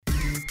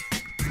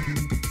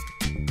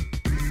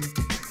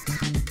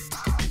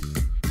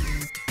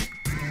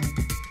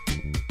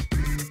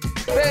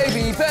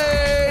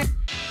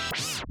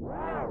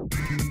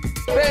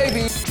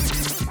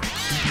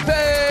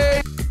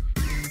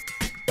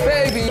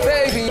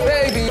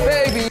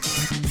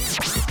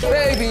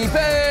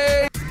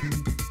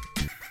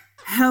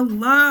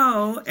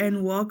Hello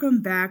and welcome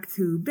back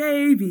to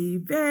Baby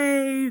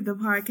Babe, the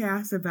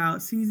podcast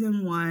about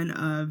season 1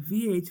 of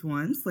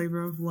VH1's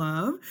Flavor of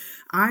Love.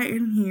 I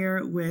am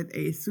here with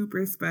a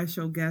super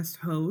special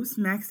guest host,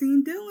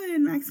 Maxine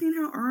Dillon. Maxine,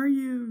 how are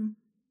you?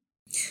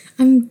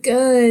 I'm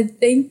good.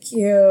 Thank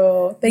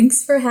you.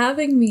 Thanks for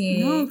having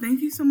me. No,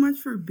 thank you so much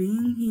for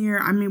being here.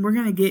 I mean, we're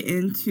going to get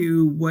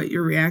into what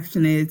your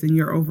reaction is and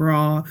your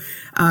overall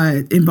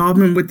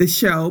involvement with the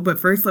show. But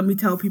first, let me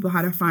tell people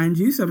how to find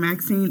you. So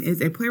Maxine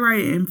is a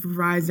playwright and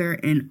improviser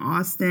in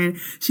Austin.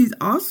 She's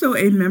also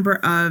a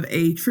member of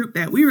a troupe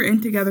that we were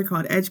in together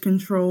called Edge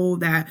Control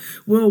that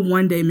will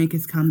one day make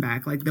its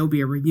comeback. Like there'll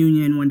be a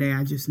reunion one day.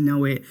 I just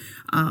know it.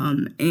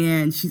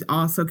 And she's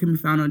also can be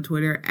found on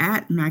Twitter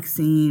at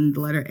Maxine,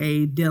 the letter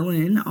A,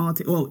 Dillon,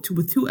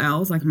 with two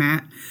L's like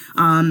Matt.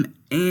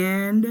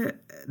 And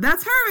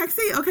that's her,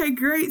 Maxine. Okay,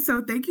 great.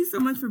 So thank you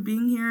so much for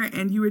being here.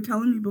 And you were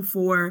telling me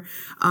before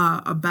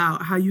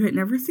about how you had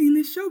never seen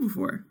this show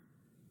before.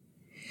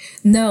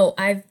 No,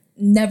 I've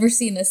never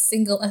seen a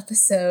single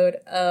episode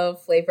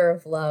of Flavor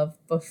of Love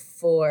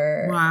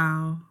before.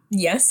 Wow.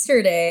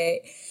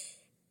 Yesterday.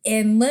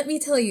 And let me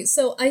tell you,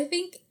 so I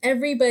think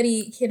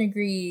everybody can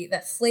agree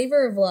that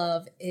Flavor of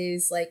Love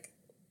is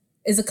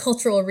a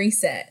cultural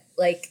reset.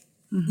 Like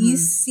you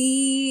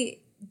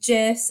see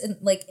GIFs and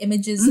like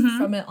images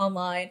from it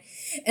online.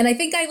 And I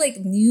think I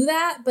knew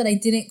that, but I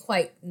didn't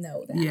quite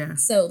know that. Yeah.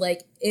 So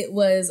it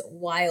was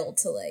wild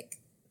to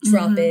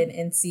drop in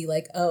and see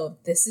oh,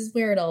 this is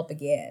where it all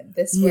began.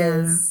 This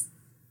was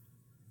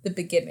the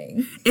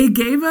beginning. It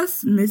gave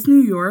us Miss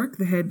New York,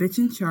 the head bitch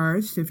in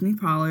charge, Tiffany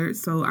Pollard.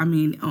 So, I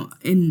mean,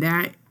 in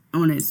that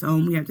on its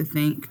own, we have to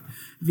thank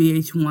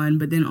VH1,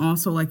 but then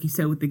also, like you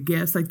said, with the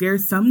gifts,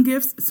 there's some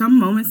gifts, some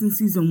moments in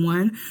season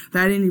 1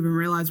 that I didn't even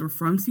realize were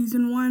from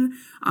season 1.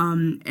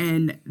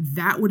 And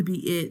that would be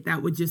it.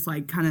 That would just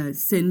kind of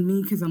send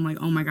me, because I'm like,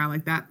 oh my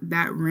God,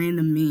 that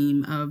random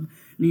meme of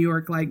New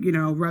York,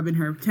 rubbing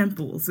her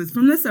temples. It's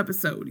from this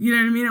episode. You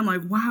know what I mean? I'm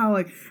like,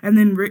 wow. And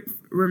then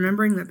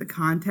remembering that the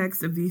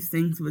context of these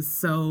things was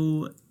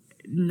so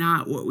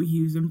not what we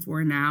use them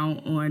for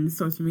now on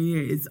social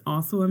media is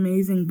also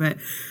amazing. But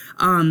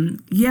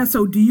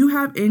so do you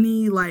have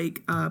any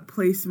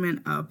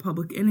placement of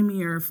Public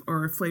Enemy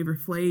or Flavor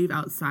Flav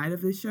outside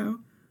of this show?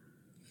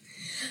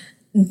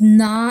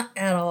 Not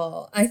at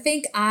all. I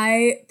think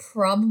I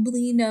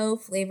probably know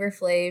Flavor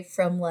Flav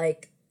from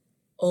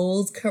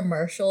old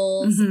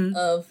commercials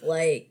of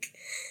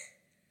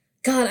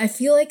God, I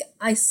feel like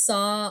I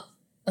saw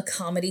a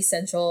Comedy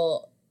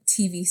Central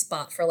TV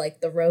spot for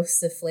the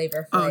roast of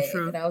Flavor Flav. Oh,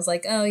 true. And I was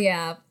like, oh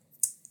yeah,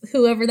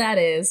 whoever that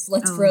is,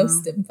 let's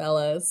roast him,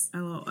 fellas.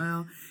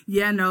 LOL.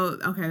 Yeah, no,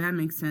 okay, that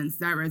makes sense.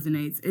 That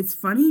resonates. It's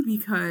funny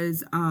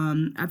because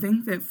I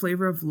think that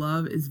Flavor of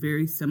Love is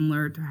very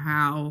similar to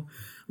how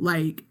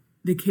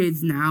the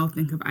kids now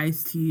think of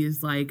Ice-T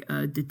as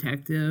a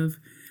detective,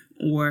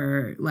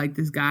 or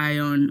this guy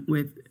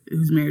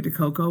who's married to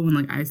Coco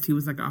when Ice-T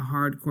was a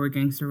hardcore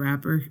gangster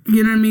rapper.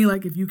 You know what I mean?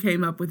 If you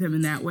came up with him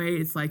in that way,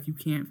 it's you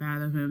can't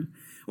fathom him.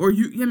 Or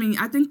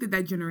I think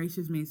that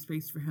generation's made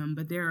space for him,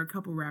 but there are a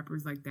couple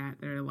rappers like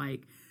that are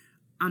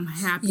I'm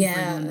happy for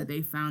them that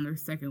they found their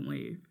second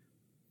wave.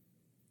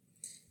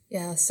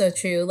 Yeah, so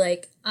true.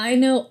 I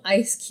know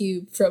Ice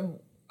Cube from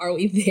Are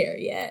We There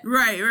Yet?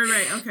 Right.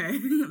 Okay.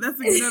 That's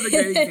another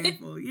great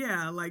example.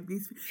 Yeah,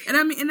 these. And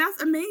I mean, and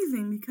that's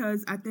amazing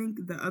because I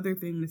think the other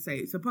thing to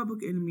say, so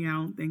Public Enemy I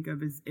don't think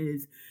of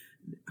is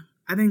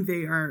I think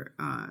they are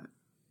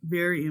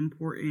very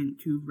important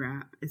to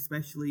rap,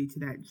 especially to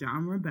that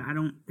genre, but I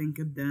don't think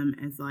of them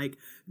as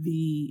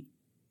the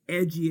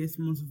edgiest,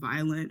 most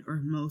violent, or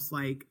most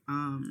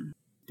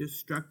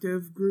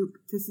destructive group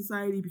to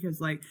society, because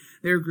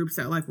there are groups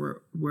that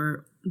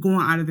were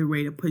going out of their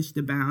way to push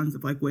the bounds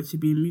of what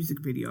should be in music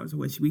videos or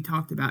what should be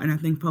talked about. And I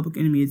think Public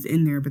Enemy is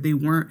in there, but they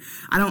weren't.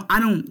 I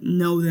don't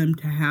know them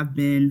to have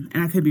been,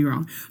 and I could be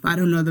wrong, but I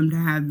don't know them to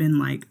have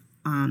been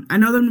I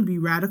know them to be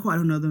radical. I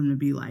don't know them to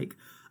be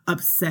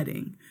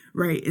upsetting,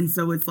 right? And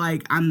so it's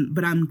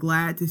I'm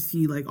glad to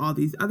see all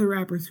these other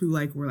rappers who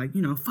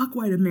were fuck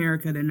white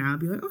America, to now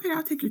be okay,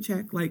 I'll take your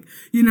check,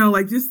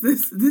 just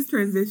this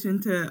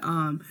transition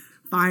to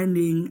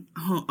finding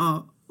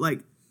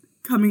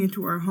coming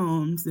into our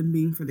homes and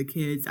being for the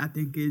kids, I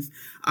think is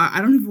I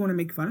don't even want to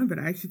make fun of it.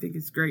 I actually think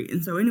it's great.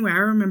 And so anyway, I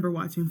remember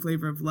watching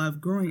Flavor of Love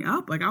growing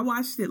up. I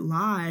watched it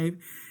live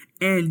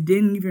and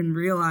didn't even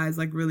realize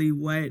really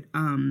what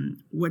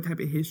type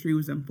of history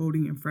was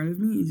unfolding in front of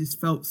me. It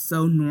just felt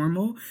so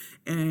normal.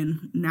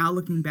 And now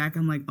looking back,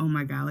 I'm oh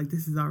my God,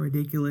 this is all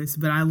ridiculous.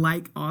 But I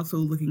also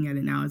looking at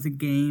it now as a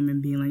game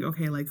and being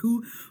okay,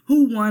 who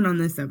won on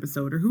this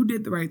episode, or who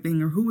did the right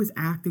thing, or who was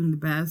acting the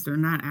best or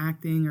not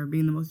acting or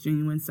being the most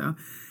genuine. So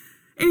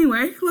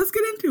anyway, let's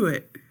get into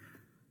it.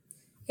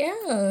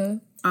 Yeah.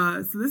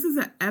 So this is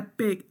an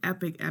epic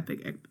episode.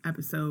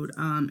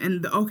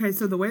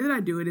 So the way that I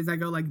do it is I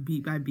go like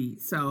beat by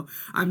beat. So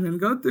I'm gonna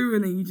go through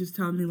and then you just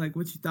tell me like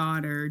what you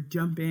thought or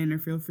jump in or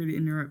feel free to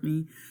interrupt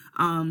me.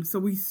 So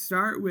we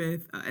start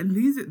with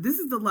this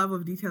is the level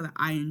of detail that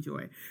I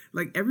enjoy.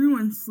 Like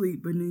everyone's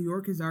asleep, but New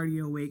York is already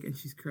awake and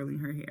she's curling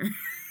her hair.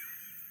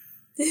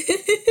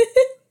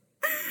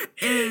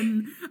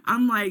 And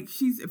I'm like,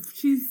 she's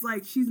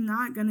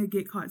not gonna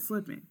get caught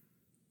slipping.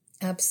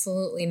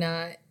 Absolutely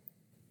not.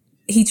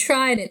 He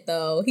tried it,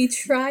 though. He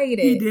tried it.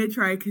 He did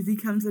try it because he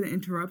comes in and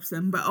interrupts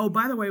him. But, oh,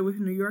 by the way, with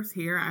New York's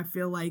hair, I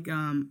feel like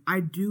I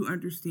do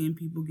understand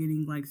people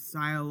getting, like,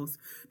 styles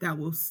that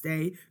will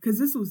stay. Because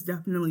this was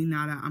definitely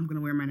not a I'm going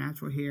to wear my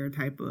natural hair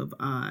type of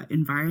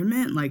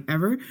environment, like,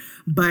 ever.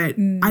 But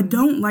I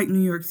don't like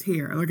New York's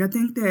hair. Like, I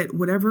think that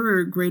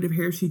whatever grade of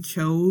hair she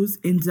chose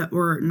ends up,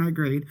 or not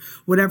grade,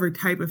 whatever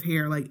type of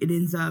hair, like, it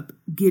ends up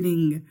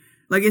getting...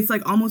 Like, it's,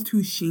 like, almost too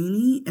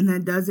sheeny, and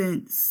that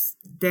doesn't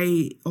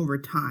stay over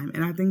time.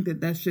 And I think that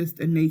that's just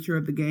the nature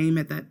of the game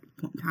at that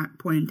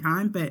point in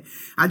time. But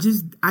I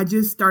just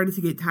started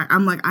to get tired.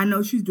 I'm like, I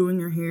know she's doing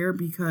her hair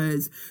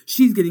because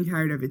she's getting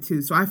tired of it,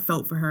 too. So I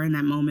felt for her in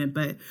that moment.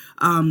 But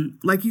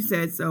like you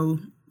said, so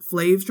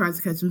Flav tries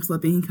to catch him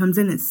slipping. He comes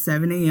in at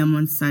 7 a.m.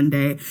 on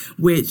Sunday,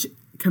 which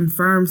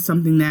confirms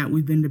something that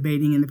we've been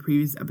debating in the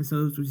previous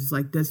episodes, which is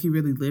like, does he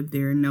really live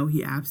there? No,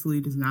 he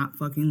absolutely does not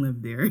fucking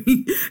live there.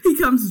 He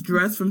comes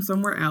dressed from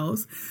somewhere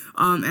else.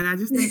 And I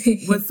just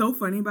think what's so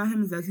funny about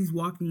him is as he's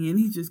walking in,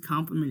 he's just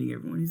complimenting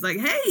everyone. He's like,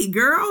 hey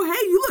girl, hey,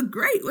 you look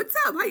great. What's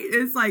up?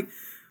 It's like,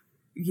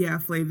 yeah,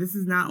 Flav, this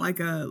is not like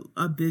a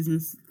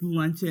business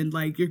luncheon.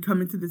 Like you're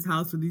coming to this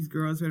house with these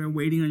girls that are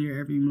waiting on your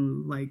every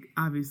move. Like,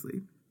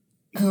 obviously.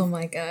 Oh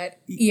my God.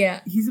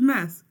 Yeah. He's a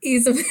mess.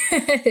 He's a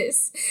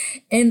mess.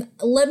 And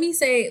let me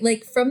say,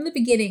 like, from the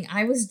beginning,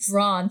 I was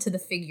drawn to the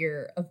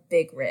figure of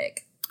Big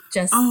Rick.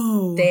 Just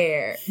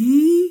there.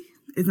 He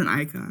is an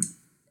icon.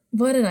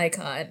 What an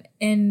icon.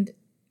 And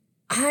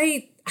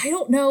I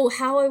don't know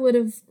how I would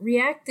have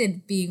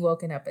reacted being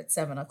woken up at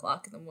 7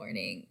 o'clock in the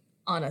morning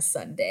on a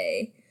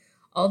Sunday.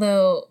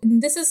 Although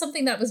this is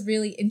something that was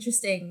really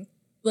interesting,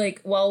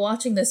 like, while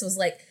watching this was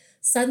like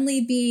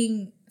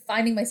suddenly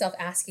finding myself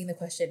asking the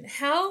question,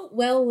 how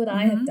well would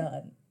I have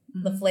done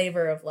the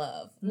flavor of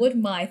love? Would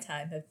my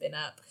time have been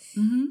up?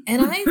 And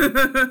I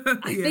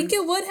think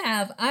it would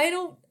have. I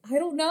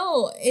don't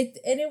know.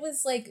 It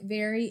was like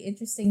very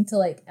interesting to,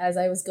 like, as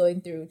I was going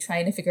through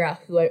trying to figure out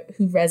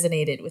who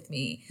resonated with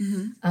me.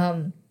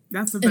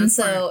 That's the best and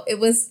so part. It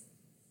was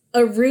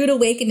a rude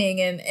awakening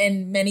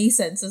in many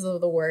senses of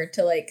the word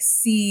to, like,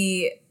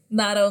 see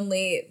not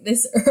only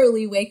this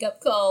early wake up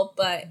call,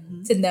 but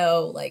to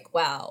know, like,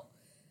 wow,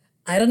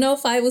 I don't know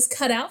if I was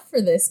cut out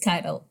for this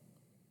kind of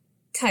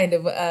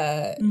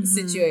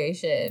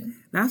situation.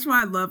 That's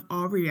why I love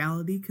all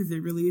reality, because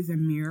it really is a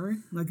mirror.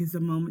 Like, it's a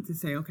moment to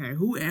say, okay,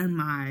 who am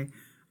I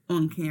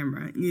on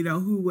camera? You know,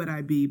 who would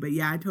I be? But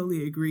yeah, I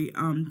totally agree.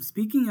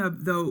 Speaking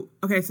of though,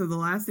 okay, so the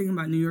last thing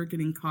about New York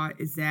getting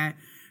caught is that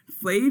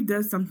Flav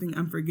does something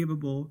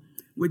unforgivable,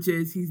 which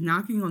is he's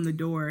knocking on the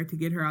door to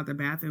get her out the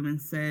bathroom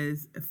and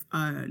says,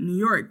 New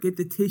York, get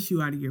the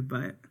tissue out of your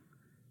butt.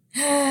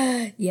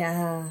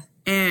 Yeah.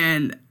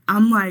 And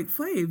I'm like,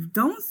 Flav,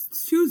 don't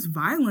choose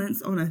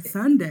violence on a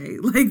Sunday.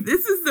 Like,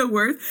 this is the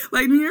worst.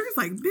 Like, New York is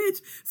like,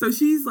 bitch. So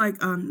she's like,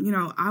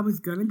 I was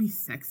going to be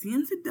sexy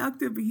and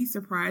seductive, but he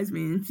surprised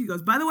me. And she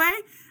goes, by the way,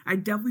 I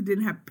definitely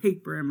didn't have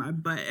paper in my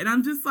butt. And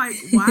I'm just like,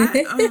 what?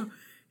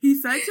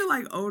 He's such a,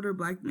 like, older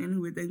black man who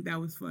would think that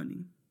was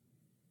funny.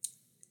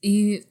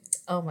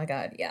 Oh, my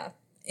God, yeah.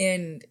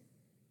 And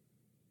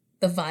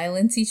the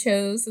violence he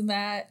chose in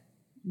that.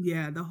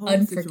 Yeah, the whole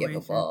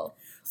unforgivable. Situation.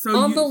 So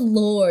on the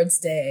Lord's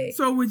Day.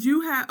 So would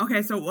you have...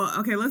 Okay,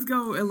 let's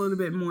go a little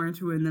bit more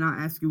into it, and then I'll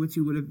ask you what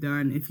you would have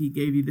done if he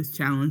gave you this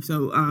challenge.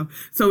 So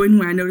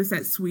anyway, I noticed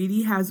that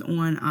Sweetie has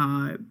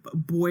on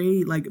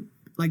boy, like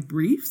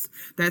briefs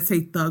that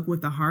say thug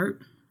with a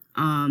heart.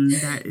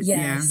 That is,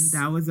 yes.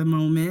 Yeah, that was a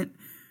moment.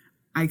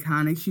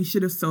 Iconic. She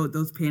should have sold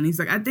those panties.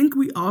 Like, I think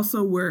we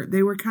also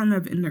they were kind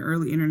of in the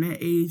early internet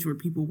age where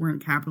people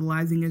weren't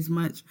capitalizing as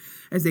much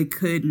as they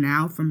could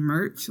now from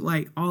merch.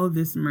 Like, all of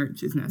this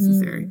merch is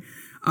necessary.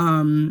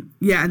 And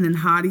then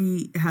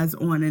Hottie has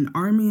on an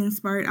army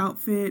inspired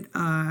outfit.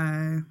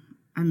 Oh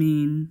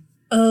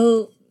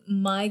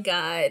my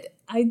God,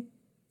 I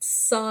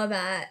saw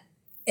that,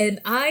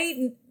 and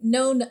I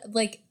know,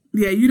 like,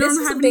 yeah, you don't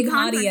this have was a any big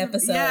context. Hottie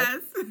episode. Yes.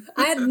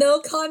 I had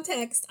no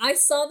context. I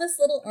saw this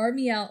little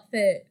army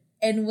outfit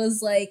and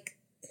was like,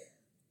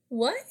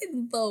 what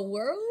in the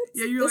world?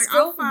 Yeah, you're this like,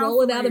 girl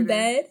rolling out of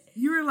bed.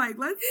 You were like,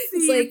 let's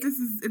see if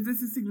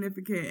this is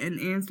significant, and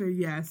answer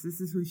yes,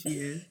 this is who she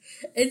is.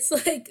 It's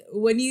like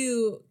when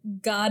you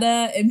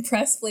gotta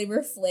impress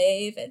Flavor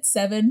Flav at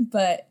 7,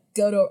 but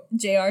go to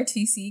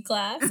JRTC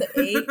class at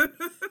 8.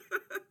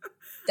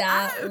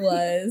 That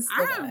was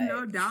the I have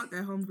no doubt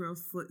that homegirl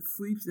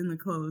sleeps in the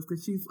clothes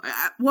because she's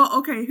well,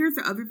 okay, here's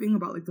the other thing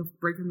about like the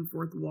breaking the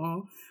fourth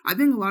wall. I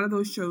think a lot of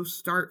those shows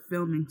start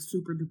filming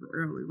super duper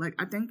early. Like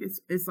I think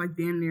it's like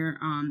damn near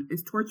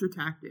it's torture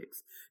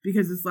tactics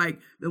because it's like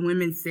the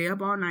women stay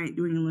up all night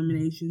doing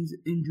eliminations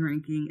and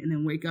drinking and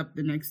then wake up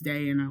the next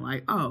day and are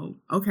like, oh,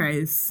 okay,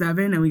 it's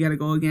 7 and we gotta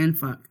go again.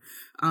 Fuck.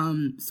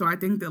 So I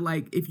think that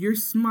like if you're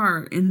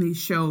smart in these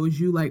shows,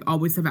 you like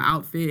always have an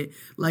outfit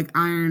like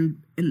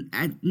ironed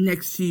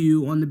next to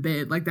you on the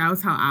bed. Like that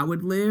was how I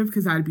would live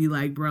because I'd be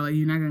like, bro, like,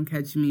 you're not gonna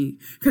catch me.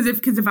 Because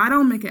if I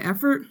don't make an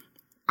effort,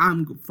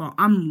 I'm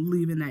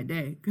leaving that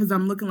day because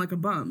I'm looking like a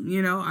bum.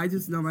 You know, I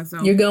just know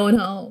myself. You're going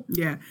home.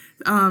 Yeah.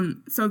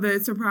 So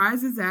the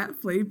surprise is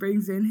that Flav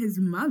brings in his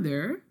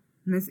mother,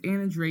 Miss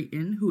Anna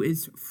Drayton, who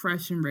is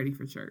fresh and ready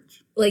for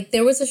church. Like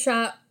there was a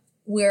shot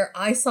where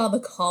I saw the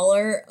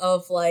collar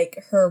of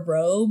like her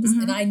robes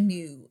and I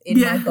knew in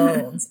my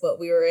bones what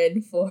we were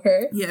in for.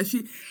 Yeah,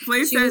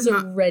 Flav she was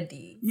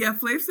ready. Yeah,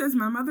 Flav says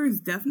my mother is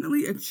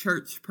definitely a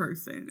church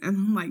person. And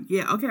I'm like,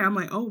 yeah, okay. I'm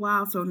like, oh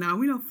wow. So now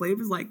we know Flav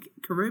is like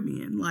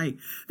Caribbean. Like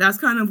that's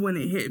kind of when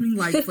it hit me.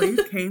 Like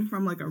Flav came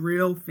from like a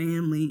real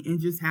family and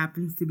just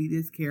happens to be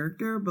this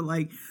character. But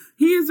like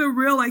he is a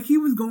real, like he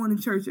was going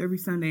to church every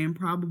Sunday and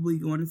probably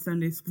going to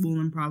Sunday school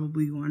and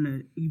probably going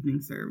to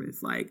evening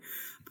service. Like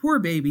poor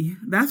baby.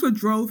 That's what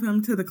drove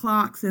him to the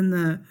clocks and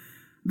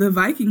the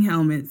Viking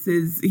helmets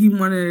is he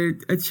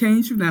wanted a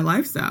change from that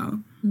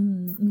lifestyle.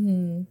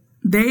 Mm-hmm.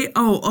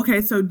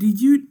 So did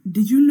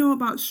you know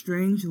about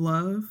Strange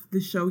Love,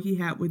 the show he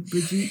had with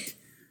Brigitte?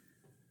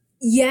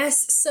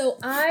 Yes, so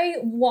I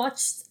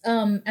watched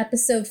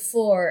episode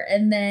 4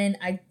 and then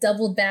I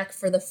doubled back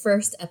for the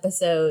first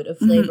episode of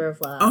Flavor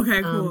of Love.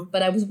 Okay, cool.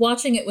 But I was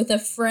watching it with a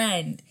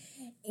friend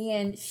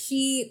and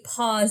she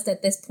paused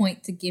at this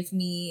point to give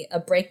me a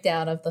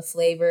breakdown of the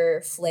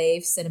Flavor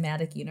Flav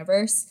cinematic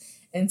universe.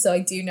 And so I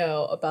do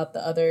know about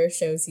the other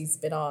shows he's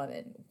been on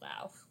and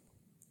wow.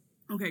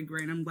 Okay,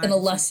 great. I'm glad. An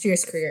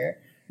illustrious career.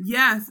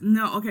 Yes.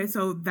 No. Okay.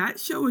 So that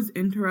show is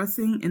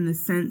interesting in the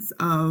sense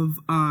of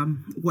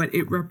what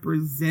it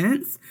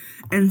represents.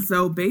 And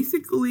so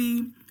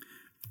basically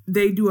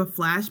they do a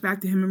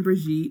flashback to him and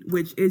Brigitte,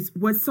 which is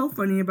what's so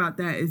funny about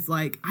that is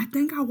like, I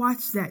think I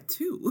watched that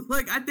too.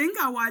 Like, I think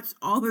I watched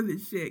all of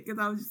this shit because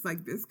I was just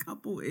like, this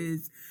couple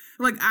is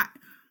like,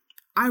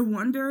 I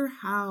wonder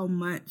how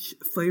much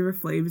Flavor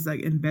Flav is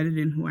like embedded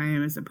in who I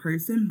am as a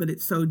person, but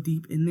it's so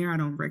deep in there, I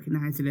don't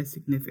recognize it as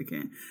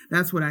significant.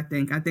 That's what I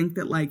think. I think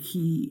that like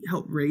he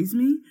helped raise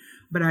me,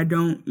 but I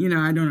don't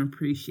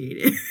appreciate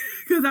it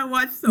because I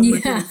watch so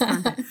much of his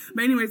content.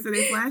 But anyway, so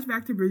they flash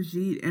back to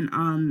Brigitte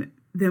and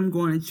them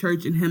going to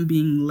church and him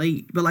being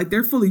late, but like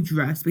they're fully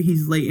dressed, but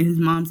he's late and his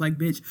mom's like,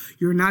 bitch,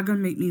 you're not gonna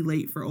make me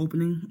late for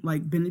opening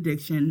like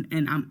benediction,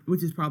 and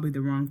which is probably the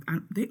wrong.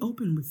 They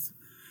open with.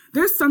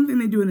 There's something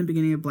they do in the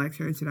beginning of Black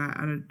Church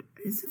that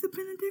is it the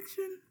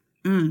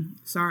benediction?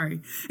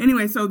 Sorry.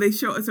 Anyway, so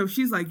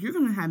she's like, you're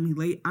going to have me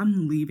late.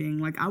 I'm leaving.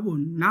 Like, I will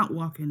not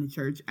walk into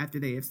church after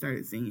they have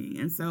started singing.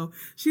 And so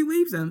she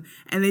leaves them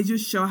and they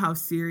just show how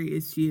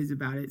serious she is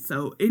about it.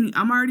 So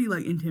I'm already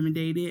like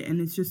intimidated,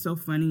 and it's just so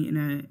funny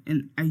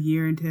in a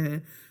year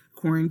into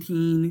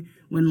quarantine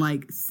when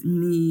like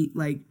me,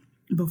 like,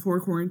 before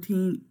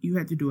quarantine, you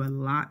had to do a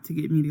lot to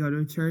get me to go to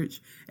a church.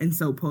 And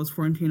so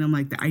post-quarantine, I'm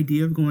like, the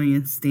idea of going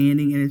and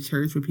standing in a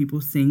church with people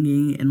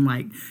singing and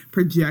like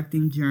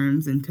projecting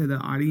germs into the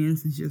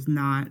audience is just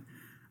not,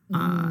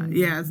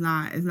 it's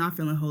not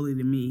feeling holy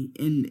to me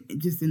in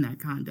that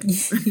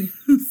context.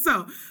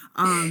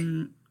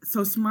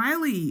 So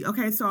Smiley.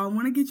 Okay, so I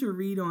want to get your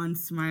read on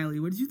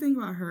Smiley. What did you think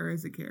about her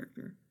as a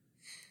character?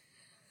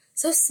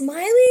 So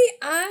Smiley,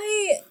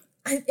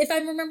 if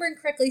I'm remembering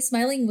correctly,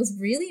 Smiling was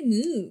really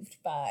moved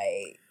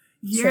by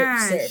church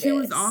service. She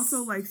was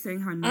also like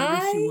saying how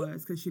nervous she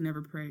was because she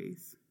never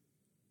prays.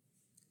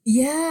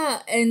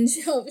 Yeah, and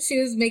she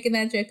was making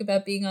that joke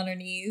about being on her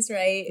knees,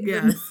 right?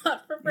 Yes.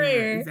 Not for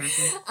prayer. Yeah,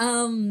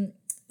 exactly.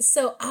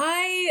 So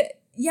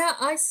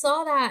I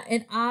saw that,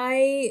 and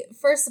I,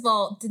 first of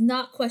all, did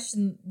not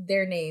question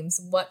their names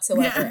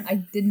whatsoever. Yeah.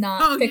 I did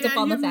not pick up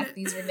on the fact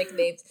these were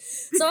nicknames.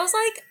 So I was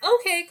like,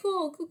 okay,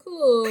 cool.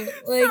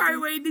 Like, sorry,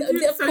 wait, you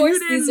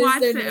didn't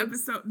watch the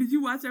episode? Did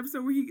you watch the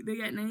episode where they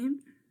got named?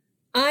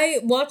 I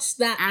watched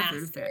that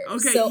after.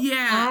 Okay, so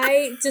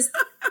yeah.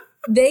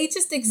 They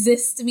just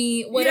exist to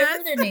me.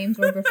 Whatever their names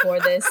were before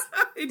this.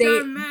 It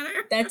doesn't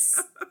matter.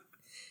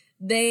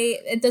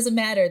 It doesn't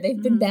matter.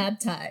 They've been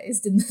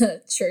baptized in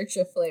the Church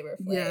of Flavor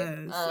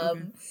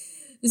Flav.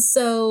 Yes.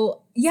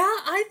 So yeah,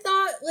 I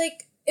thought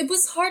like it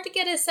was hard to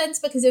get a sense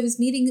because it was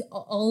meeting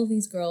all of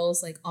these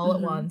girls like all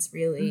at once,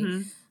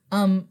 really.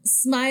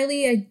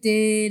 Smiley, I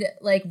did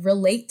like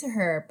relate to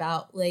her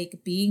about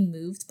like being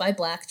moved by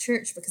Black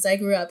church because I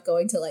grew up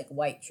going to like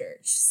white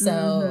church.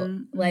 So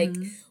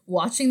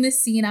watching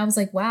this scene, I was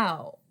like,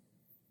 wow,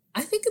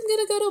 I think I'm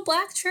going to go to a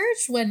Black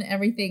church when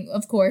everything,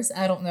 of course,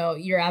 I don't know.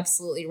 You're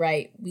absolutely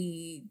right.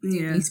 We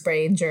do be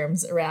spraying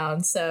germs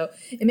around. So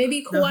it may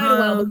be quite a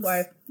while before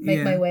I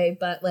make my way.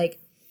 But like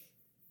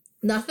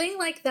Nothing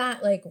like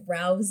that, like,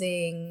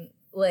 rousing,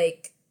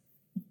 like,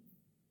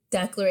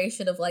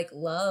 declaration of, like,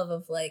 love,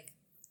 of, like,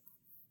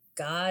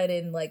 God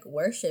and, like,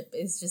 worship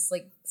is just,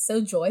 like,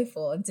 so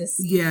joyful. And to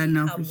see how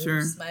moved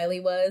sure. Smiley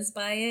was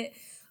by it,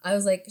 I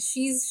was like,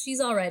 she's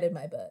all right in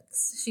my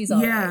books. She's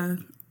all right.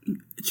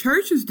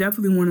 Church is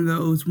definitely one of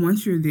those,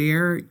 once you're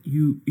there,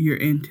 you're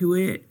into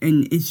it.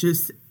 And it's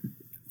just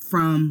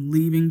from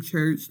leaving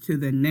church to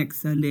the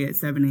next Sunday at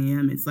 7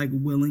 a.m., it's like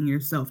willing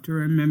yourself to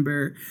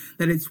remember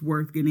that it's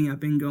worth getting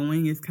up and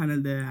going is kind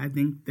of I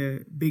think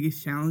the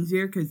biggest challenge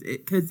there, because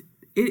it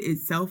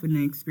itself and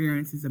the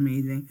experience is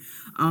amazing.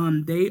 So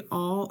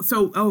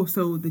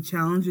the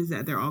challenge is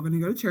that they're all going to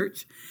go to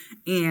church,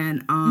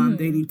 and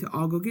they need to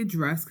all go get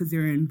dressed because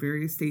they're in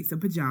various states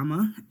of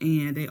pajama,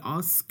 and they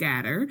all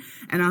scatter.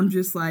 And I'm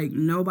just like,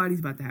 nobody's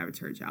about to have a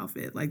church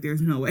outfit. Like,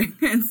 there's no way.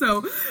 And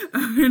so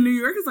New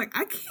York is like,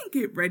 I can't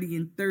get ready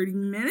in 30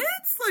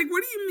 minutes. Like,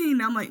 what do you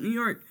mean? I'm like, New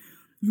York,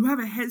 you have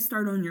a head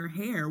start on your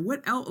hair.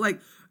 What else? Like,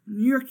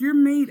 New York, you're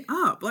made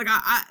up. Like,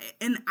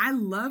 I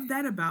love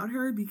that about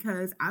her,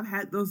 because I've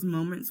had those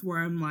moments where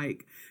I'm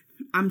like,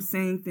 I'm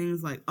saying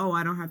things like, oh,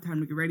 I don't have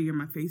time to get ready or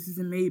my face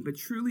isn't made. But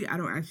truly, I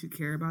don't actually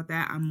care about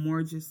that. I'm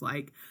more just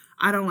like,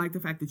 I don't like the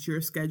fact that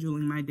you're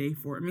scheduling my day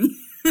for me.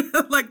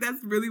 Like,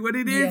 that's really what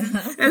it is.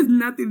 Yeah. It has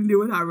nothing to do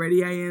with how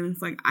ready I am.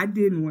 It's like, I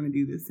didn't want to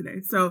do this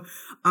today. So,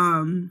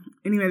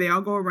 anyway, they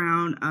all go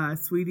around.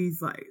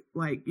 Sweetie's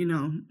like, you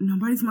know,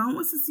 nobody's mom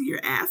wants to see your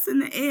ass in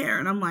the air.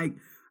 And I'm like,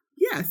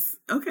 yes.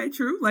 Okay,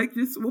 true. Like,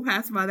 just, we'll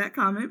pass by that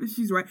comment, but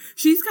she's right.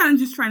 She's kind of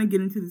just trying to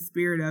get into the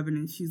spirit of it,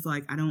 and she's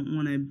like, I don't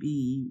want to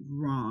be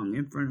wrong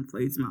in front of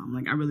Flay's mom.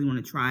 Like, I really want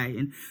to try.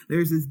 And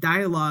there's this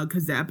dialogue,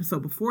 because the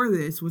episode before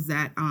this was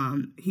that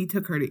he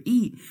took her to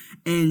eat,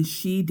 and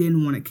she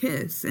didn't want to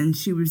kiss. And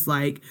she was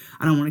like,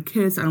 I don't want to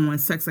kiss. I don't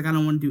want sex. Like, I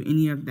don't want to do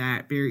any of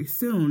that very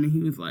soon. And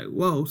he was like,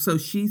 whoa. So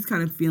she's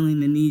kind of feeling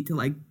the need to,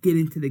 like, get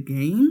into the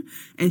game,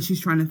 and she's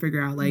trying to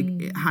figure out, like,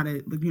 how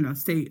to, you know,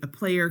 stay a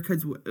player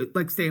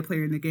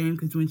in the game,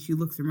 because when she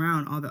looks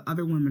around, all the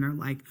other women are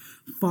like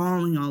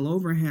falling all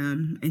over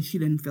him, and she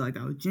didn't feel like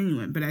that was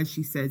genuine. But as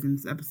she says in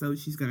this episode,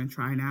 she's gonna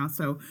try now.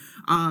 So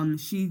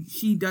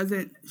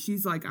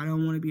she's like, I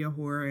don't want to be a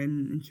whore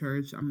in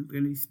church. I'm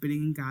gonna be spitting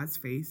in God's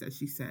face, as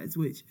she says,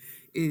 which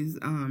is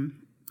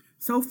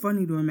so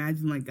funny to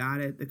imagine, like,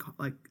 God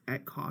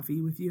at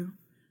coffee with you.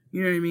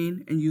 You know what I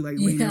mean? And you like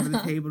lean over the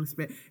table to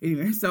spit.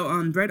 Anyway, so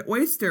Red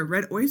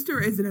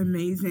Oyster is an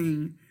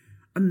amazing.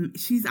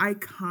 She's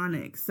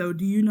iconic. So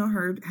do you know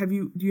her?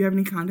 Do you have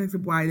any context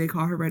of why they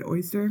call her Red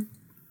Oyster?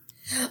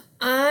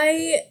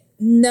 I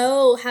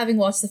know, having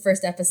watched the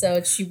first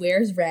episode, she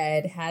wears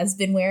red, has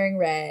been wearing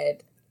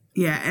red.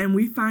 Yeah, and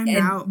we find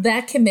out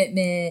that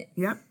commitment.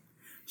 Yep.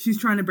 She's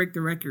trying to break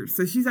the record.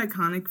 So she's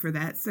iconic for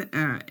that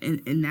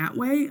in that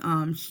way.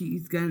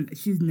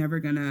 She's never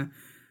gonna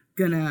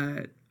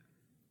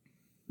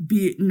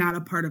be not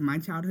a part of my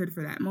childhood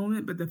for that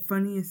moment. But the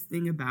funniest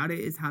thing about it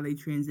is how they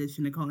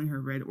transition to calling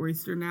her Red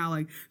Oyster now.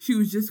 Like, she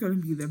was just going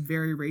to be the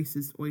very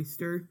racist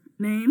oyster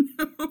name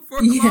for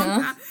a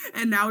long time,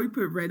 and now we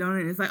put red on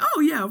it, and it's like,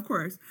 oh yeah, of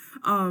course,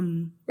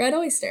 Red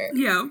Oyster.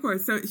 Yeah, of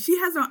course. So she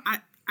has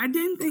I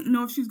didn't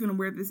know if she was going to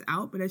wear this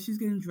out, but as she's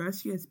getting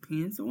dressed, she has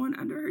pants on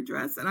under her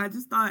dress. And I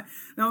just thought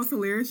that was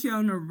hilarious. She had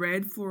on a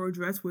red floral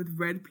dress with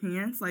red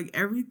pants. Like,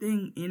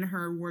 everything in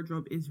her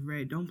wardrobe is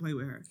red. Don't play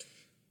with her.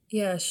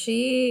 Yeah,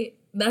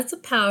 that's a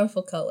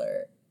powerful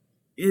color.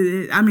 It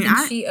is. I mean,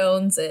 she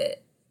owns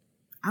it.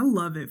 I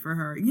love it for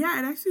her. Yeah,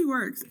 it actually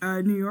works.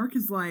 New York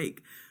is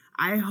like,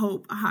 I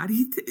hope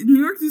Hottie...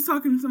 New York is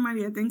talking to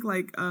somebody, I think,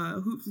 like,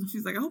 Hoops, and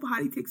she's like, I hope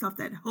Hottie takes off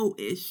that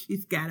ho-ish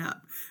she's got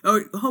up.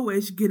 Or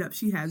ho-ish get up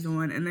she has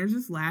on. And they're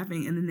just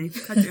laughing. And then they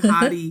cut to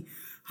Hottie.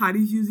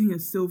 Hottie's using a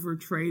silver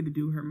tray to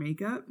do her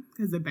makeup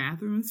because the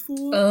bathroom is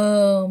full.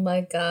 Oh,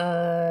 my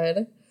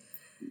God.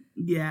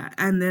 Yeah,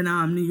 and then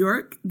New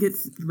York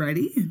gets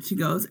ready, and she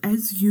goes,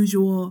 as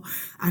usual,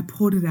 I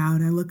pulled it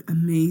out, I look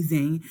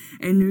amazing.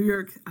 And New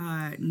York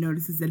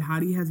notices that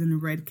Hottie has on a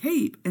red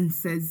cape and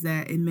says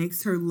that it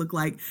makes her look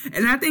like,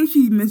 and I think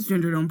she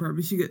misgendered on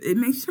purpose, she goes, it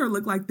makes her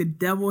look like the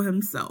devil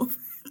himself.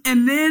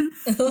 And then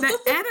the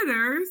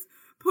editors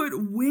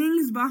put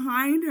wings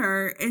behind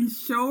her and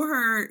show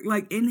her,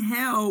 like, in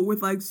hell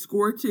with, like,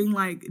 scorching,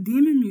 like,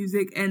 demon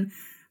music. And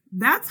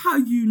that's how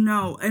you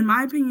know, in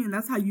my opinion,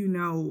 that's how you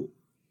know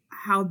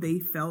how they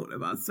felt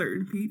about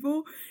certain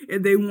people,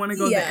 and they want to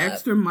go the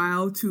extra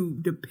mile to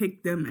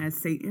depict them as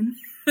Satan.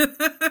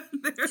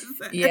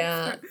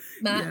 That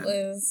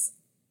was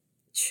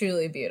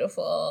truly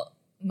beautiful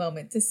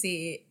moment to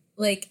see.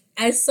 Like,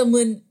 as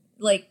someone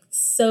like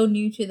so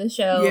new to the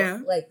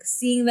show, like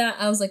seeing that,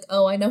 I was like,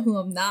 oh, I know who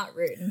I'm not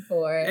rooting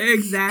for.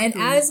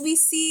 Exactly. And as we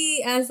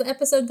see, as the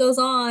episode goes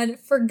on,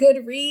 for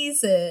good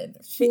reason.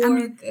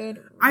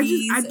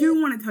 I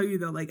do want to tell you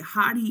though, like,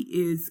 Hottie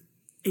is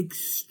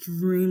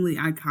extremely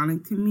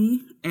iconic to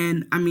me.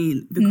 And I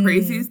mean, the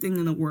craziest thing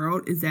in the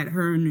world is that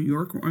her and New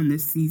York were on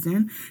this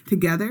season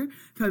together,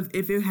 because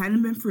if it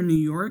hadn't been for New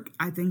York,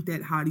 I think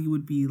that Hottie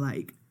would be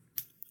like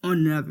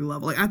on another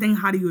level. Like, I think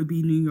Hottie would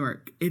be New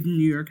York if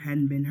New York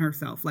hadn't been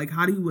herself. Like,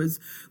 Hottie was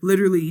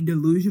literally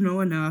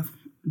delusional enough,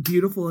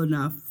 beautiful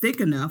enough, thick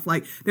enough.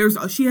 Like,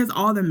 she has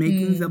all the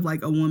makings of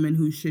like a woman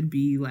who should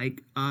be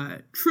like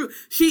true.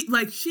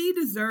 She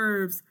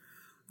deserves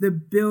the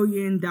 $1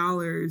 billion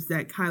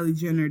that Kylie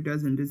Jenner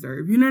doesn't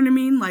deserve. You know what I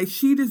mean? Like,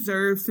 she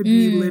deserves to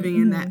be living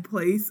in that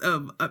place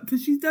of,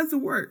 because she does the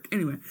work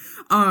anyway.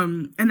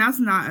 And that's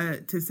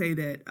not to say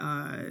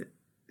that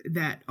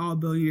that all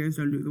billionaires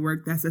don't do the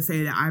work. That's to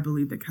say that I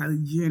believe that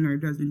Kylie Jenner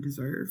doesn't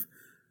deserve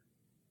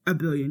 $1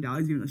 billion,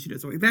 even though she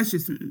does work. That's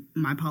just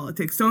my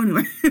politics. So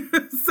anyway,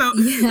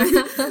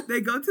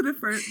 they go to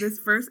this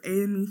first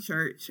AME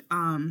church.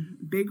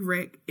 Big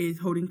Rick is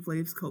holding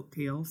Flav's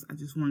coattails. I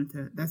just wanted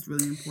to. That's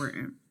really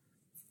important.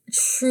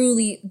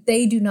 Truly,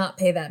 they do not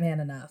pay that man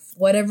enough.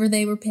 Whatever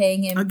they were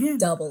paying him, again,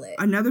 double it.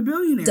 Another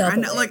billionaire.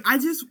 I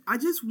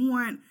just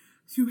want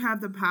to have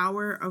the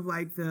power of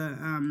like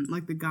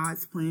the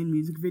God's Plan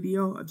music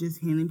video of just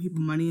handing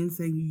people money and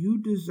saying, you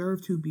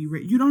deserve to be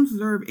rich. You don't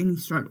deserve any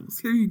struggles.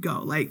 Here you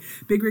go. Like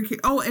Big Rick.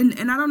 Oh,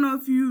 and I don't know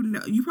if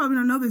you probably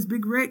don't know this.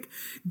 Big Rick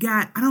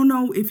I don't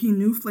know if he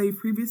knew Flav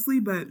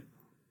previously, but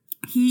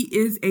he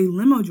is a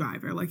limo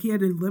driver. Like, he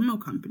had a limo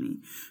company.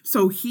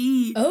 So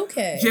he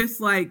just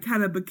like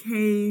kind of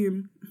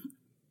became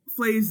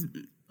Flav's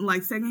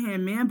like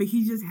secondhand man, but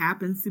he just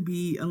happens to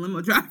be a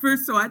limo driver.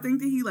 So I think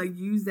that he like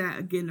used that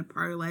again to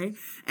parlay.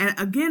 And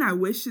again, I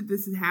wish that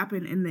this had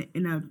happened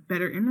in a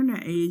better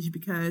internet age,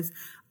 because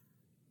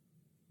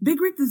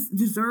Big Rick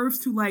deserves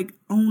to like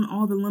own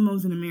all the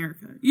limos in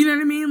America. You know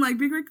what I mean? Like,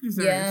 Big Rick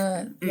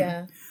deserves.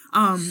 Yeah.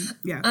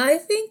 I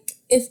think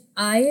if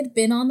I had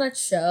been on that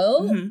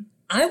show,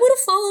 I would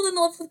have fallen in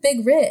love with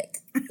Big Rick.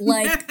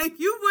 Like,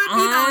 you would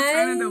be the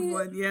alternative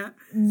one, yeah.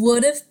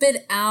 Would have been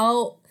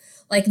out,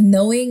 like,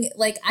 knowing,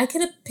 like, I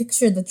could have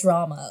pictured the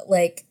drama.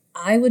 Like,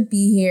 I would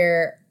be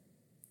here,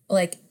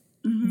 like,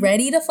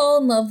 ready to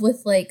fall in love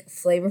with, like,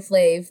 Flavor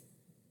Flav,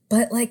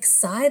 but, like,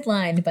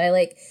 sidelined by,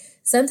 like,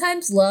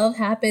 sometimes love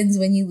happens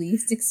when you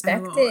least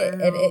expect it,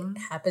 and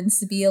it happens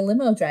to be a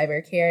limo driver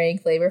carrying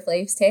Flavor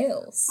Flav's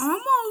tails.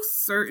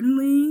 Almost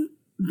certainly,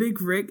 Big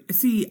Rick.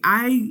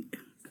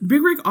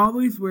 Big Rick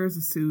always wears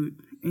a suit,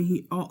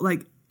 and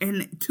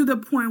and to the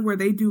point where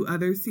they do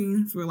other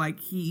scenes where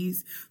like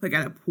he's like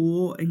at a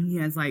pool and he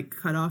has like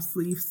cut off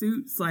sleeve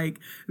suits. Like,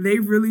 they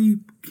really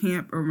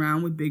camp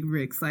around with Big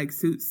Rick's like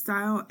suit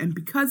style. And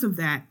because of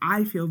that,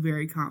 I feel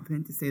very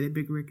confident to say that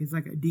Big Rick is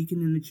like a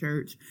deacon in the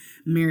church,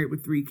 married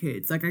with 3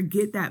 kids. Like, I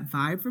get that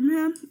vibe from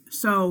him.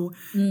 So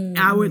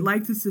I would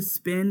like to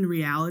suspend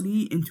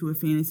reality into a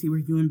fantasy where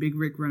you and Big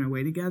Rick run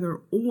away together,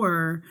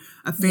 or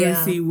a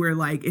fantasy where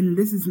like, and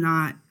this is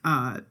not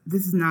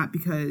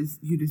because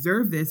you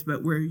deserve this,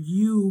 but where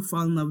you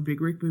fall in love with Big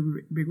Rick.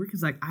 Big Rick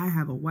is like, I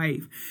have a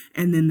wife,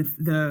 and then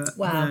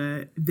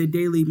the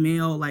Daily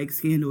Mail like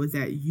scandal is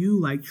that you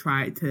like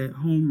tried to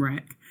home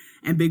wreck,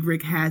 and Big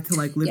Rick had to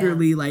like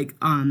literally like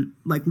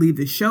leave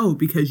the show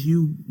because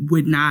you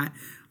would not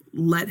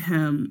let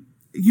him.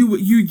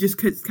 You just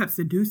kept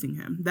seducing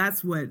him.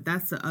 That's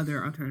the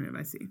other alternative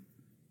I see.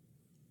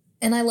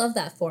 And I love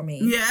that for me.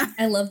 Yeah,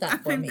 I love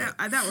that for me.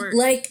 That works.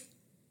 Like,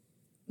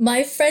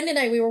 my friend and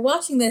I, we were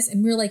watching this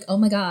and we were like, oh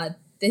my God,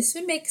 this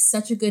would make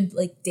such a good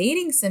like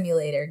dating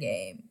simulator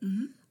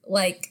game.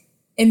 Like,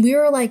 and we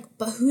were like,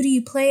 but who do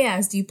you play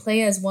as? Do you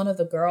play as one of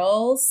the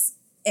girls,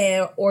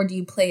 or do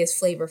you play as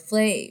Flavor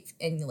Flav?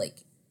 And like,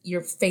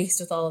 you're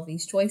faced with all of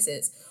these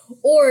choices.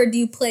 Or do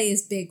you play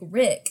as Big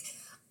Rick?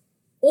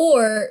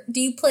 Or do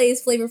you play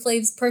as Flavor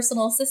Flav's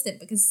personal assistant?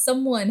 Because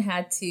someone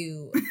had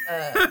to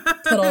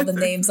put all the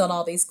names on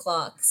all these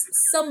clocks.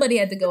 Somebody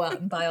had to go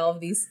out and buy all of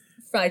these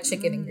fried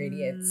chicken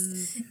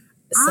ingredients.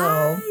 So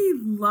I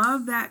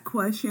love that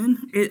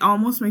question. It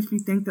almost makes me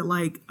think that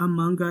like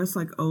Among Us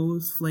like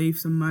owes Flav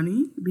some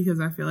money, because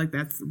I feel like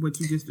that's what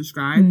you just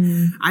described.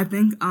 I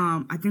think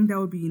that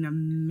would be an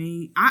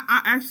amazing.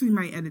 I actually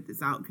might edit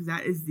this out, because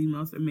that is the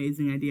most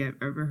amazing idea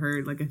I've ever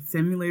heard. Like a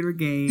simulator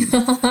game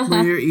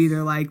where you're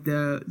either like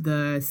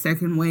the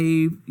second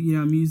wave,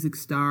 music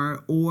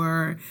star,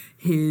 or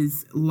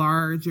his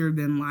larger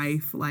than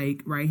life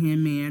like right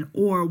hand man,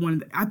 or one of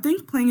the, I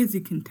think playing as the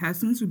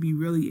contestants would be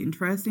really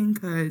interesting,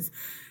 because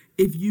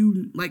if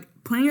you like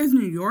playing as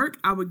New York,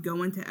 I would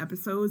go into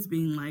episodes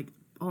being like,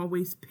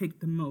 always pick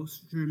the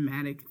most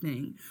dramatic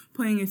thing.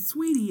 Playing as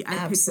Sweetie,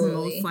 I pick the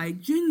most like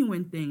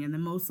genuine thing and the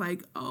most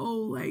like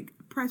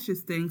precious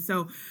thing.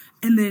 So,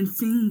 and then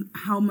seeing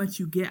how much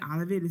you get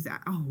out of it is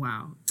that, oh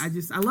wow, I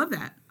love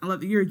that. I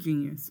love that. You're a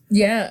genius.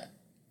 Yeah.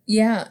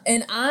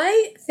 And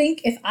I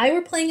think if I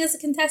were playing as a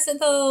contestant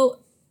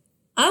though,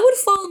 I would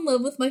fall in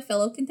love with my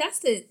fellow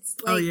contestants.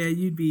 Like, oh yeah,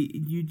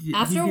 you'd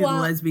after a while,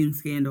 the lesbian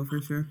scandal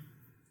for sure.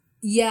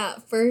 Yeah,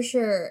 for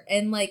sure.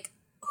 And like,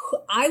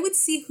 I would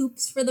see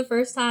Hoops for the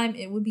first time,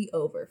 it would be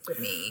over for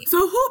me. So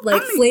Hoops,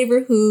 like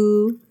Flavor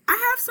Who. I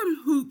have some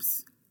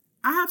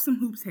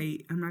Hoops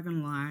hate. I'm not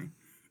gonna lie,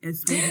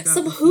 It's smoothing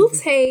Some up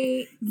hoops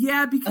hate.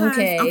 Yeah, because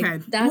okay,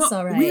 that's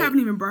all right. We haven't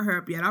even brought her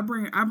up yet. I'll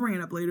bring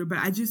it up later. But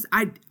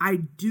I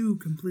do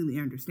completely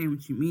understand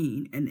what you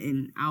mean,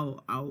 and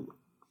I'll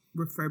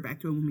refer back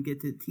to it when we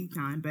get to tea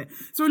time. But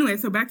so anyway,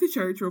 so back to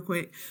church real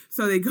quick.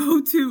 So they go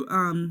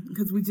to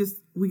because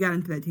we got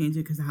into that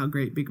tangent because of how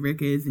great Big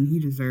Rick is and he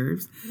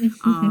deserves.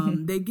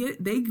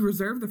 They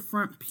reserve the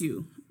front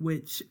pew,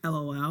 which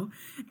LOL,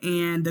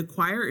 and the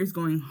choir is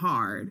going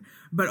hard.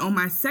 But on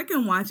my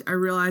second watch, I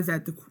realized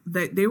that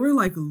that they were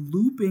like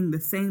looping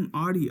the same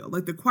audio.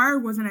 Like the choir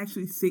wasn't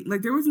actually singing.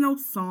 Like there was no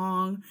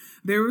song.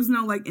 There was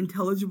no like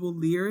intelligible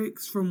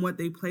lyrics from what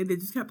they played. They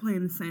just kept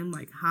playing the same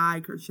like high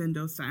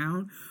crescendo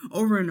sound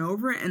over and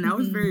over. And that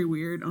was very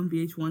weird on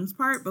VH1's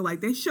part. But like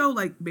they show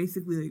like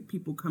basically like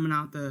people coming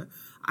out the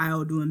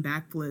aisle doing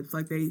backflips.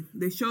 Like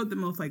they showed the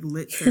most like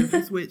lit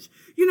service, which,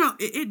 you know,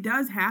 it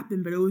does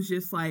happen. But it was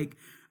just like,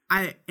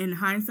 in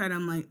hindsight,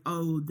 I'm like,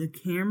 oh, the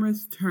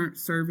cameras turned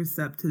service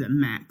up to the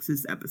max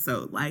this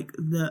episode. Like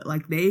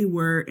they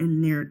were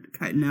in there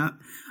cutting up,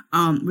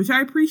 which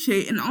I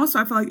appreciate. And also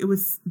I feel like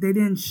they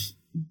didn't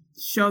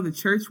show the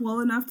church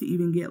well enough to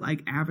even get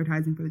like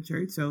advertising for the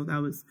church. So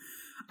that was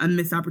a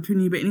missed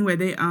opportunity. But anyway,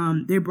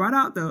 they brought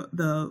out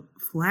the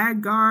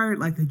flag guard,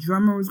 like the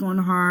drummer was going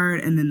hard,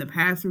 and then the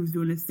pastor was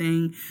doing his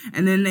thing,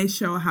 and then they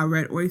show how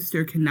Red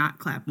Oyster cannot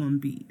clap one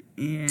beat.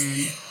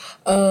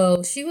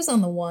 And she was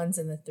on the 1s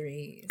and the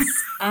 3s.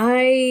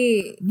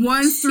 1s,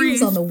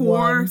 3s,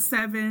 4,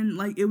 7,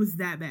 like it was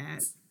that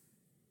bad.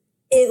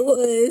 It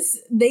was,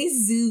 they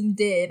zoomed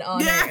in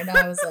on her, and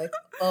I was like,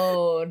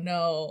 oh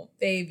no,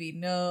 baby,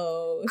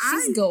 no.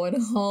 She's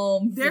going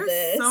home for this.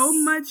 There's so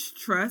much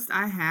trust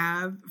I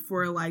have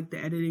for like the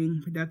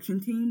editing production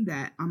team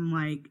that I'm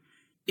like,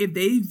 if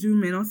they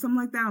zoom in on something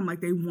like that, I'm like,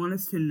 they want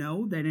us to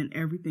know that in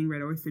everything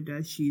Red Oyster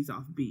does, she's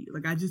off beat.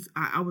 Like, I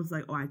was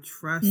like, oh, I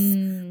trust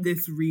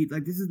this read.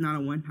 Like, this is not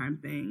a one-time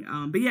thing.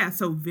 But yeah,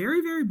 so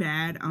very, very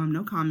bad.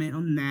 No comment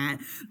on that.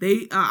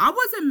 I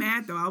wasn't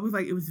mad, though. I was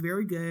like, it was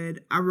very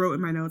good. I wrote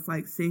in my notes,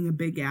 like, seeing a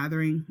big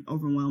gathering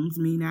overwhelms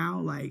me now.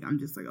 Like, I'm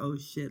just like, oh,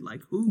 shit.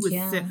 Like, who would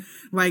sit?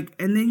 Like,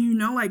 and then, you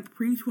know, like,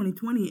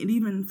 pre-2020, and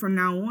even from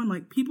now on,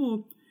 like,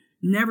 people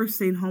never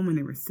stayed home when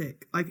they were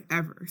sick, like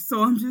ever.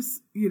 So I'm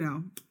just, you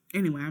know,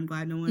 anyway, I'm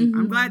glad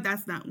I'm glad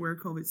that's not where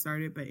COVID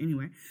started. But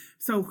anyway,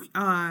 so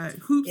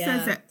Hoop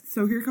says that,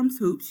 so here comes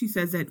Hoop. She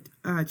says that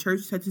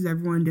church touches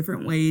everyone in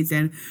different ways.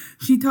 And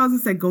she tells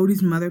us that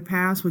Goldie's mother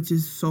passed, which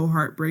is so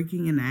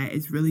heartbreaking, and that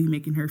it's really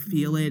making her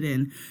feel it.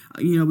 And,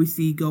 you know, we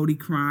see Goldie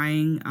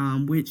crying,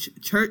 which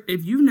church,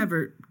 if you've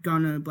never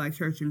gone to a Black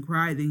church and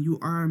cried, then you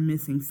are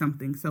missing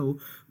something. So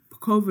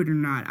COVID or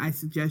not, I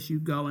suggest you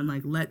go and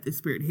like let the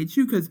spirit hit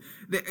you, because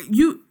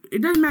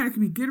it doesn't matter. It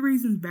could be good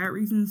reasons, bad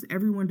reasons.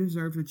 Everyone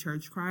deserves a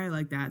church cry.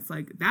 Like that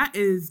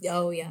is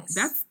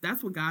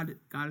that's what God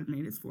has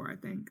made us for, I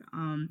think.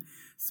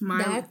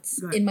 Smile.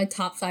 That's in my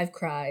top 5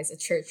 cries, a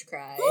church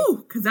cry.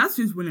 Oh, because that's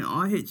just when it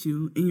all hits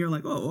you and you're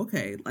like, oh,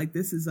 okay, like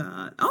this is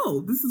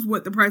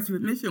what the price of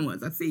admission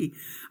was. I see.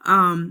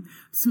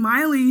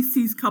 Smiley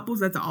sees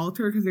couples at the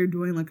altar because they're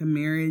doing like a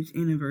marriage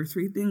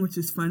anniversary thing, which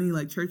is funny.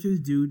 Like churches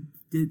do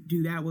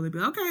that where they be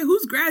like, okay,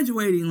 who's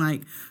graduating?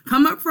 Like,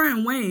 come up front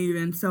and wave.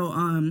 And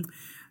so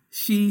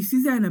she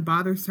sees that and it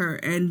bothers her.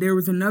 And there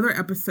was another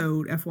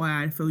episode,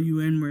 FYI, to fill you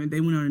in, where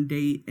they went on a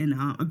date, and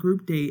a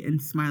group date,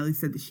 and Smiley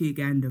said that she had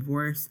gotten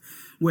divorced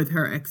with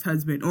her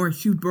ex-husband, or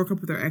she broke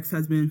up with her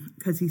ex-husband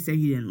because he said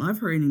he didn't love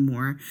her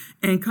anymore.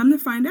 And come to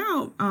find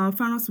out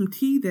some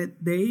tea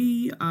that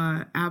they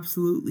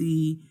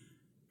absolutely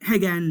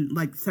had gotten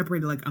like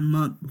separated like a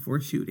month before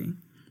shooting.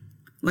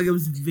 Like, it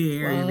was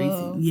very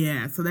recent.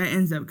 Yeah, so that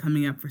ends up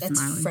coming up for Smiley.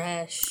 That's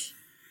fresh.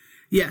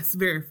 Yes,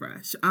 very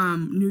fresh.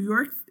 New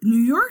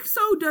York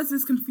so does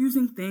this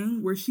confusing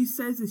thing where she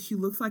says that she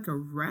looks like a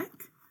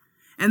wreck.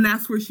 And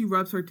that's where she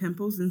rubs her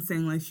temples and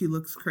saying, like, she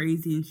looks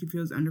crazy and she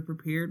feels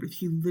underprepared. But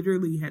she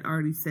literally had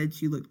already said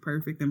she looked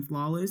perfect and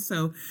flawless.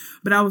 So,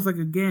 but I was like,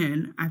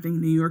 again, I think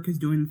New York is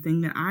doing the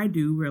thing that I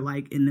do where,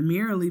 like, in the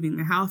mirror leaving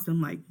the house,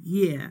 I'm like,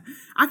 yeah,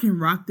 I can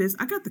rock this.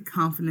 I got the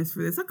confidence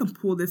for this. I can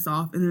pull this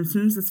off. And then as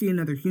soon as I see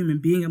another human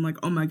being, I'm like,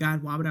 oh, my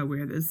God, why would I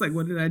wear this? Like,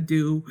 what did I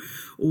do?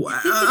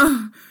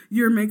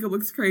 Your makeup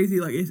looks crazy.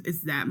 Like,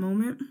 it's that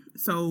moment.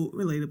 So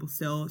relatable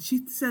still.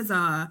 She says,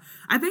 I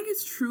think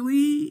it's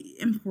truly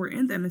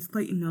important that Miss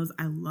Clayton knows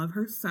I love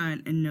her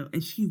son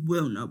and she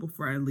will know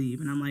before I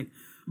leave. And I'm like,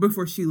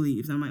 before she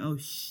leaves, I'm like, oh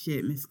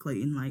shit, Miss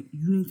Clayton, like,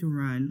 you need to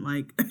run.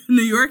 Like,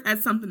 New York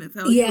has something to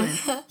tell you,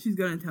 and she's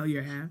gonna tell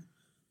your ass.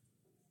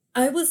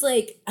 I was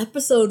like,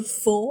 episode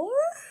 4?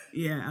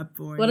 Yeah, up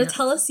 4. Want to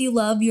tell us you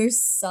love your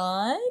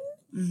son?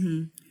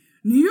 Mm-hmm.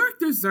 New York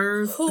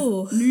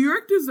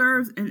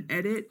deserves an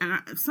edit,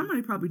 and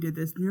somebody probably did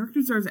this. New York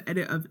deserves an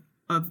edit of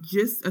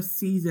just a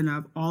season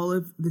of all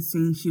of the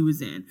scenes she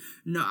was in.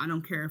 No, I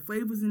don't care if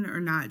Flav was in it or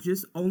not.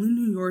 Just only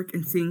New York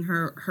and seeing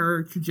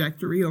her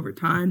trajectory over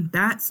time.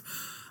 That's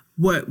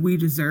what we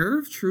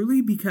deserve,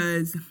 truly,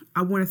 because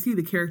I want to see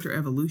the character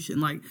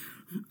evolution. Like,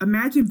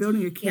 Imagine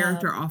building a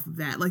character off of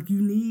that. Like,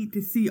 you need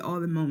to see all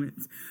the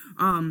moments.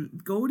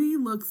 Goldie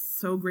looks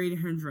so great in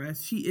her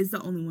dress. She is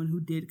the only one who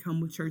did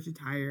come with church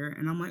attire.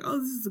 And I'm like, oh,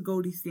 this is a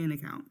Goldie stan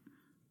account.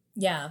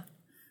 Yeah.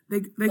 They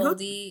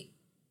Goldie.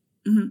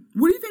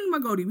 What do you think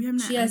about Goldie? We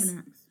haven't asked.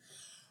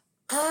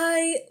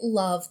 I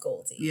love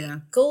Goldie. Yeah.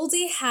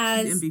 Goldie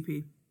has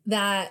MVP.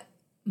 That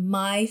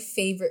my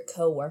favorite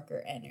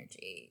coworker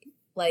energy.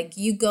 Like,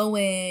 you go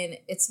in,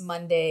 it's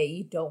Monday,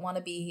 you don't want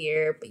to be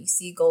here, but you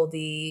see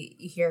Goldie,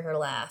 you hear her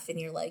laugh, and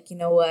you're like, you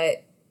know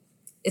what?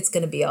 It's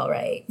going to be all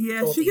right. Yeah,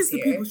 Goldie's she gets the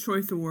here. People's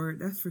Choice Award,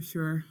 that's for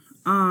sure.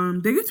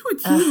 They get to a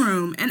tea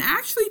room, and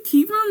actually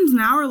tea rooms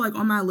now are, like,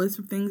 on my list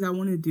of things I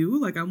want to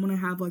do. Like, I want to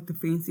have, like, the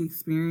fancy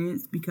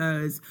experience,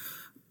 because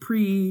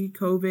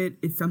pre-COVID,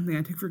 it's something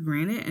I took for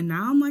granted, and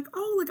now I'm like,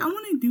 oh, like, I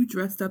want to do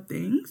dressed up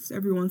things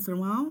every once in a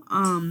while.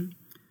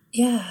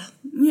 Yeah,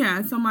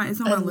 it's on my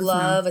list now. I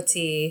love a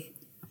tea.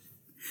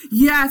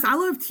 Yes, I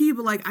love tea,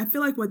 but, like, I feel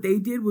like what they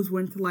did was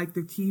went to, like,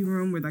 the tea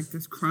room where, like,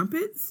 there's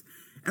crumpets,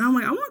 and I'm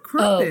like, I want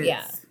crumpets. Oh,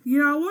 yeah. You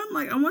know,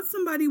 I want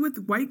somebody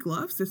with white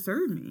gloves to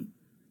serve me.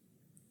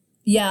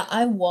 Yeah,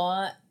 I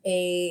want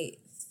a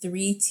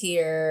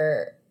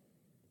 3-tier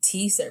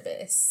tea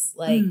service.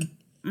 Like,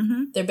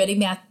 there better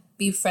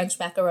be French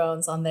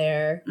macarons on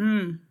there.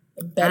 There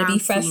better be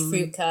fresh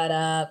fruit cut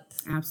up.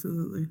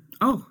 Absolutely.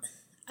 Oh.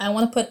 I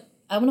want to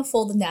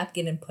fold the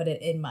napkin and put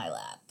it in my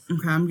lap.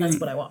 Okay, that's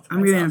what I want for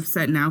I'm myself. getting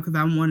upset now because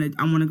I want to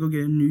go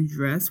get a new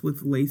dress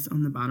with lace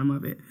on the bottom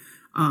of it.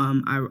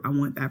 I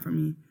want that for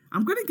me. I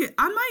think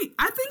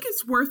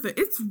it's worth it.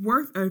 It's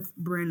worth a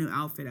brand new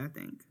outfit, I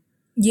think.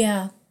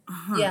 Yeah.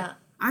 Yeah.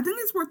 I think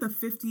it's worth the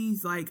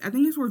 50s. Like, I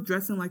think it's worth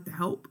dressing like The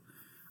Help.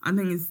 I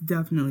think it's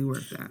definitely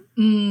worth that.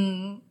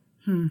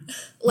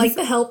 Like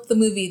The Help, the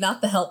movie, not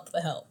The Help,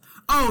 The Help.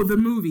 Oh, the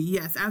movie,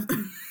 yes.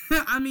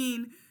 I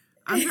mean,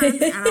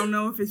 I don't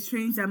know if it's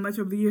changed that much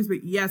over the years,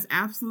 but yes,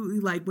 absolutely.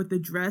 Like with the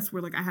dress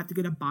where like I have to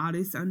get a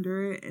bodice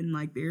under it, and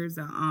like there's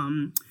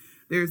an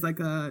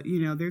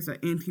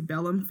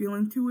antebellum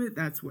feeling to it.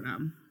 That's what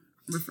I'm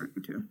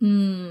referring to.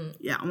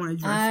 Yeah, I want to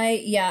dress.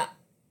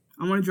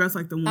 I want to dress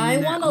like the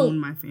woman that owned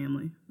my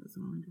family. That's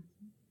what I want to do.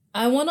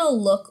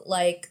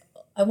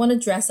 I want to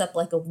dress up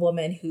like a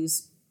woman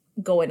who's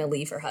going to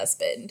leave her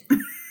husband.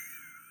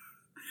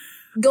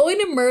 Going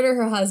to murder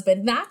her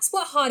husband. That's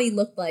what Hottie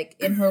looked like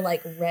in her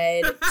like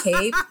red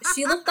cape.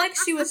 She looked like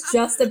she was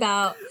just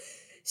about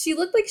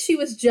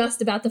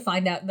to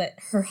find out that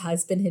her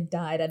husband had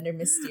died under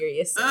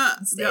mysterious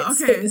circumstances. She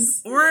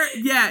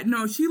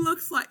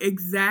looks like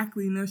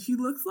she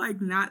looks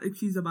like not that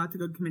she's about to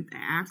go commit the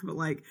act, but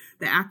like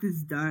the act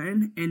is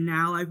done, and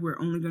now like we're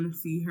only going to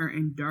see her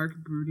in dark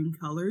brooding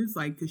colors,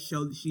 like to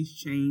show that she's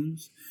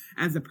changed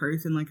as a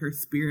person, like her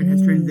spirit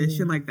has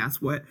transitioned. Like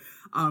that's what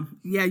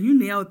you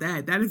nailed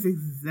that. That is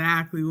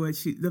exactly what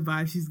the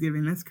vibe she's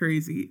giving. That's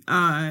crazy.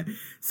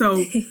 So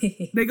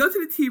they go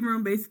to the tea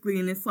room basically,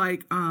 and it's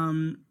like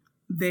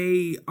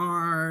they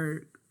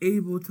are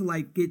able to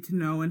like get to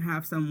know and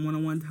have some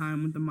one-on-one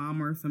time with the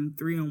mom or some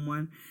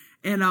 3-on-1.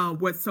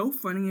 And what's so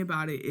funny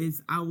about it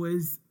is I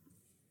want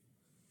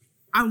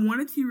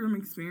a tea room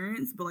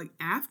experience, but like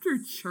after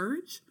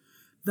church,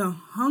 the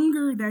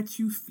hunger that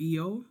you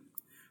feel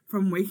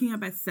from waking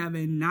up at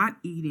 7, not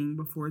eating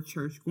before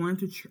church, going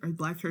to a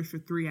black church for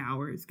 3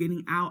 hours,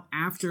 getting out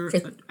after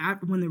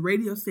when the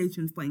radio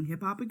station's playing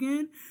hip hop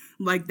again,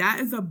 like that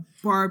is a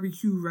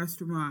barbecue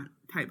restaurant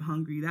type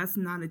hungry. That's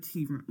not a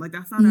tea room. Like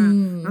that's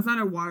not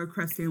a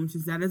watercress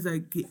sandwiches. That is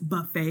a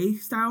buffet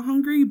style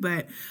hungry.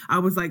 But I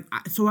was like,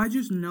 so I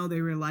just know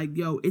they were like,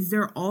 yo, is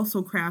there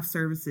also craft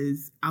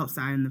services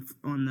outside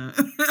on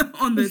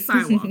the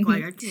sidewalk?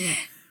 Like I can't.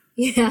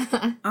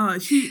 Yeah.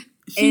 She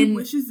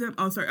wishes them.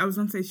 Oh, sorry. I was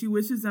gonna say she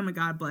wishes them a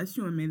God bless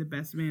you and may the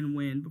best man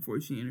win before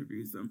she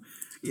interviews them.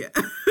 Yeah.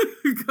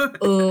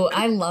 Oh,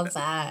 I love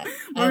that.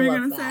 What were you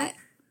gonna say?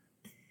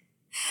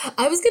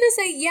 I was gonna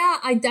say, yeah,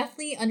 I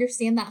definitely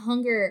understand that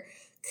hunger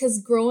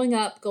because growing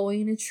up,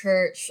 going to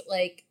church,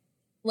 like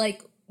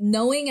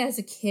knowing as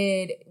a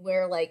kid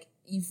where like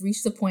you've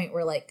reached the point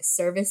where like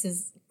service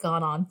has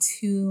gone on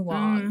too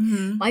long.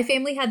 Mm-hmm. My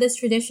family had this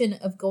tradition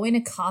of going to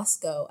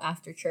Costco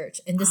after church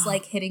and just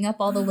like hitting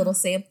up all the little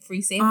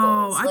free samples.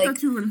 Oh, I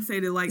thought you were gonna say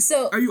that. Like,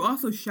 so are you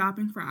also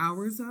shopping for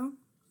hours though?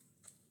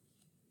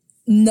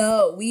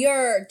 No, we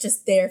are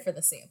just there for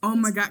the samples. Oh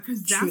my God,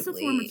 because that's a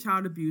form of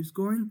child abuse.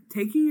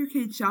 Taking your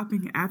kid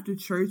shopping after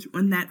church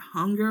when that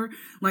hunger,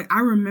 like I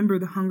remember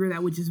the hunger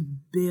that would just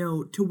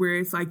build to where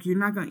it's like you're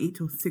not gonna eat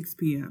till 6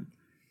 p.m.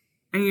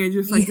 and you're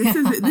just like this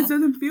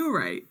doesn't feel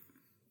right.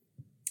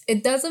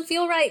 It doesn't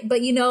feel right,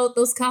 but you know,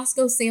 those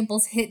Costco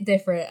samples hit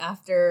different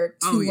after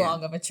too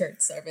long of a church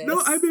service.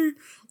 No, I mean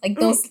like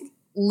those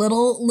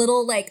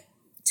little like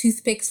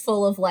toothpicks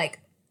full of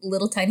like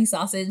little tiny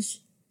sausage,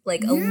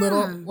 like a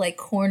little like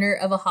corner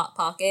of a Hot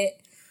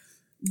Pocket.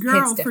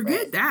 Girl,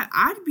 forget that.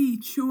 I'd be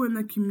chewing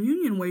the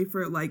communion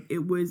wafer like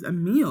it was a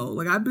meal.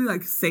 Like I'd be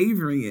like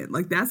savoring it.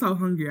 Like that's how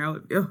hungry I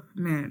would. Oh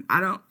man, I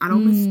don't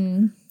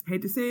miss.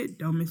 Hate to say it,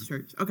 don't miss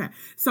church. Okay,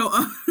 so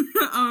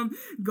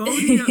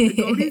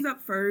Goldie's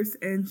up first,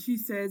 and she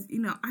says,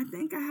 I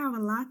think I have a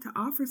lot to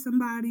offer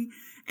somebody.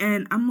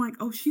 And I'm like,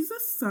 oh, she's a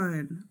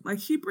sun. Like,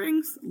 she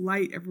brings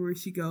light everywhere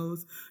she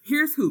goes.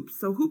 Here's Hoops.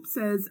 So Hoops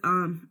says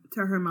to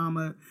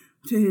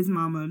his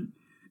mama,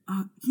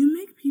 you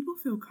make people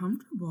feel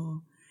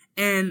comfortable.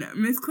 And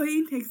Miss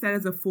Clayton takes that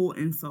as a full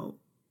insult.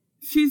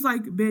 She's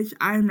like, bitch,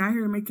 I am not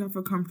here to make y'all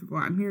feel comfortable.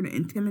 I'm here to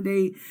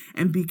intimidate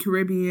and be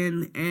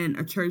Caribbean and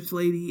a church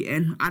lady,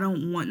 and I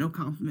don't want no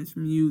compliments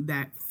from you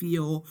that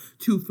feel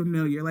too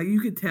familiar. Like, you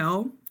could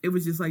tell it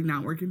was just, like,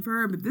 not working for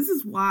her, but this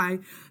is why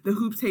the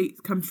Hoops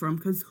hate comes from,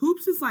 because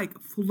Hoops is, like,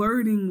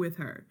 flirting with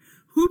her.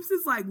 Hoops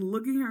is, like,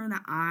 looking her in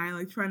the eye,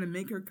 like, trying to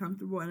make her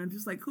comfortable, and I'm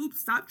just like,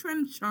 Hoops, stop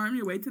trying to charm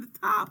your way to the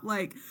top.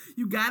 Like,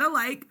 you gotta,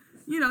 like,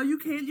 you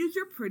can't use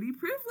your pretty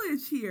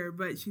privilege here,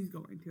 but she's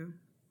going to.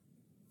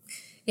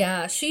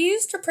 Yeah, she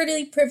used her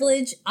pretty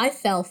privilege. I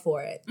fell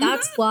for it.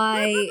 That's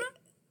why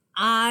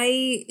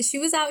she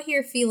was out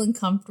here feeling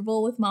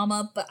comfortable with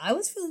Mama, but I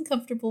was feeling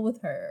comfortable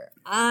with her.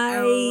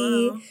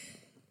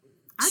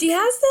 She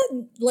has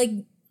that, like,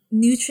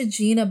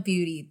 Neutrogena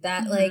beauty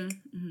that,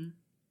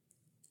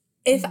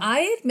 if I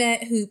had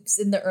met Hoops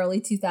in the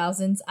early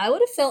 2000s, I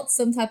would have felt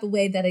some type of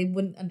way that I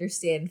wouldn't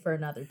understand for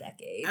another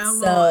decade.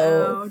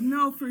 So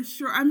no, for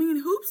sure. I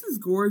mean, Hoops is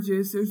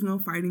gorgeous. There's no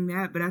fighting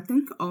that. But I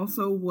think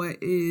also what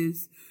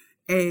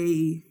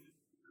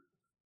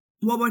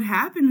would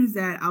happen is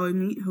that I would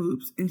meet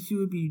Hoops and she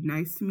would be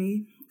nice to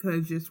me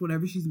because just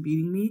whatever she's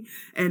beating me.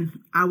 And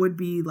I would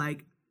be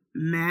like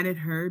mad at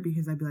her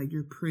because I'd be like,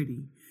 you're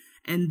pretty.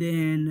 And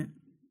then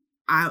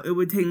it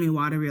would take me a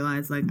while to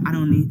realize, like, I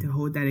don't need to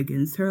hold that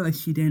against her. Like,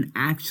 she didn't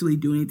actually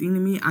do anything to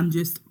me. I'm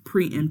just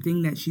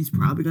preempting that she's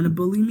probably going to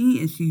bully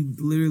me, and she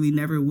literally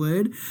never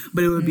would.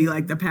 But it would be,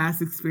 like, the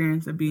past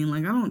experience of being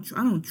like, I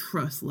don't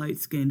trust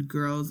light-skinned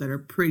girls that are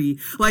pretty.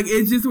 Like,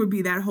 it just would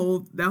be that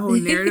whole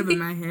narrative in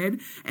my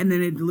head. And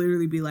then it'd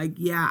literally be like,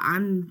 yeah,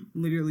 I'm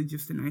literally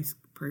just a nice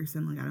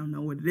person. Like, I don't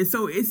know what it is.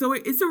 So it's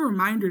a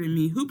reminder to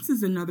me. Hoops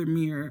is another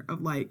mirror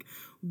of, like,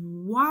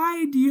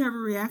 why do you have a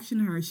reaction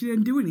to her? She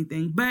didn't do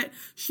anything. But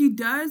she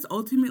does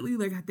ultimately,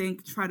 like, I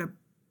think,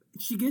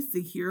 she gets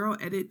the hero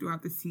edit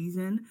throughout the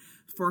season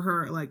for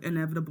her, like,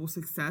 inevitable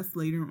success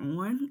later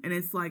on. And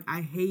it's like,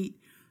 I hate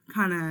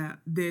kind of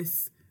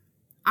this.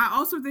 I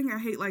also think I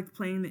hate, like,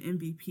 playing the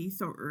MVP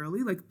so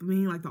early, like,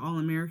 being, like, the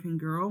all-American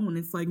girl when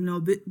it's like,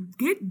 no,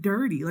 get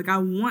dirty. Like, I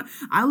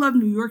love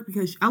New York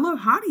because I love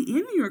Hottie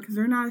in New York because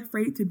they're not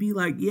afraid to be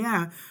like,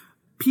 yeah,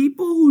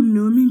 people who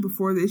knew me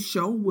before this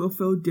show will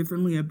feel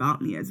differently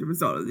about me as a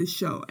result of this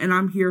show. And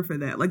I'm here for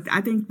that. Like,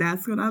 I think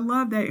that's what I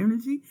love, that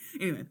energy.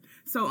 Anyway,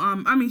 so,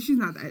 I mean, she's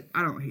not that,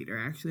 I don't hate her,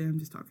 actually. I'm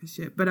just talking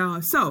shit. But,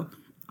 so,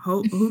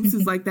 Hoops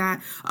is like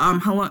that.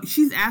 How long,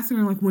 she's asking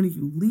her, like, when are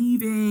you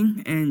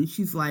leaving? And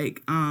she's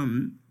like,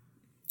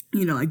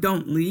 like,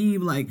 don't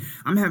leave. Like,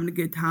 I'm having a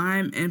good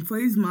time. And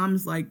Flay's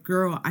mom's like,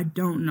 girl, I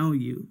don't know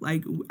you.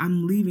 Like,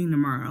 I'm leaving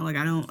tomorrow. Like,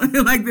 I don't,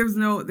 like, there's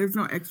no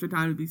extra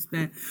time to be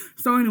spent.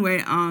 So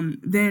anyway,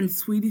 then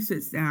Sweetie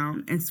sits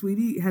down and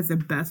Sweetie has the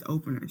best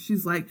opener.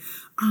 She's like,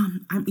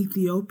 I'm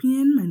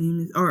Ethiopian. My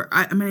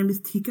name is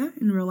Tika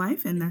in real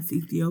life. And that's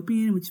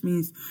Ethiopian, which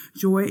means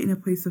joy in a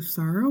place of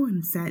sorrow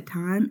and sad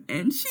time.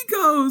 And she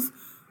goes,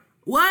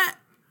 what?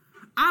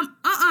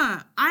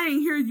 I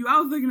ain't hear you. I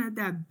was looking at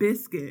that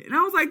biscuit. And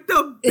I was like,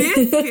 the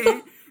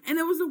biscuit? And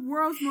it was the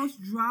world's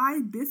most dry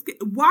biscuit.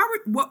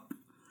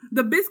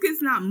 The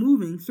biscuit's not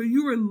moving. So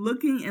you were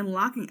looking and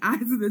locking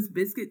eyes with this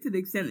biscuit to the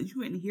extent that you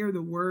couldn't hear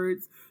the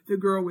words the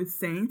girl was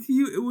saying to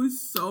you. It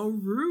was so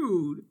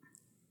rude.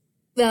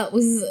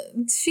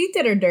 She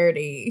did her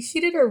dirty. She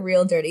did her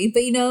real dirty.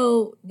 But,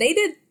 they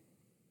did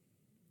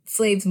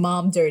Flav's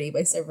mom dirty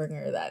by serving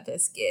her that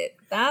biscuit.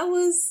 That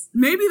was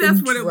maybe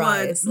that's what it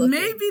was.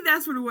 Maybe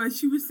that's what it was.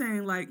 She was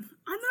saying, like,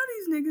 I know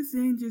these niggas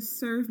didn't just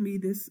serve me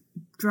this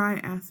dry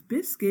ass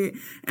biscuit.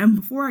 And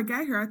before I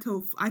got here, I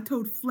told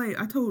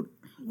Flav,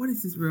 what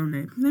is his real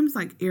name? His name's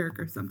like Eric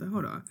or something.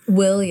 Hold on.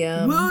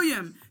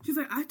 William. She's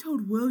like, I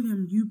told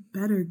William, you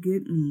better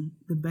get me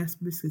the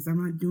best biscuits.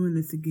 I'm not doing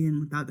this again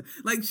without the...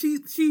 Like, she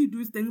do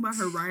this thing about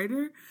her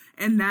writer,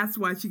 and that's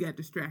why she got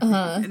distracted.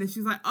 And then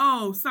she's like,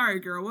 oh, sorry,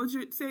 girl. What did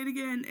you say it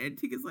again? And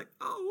Tika's like,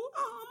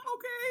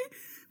 okay.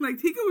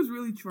 Like, Tika was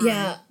really trying.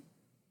 Yeah.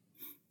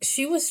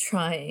 She was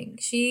trying.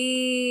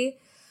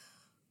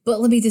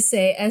 But let me just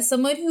say, as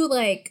someone who,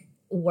 like,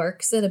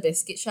 works at a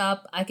biscuit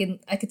shop, I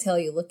could tell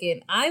you,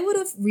 looking, I would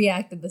have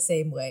reacted the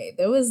same way.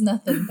 There was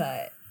nothing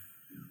but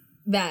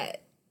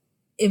that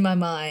in my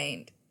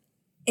mind.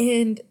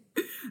 And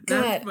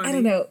God, I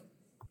don't know.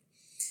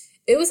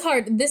 It was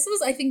hard. This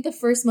was, I think, the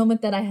first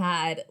moment that I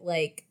had,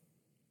 like,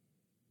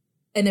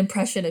 an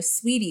impression of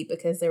Sweetie,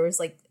 because there was,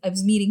 like, I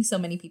was meeting so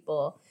many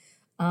people,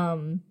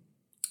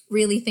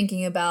 really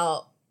thinking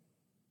about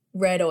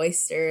Red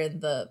Oyster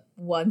and the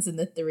ones and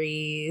the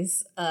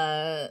threes,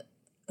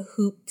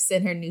 Hoops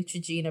and her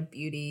Neutrogena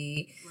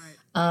beauty.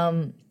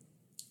 Right.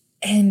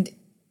 And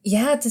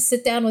yeah, to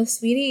sit down with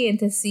Sweetie and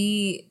to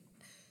see,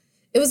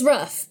 it was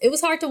rough. It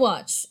was hard to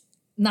watch.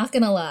 Not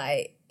gonna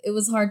lie. It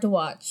was hard to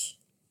watch.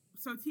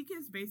 So Tika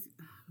is basically,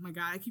 oh my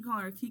God, I keep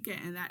calling her Tika,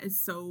 and that is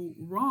so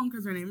wrong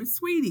because her name is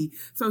Sweetie.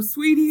 So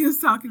Sweetie is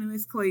talking to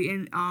Miss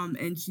Clayton,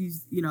 and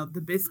she's,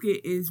 the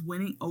Biscuit is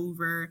winning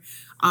over,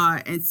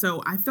 and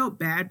so I felt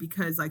bad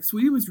because like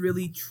Sweetie was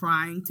really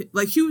trying to,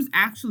 like, she was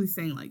actually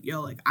saying like,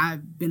 yo, like,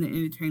 I've been an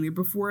entertainer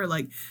before,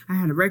 like I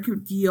had a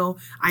record deal,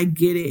 I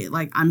get it,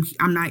 like I'm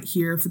not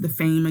here for the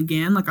fame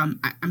again, like I'm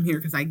here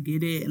because I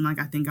get it, and like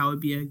I think I would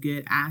be a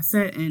good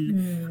asset,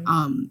 and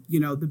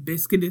the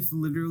Biscuit is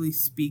literally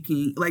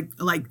speaking like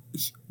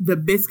the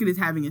Biscuit is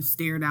having a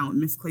stare down with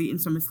Miss Clayton.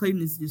 So Miss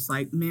Clayton is just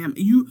like, ma'am,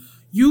 you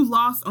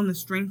lost on the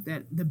strength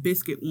that the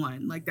Biscuit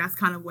won. Like, that's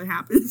kind of what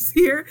happens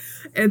here.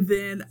 And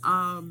then,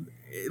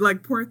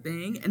 like, poor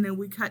thing. And then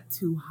we cut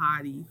to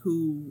Hottie,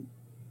 who,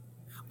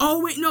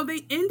 oh, wait, no,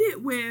 they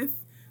ended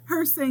with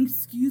her saying,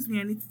 excuse me,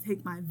 I need to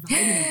take my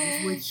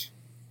vitamins, which.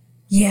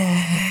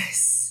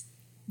 Yes.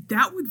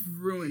 That would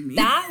ruin me.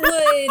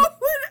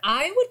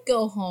 I would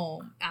go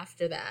home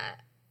after that.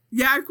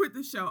 Yeah, I'd quit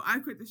the show.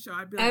 I'd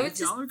be like, if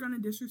y'all are going to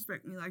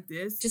disrespect me like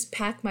this. Just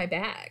pack my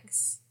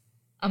bags.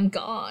 I'm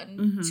gone.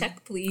 Mm-hmm.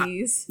 Check,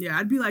 please.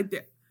 I'd be like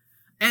that.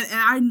 And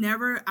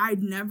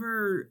I'd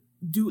never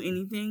do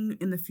anything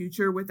in the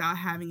future without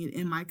having it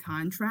in my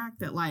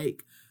contract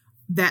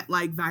that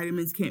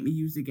vitamins can't be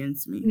used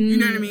against me. You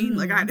know what I mean?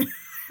 Like, I'd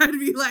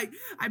be like,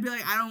 I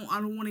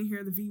don't want to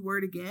hear the V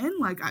word again.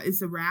 Like,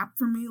 it's a wrap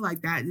for me.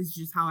 Like, that is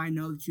just how I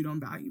know that you don't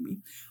value me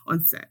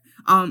on set.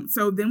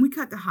 So then we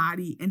cut to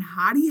Hottie, and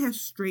Hottie has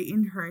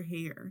straightened her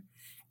hair.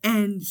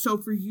 And so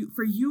for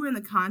you in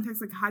the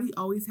context, like, Hottie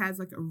always has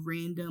like a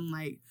random,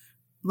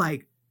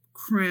 like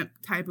crimp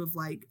type of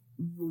like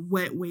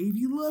wet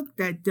wavy look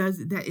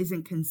that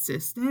isn't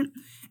consistent,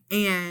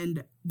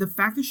 and the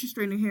fact that she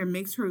straightened her hair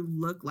makes her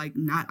look like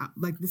not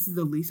like this is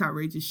the least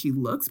outrageous she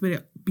looks,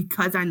 but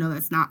because I know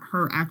that's not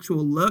her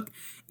actual look,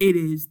 it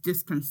is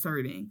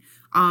disconcerting.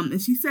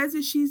 And she says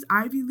that she's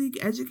Ivy League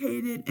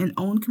educated and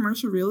owned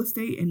commercial real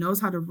estate and knows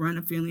how to run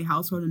a family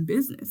household and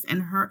business,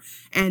 and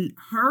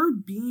her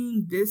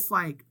being this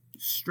like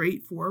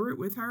straightforward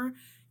with her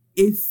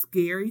is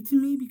scary to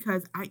me,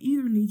 because I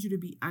either need you to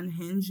be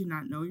unhinged and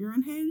not know you're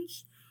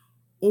unhinged,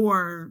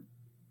 or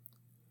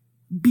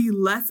be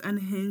less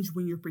unhinged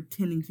when you're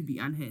pretending to be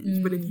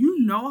unhinged. But if you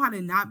know how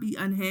to not be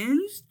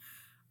unhinged,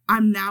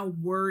 I'm now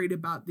worried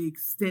about the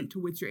extent to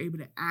which you're able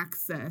to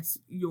access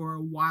your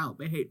wild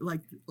behavior.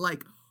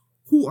 Like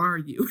who are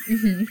you?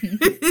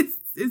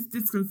 It's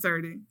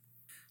disconcerting.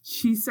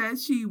 She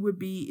says she would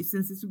be,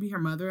 since this would be her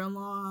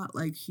mother-in-law,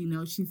 like, she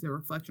knows she's a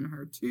reflection of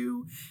her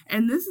too.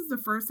 And this is the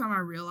first time I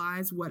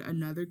realized what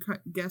another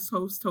guest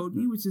host told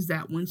me, which is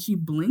that when she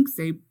blinks,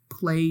 they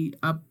play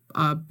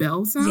a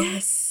bell sound.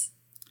 Yes.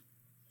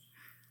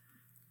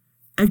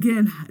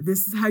 Again,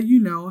 this is how you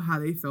know how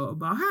they felt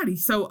about Hattie.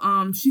 So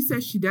she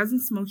says she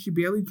doesn't smoke, she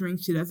barely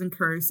drinks, she doesn't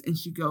curse, and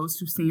she goes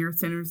to senior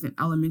centers and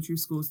elementary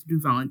schools to do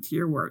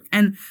volunteer work.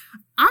 And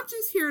I'm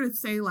just here to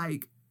say,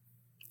 like,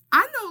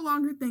 I no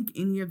longer think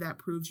any of that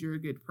proves you're a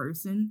good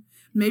person.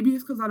 Maybe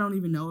it's because I don't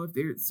even know if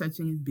there's such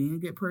thing as being a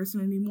good person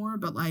anymore.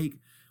 But like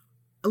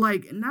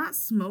not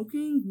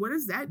smoking, what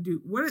does that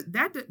do?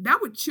 That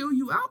would chill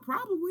you out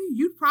probably.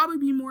 You'd probably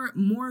be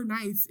more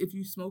nice if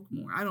you smoked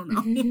more. I don't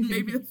know.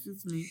 Maybe that's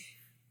just me.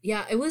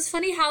 Yeah, it was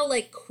funny how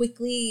like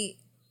quickly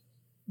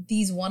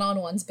these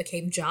one-on-ones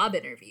became job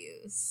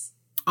interviews.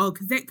 Oh,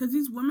 because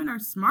these women are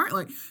smart.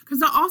 Like,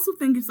 because I also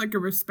think it's like a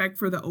respect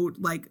for the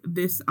old, like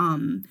this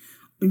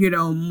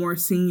more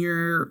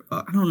senior,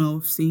 I don't know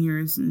if senior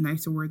is a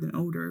nicer word than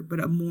older,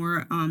 but a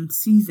more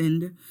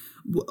seasoned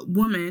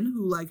woman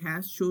who like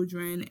has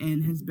children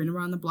and has been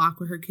around the block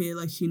with her kid,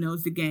 like she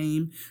knows the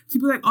game, to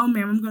be like, oh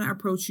ma'am, I'm gonna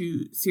approach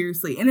you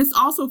seriously. And it's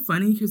also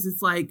funny because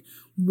it's like,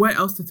 what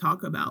else to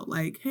talk about?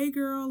 Like, hey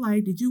girl,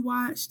 like, did you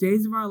watch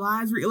Days of Our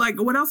Lives?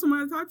 Like, what else am I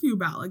gonna talk to you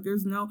about? Like,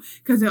 there's no,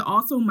 because it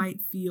also might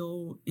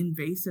feel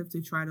invasive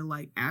to try to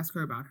like ask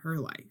her about her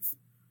life.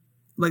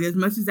 Like, as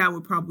much as that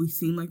would probably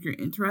seem like you're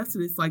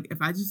interested, it's like,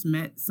 if I just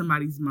met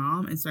somebody's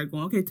mom and started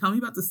going, okay, tell me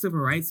about the civil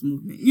rights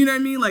movement. You know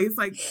what I mean? Like, it's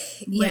like,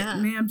 yeah,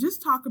 ma'am,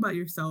 just talk about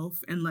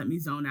yourself and let me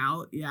zone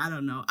out. Yeah, I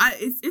don't know.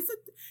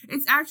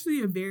 It's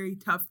actually a very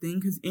tough thing,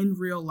 because in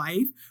real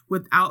life,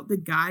 without the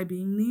guy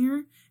being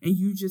there and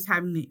you just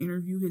having to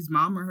interview his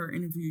mom or her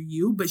interview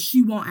you, but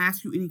she won't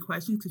ask you any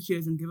questions because she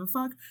doesn't give a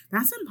fuck,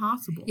 that's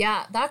impossible.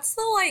 Yeah, that's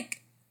the,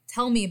 like,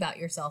 tell me about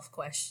yourself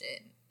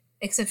question.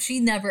 Except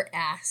she never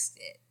asked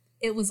it.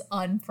 It was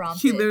unprompted.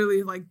 She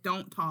literally like,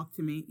 don't talk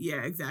to me.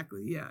 Yeah,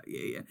 exactly. Yeah.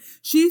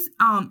 She's,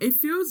 it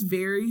feels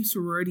very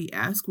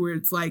sorority-esque, where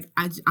it's like,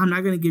 I'm not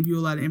going to give you a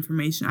lot of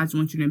information. I just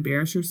want you to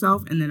embarrass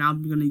yourself, and then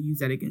I'm going to use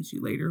that against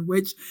you later,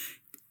 which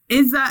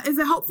is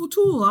a helpful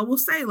tool. I will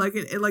say, like,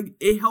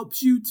 it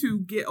helps you to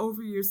get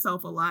over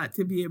yourself a lot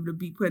to be able to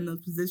be put in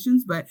those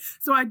positions. But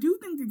so I do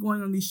think that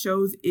going on these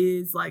shows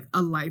is like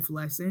a life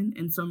lesson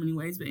in so many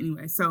ways. But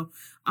anyway, so,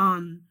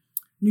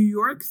 New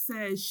York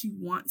says she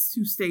wants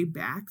to stay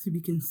back to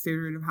be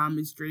considerate of how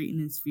Miss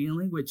Drayton is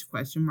feeling, which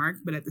question mark,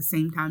 but at the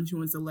same time she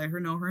wants to let her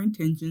know her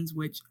intentions,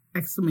 which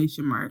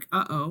exclamation mark.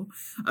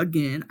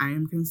 Again, I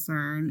am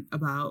concerned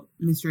about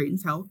Miss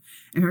Drayton's health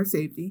and her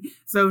safety.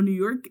 So New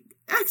York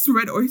asks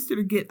Red Oyster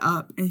to get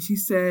up, and she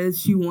says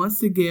she wants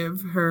to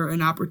give her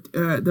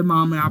the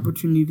mom an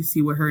opportunity to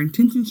see what her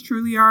intentions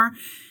truly are.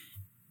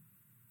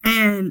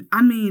 And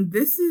I mean,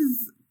 this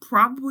is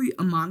probably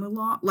a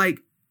monologue. Like,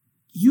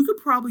 you could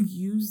probably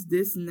use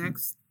this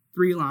next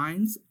 3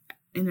 lines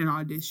in an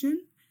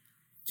audition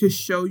to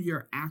show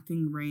your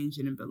acting range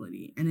and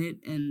ability.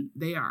 And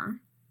they are.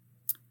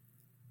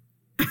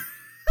 I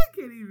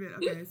can't even.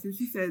 Okay, so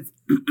she says,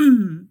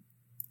 I'm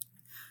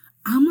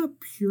a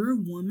pure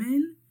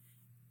woman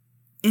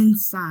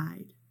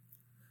inside.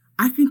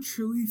 I can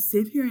truly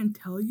sit here and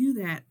tell you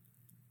that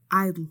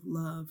I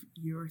love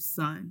your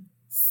son.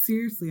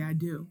 Seriously, I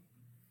do.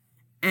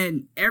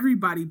 And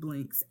everybody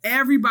blinks.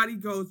 Everybody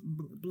goes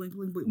blink,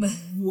 blink, blink.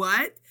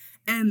 What?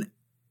 And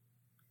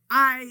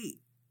Hottie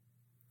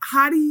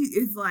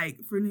is like,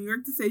 for New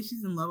York to say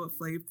she's in love with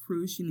Flav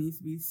proves she needs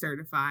to be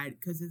certified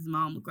because his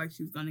mom looked like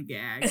she was going to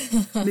gag.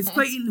 Miss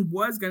Clayton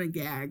was going to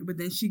gag, but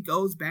then she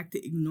goes back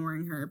to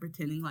ignoring her,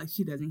 pretending like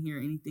she doesn't hear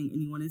anything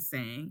anyone is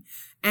saying.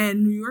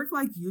 And New York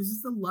like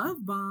uses the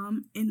love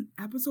bomb in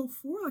episode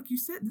 4. Like you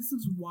said, this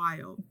is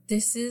wild.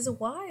 This is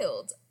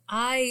wild.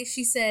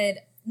 She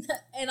said,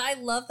 and I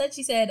love that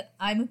she said,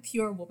 I'm a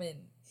pure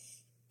woman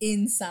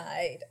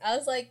inside. I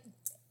was like,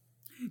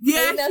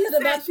 yeah,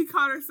 she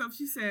caught herself.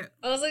 She said,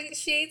 I was like,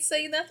 she ain't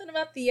saying nothing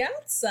about the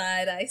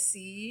outside, I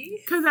see.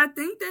 Because I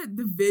think that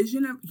the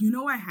vision of, you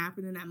know what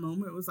happened in that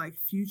moment? It was like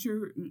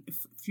future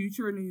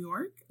New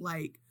York,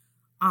 like,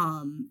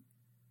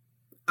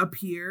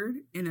 appeared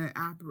in an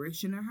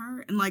apparition of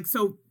her. And like,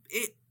 so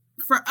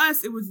for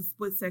us, it was a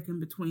split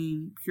second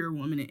between pure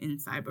woman and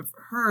inside. But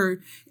for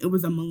her, it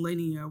was a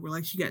millennia where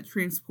like she got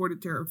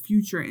transported to her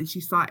future and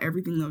she saw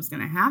everything that was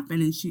going to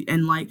happen. And she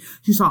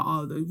saw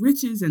all the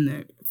riches and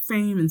the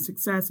fame and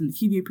success and the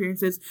TV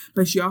appearances.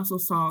 But she also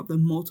saw the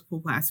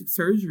multiple plastic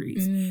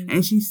surgeries.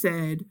 And she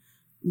said,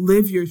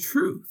 live your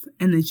truth.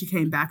 And then she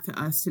came back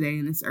to us today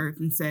in this earth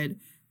and said,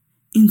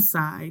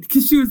 inside.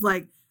 Because she was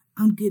like,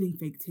 I'm getting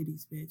fake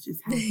titties, bitch.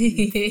 It's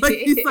happening. Like,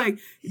 it's like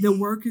the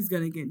work is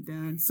gonna get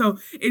done. So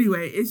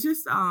anyway, it's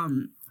just I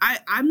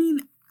mean,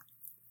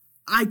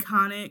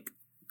 iconic,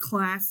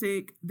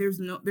 classic. There's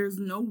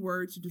no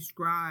word to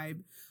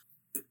describe.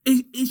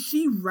 Is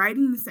she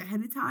writing this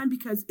ahead of time?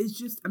 Because it's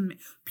just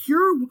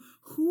pure.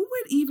 Who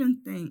would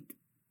even think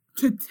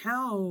to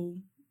tell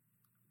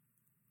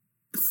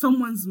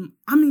someone's?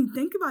 I mean,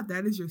 think about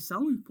that as your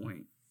selling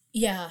point.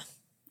 Yeah,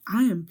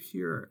 I am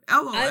pure.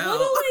 LOL.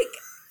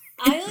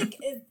 I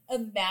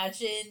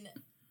imagine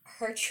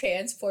her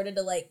transported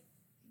to like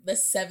the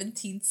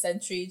 17th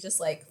century, just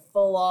like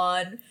full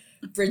on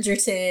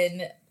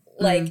Bridgerton.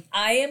 Like,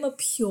 I am a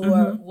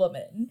pure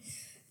woman.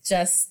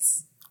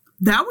 Just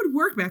that would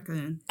work back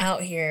then.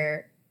 Out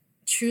here,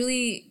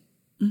 truly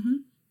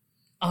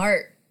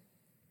art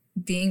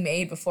being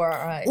made before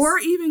our eyes. Or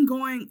even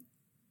going,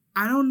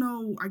 I don't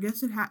know, I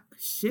guess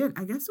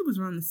I guess it was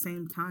around the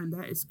same time.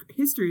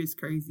 History is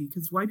crazy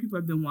because white people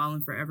have been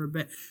wilding forever.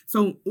 But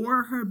so,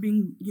 or her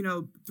being,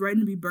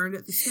 threatened to be burned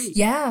at the stake.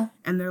 Yeah.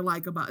 And they're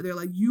like,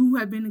 you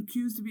have been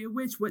accused to be a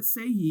witch. What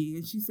say ye?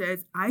 And she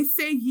says, I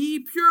say ye,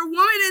 pure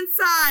woman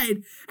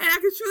inside. And I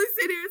can truly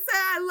sit here and say,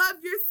 I love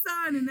your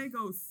son. And they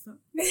go, son,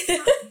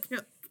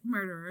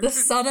 murderer. The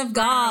son of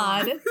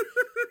God.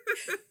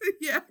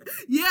 Yeah.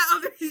 Oh,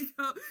 there you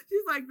go.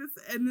 She's like this,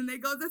 and then they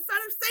go, the son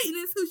of Satan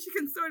is who she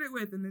consorted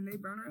with, and then they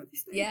burn her at the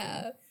stake.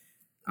 Yeah.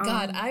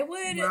 God, I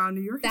would. Wow,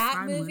 New York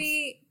that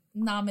movie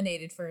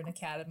nominated for an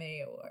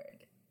Academy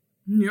Award.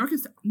 New York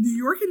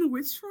in the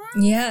witch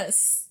trial?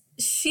 Yes,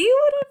 she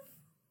would have.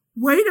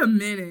 Wait a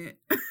minute.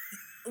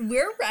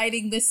 We're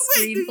writing this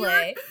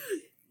screenplay.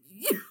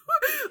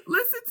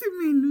 Listen to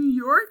me. New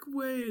York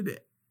would.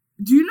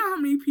 Do you know how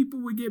many people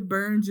would get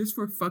burned just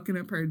for fucking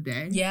up her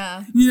day?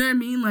 Yeah. You know what I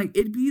mean? Like,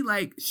 it'd be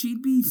like, she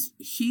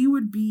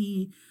would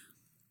be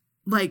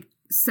like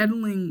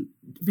settling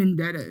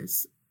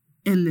vendettas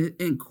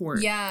in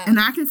court. Yeah. And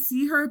I could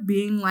see her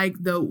being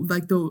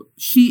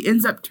she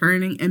ends up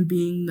turning and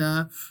being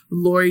the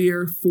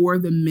lawyer for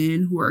the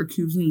men who are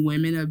accusing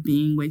women of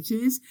being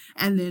witches.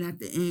 And then at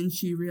the end,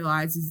 she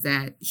realizes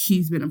that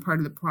she's been a part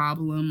of the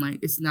problem. Like,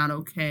 it's not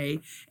okay.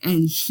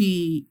 And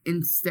she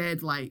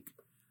instead, like,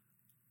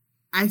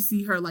 I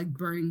see her like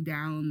burning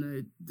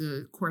down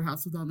the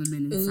courthouse with all the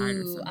men inside.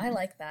 Or something. I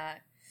like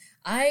that.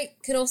 I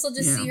could also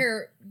just see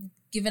her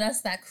giving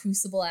us that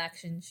crucible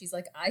action. She's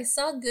like, I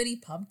saw Goody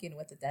Pumpkin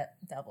with the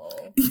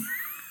devil. That's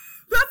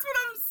what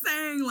I'm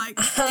saying. Like,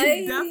 it's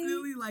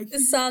definitely like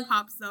she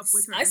pops up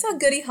with her. I saw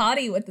Goody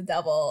Hottie with the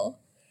devil.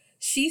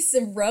 She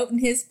wrote in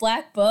his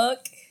black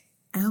book.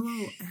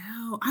 LOL.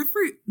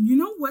 You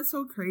know what's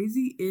so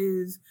crazy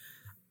is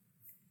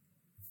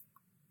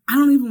I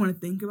don't even want to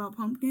think about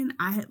Pumpkin.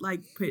 I had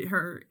like put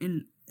her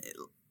in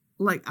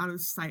like out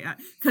of sight.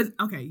 Because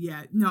I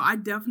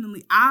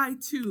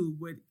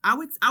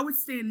would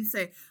stand and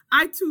say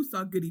I too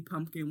saw Goody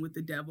Pumpkin with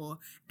the devil,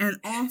 and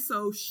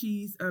also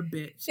she's a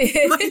bitch.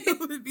 Like that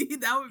would be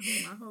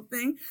my whole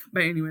thing.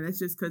 But anyway, that's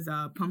just because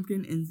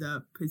Pumpkin ends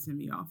up pissing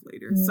me off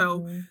later.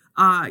 So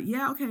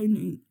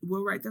okay,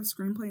 we'll write that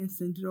screenplay and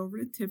send it over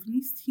to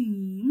Tiffany's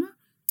team.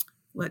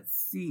 Let's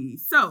see.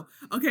 So,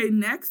 okay,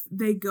 next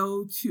they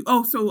go to,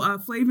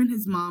 Flav and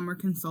his mom are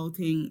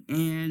consulting,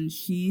 and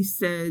she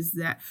says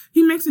that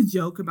he makes a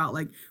joke about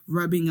like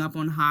rubbing up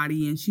on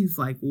Hottie, and she's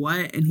like,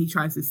 what? And he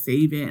tries to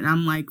save it. And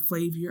I'm like,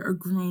 Flav, you're a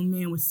grown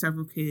man with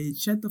several kids.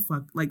 Shut the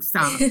fuck, like,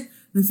 stop.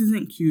 This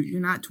isn't cute.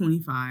 You're not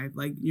 25.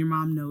 Like, your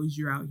mom knows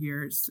you're out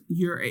here.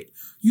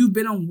 You've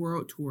been on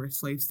world tour,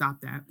 Flav.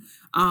 Stop that.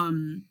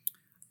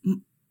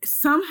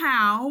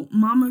 Somehow,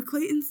 Mama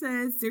Clayton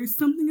says there's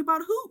something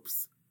about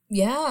hoops.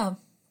 Yeah.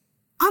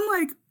 I'm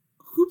like,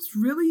 Hoops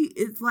really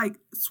is like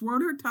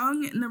swirled her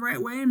tongue in the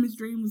right way. And Miss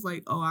Dream was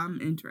like, oh, I'm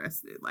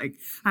interested. Like,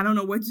 I don't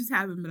know what just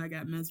happened, but I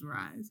got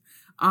mesmerized.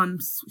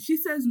 She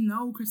says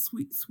no, because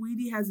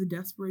Sweetie has a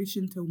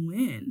desperation to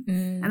win.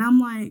 And I'm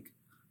like,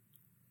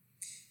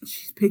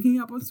 she's picking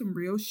up on some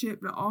real shit,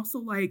 but also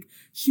like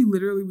she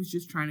literally was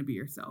just trying to be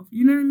herself.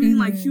 You know what I mean?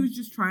 Like she was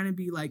just trying to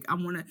be like,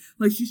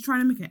 she's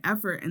trying to make an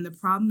effort. And the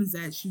problem is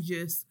that she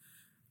just,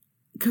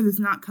 because it's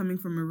not coming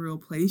from a real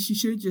place, she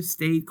should have just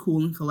stayed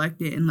cool and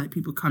collected and let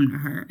people come to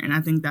her. And I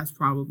think that's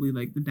probably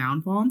like the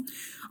downfall.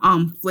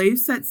 Flav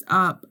sets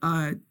up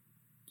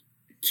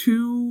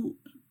two.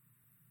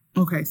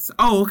 Okay.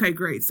 Okay,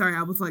 great. Sorry,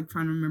 I was like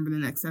trying to remember the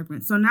next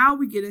segment. So now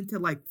we get into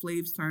like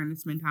Flav's turn to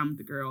spend time with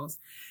the girls.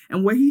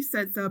 And what he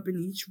sets up in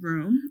each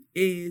room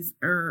is,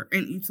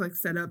 in each like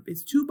setup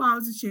is 2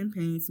 bottles of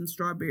champagne, some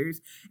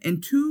strawberries,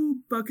 and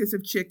 2 buckets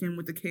of chicken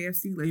with the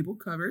KFC label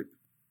covered.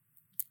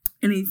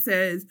 And he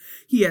says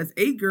he has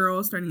 8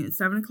 girls starting at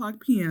 7:00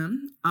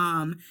 p.m.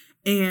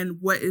 And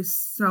what is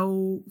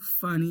so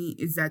funny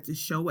is that to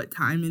show what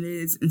time it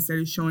is, instead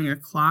of showing a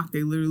clock,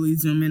 they literally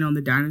zoom in on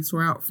the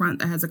dinosaur out front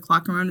that has a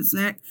clock around its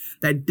neck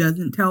that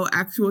doesn't tell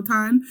actual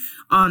time.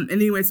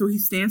 Anyway, so he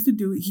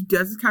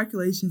does his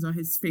calculations on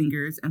his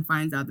fingers and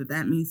finds out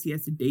that means he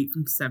has to date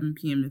from 7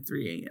 p.m. to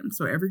 3 a.m.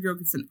 So every girl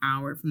gets an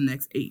hour for the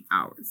next 8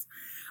 hours.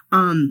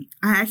 I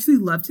actually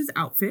loved his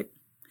outfit.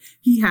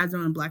 He has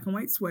on a black and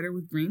white sweater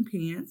with green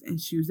pants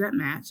and shoes that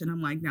match. And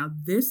I'm like, now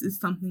this is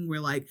something where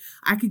like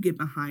I could get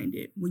behind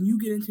it. When you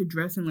get into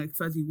dressing like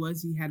Fuzzy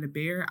Wuzzy had a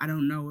bear, I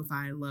don't know if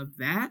I love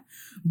that,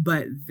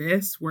 but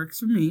this works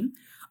for me.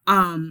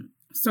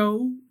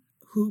 So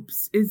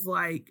Hoops is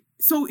like,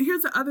 so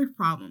here's the other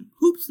problem.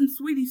 Hoops and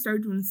Sweetie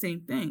start doing the same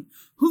thing.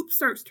 Hoops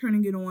starts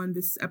turning it on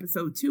this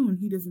episode too, and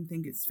he doesn't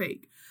think it's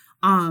fake.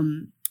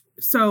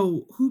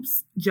 So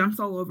Hoops jumps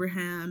all over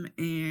him,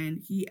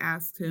 and she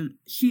asks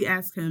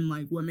him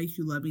like, what makes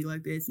you love me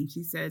like this? And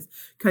she says,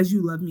 'cause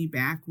you love me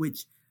back,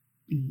 which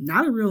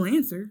not a real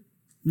answer,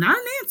 not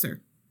an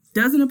answer,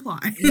 doesn't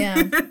apply. Yeah.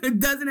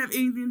 It doesn't have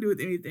anything to do with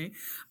anything.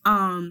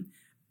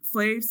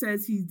 Flav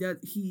says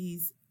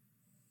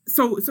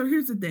so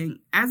here's the thing.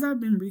 As I've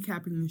been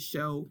recapping the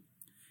show,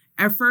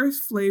 at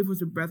first Flav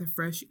was a breath of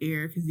fresh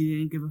air because he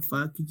didn't give a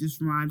fuck. He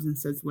just rhymes and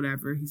says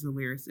whatever. He's a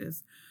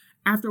lyricist.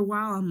 After a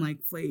while, I'm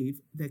like,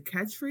 Flav, the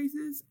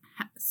catchphrases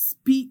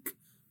speak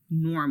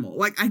normal.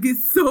 Like, I get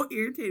so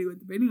irritated with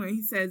it. But anyway,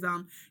 he says,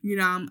 I'm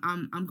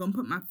gonna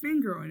put my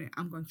finger on it.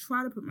 I'm gonna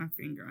try to put my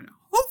finger on it.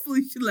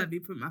 Hopefully, she'll let me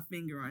put my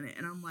finger on it.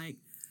 And I'm like,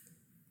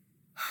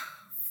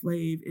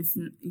 Flav,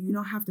 you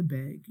don't have to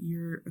beg.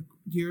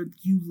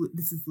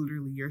 This is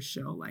literally your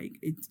show. Like,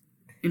 it's.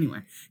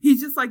 Anyway,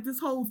 he's just like, this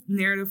whole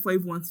narrative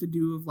Flav wants to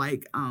do of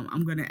like,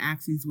 I'm going to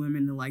ask these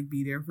women to like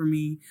be there for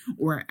me,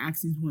 or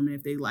ask these women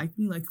if they like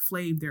me. Like,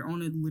 Flav, they're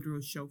on a literal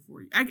show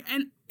for you.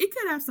 And it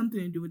could have something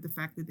to do with the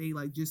fact that they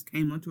like just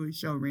came onto a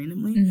show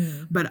randomly.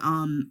 Mm-hmm. But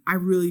I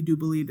really do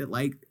believe that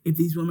like, if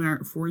these women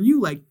aren't for you,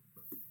 like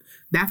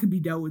that could be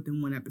dealt with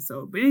in one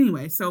episode. But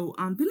anyway, so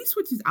then he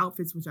switches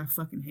outfits, which I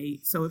fucking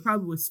hate. So it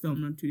probably was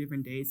filmed on 2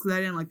 different days because I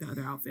didn't like the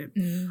other outfit.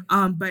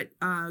 Mm-hmm. But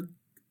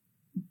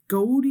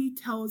Goldie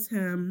tells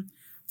him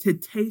to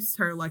taste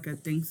her like a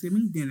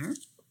Thanksgiving dinner,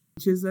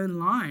 which is a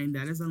line.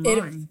 That is a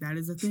line. That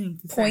is a thing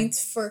to points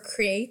say. For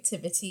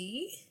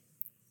creativity.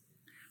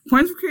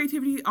 Points for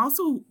creativity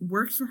also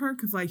works for her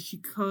because like she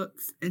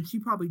cooks and she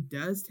probably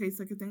does taste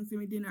like a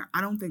Thanksgiving dinner.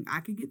 I don't think I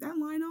could get that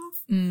line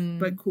off,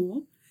 but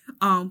cool.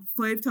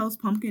 Flav tells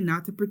Pumpkin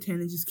not to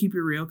pretend and just keep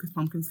it real because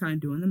Pumpkin's kind of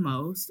doing the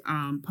most.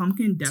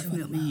 Pumpkin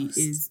definitely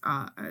is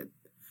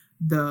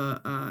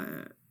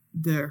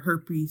the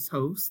herpes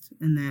host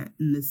in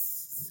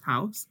this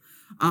house.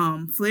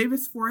 Flav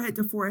is forehead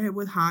to forehead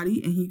with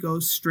Hottie, and he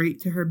goes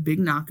straight to her big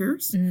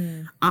knockers.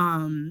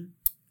 New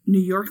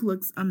York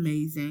looks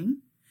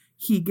amazing.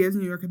 He gives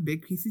New York a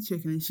big piece of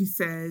chicken, and she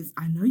says,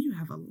 I know you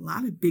have a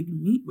lot of big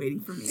meat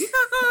waiting for me.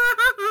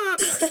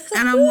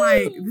 And I'm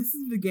like, this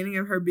is the beginning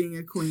of her being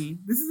a queen.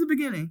 This is the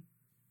beginning.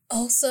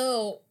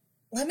 Also,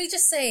 let me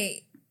just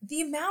say,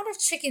 the amount of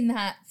chicken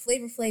that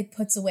Flavor Flav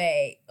puts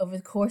away over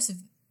the course of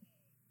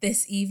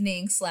this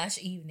evenings,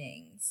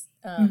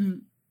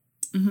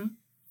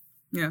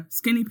 Yeah,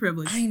 skinny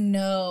privilege. I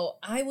know.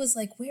 I was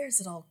like, where is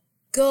it all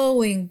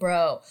going,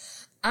 bro?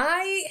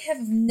 I have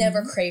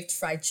never craved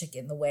fried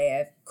chicken the way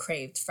I've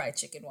craved fried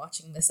chicken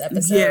watching this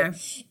episode. Yeah.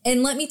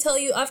 And let me tell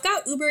you, I've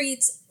got Uber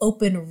Eats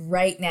open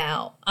right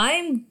now.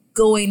 I'm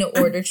going to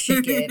order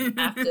chicken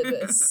after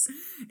this.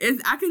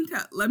 I can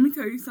tell. Let me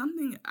tell you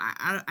something.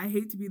 I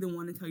hate to be the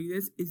one to tell you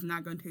this. It's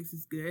not going to taste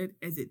as good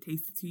as it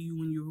tasted to you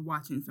when you were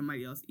watching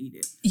somebody else eat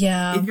it.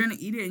 Yeah. You're going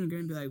to eat it and you're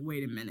going to be like,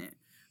 wait a minute.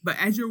 But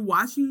as you're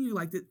watching, you're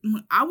like,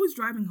 I was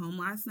driving home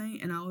last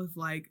night and I was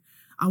like,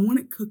 I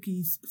wanted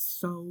cookies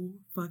so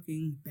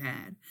fucking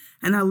bad.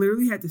 And I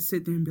literally had to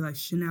sit there and be like,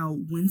 Chanel,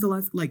 when's the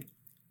last, like,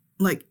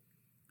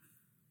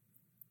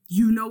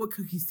 you know what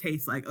cookies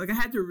taste like. Like, I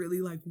had to really,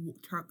 like,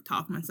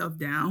 talk myself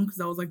down because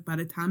I was like, by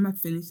the time I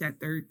finish that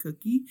third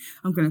cookie,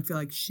 I'm going to feel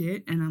like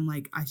shit. And I'm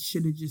like, I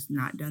should have just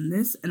not done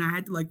this. And I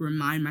had to, like,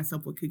 remind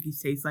myself what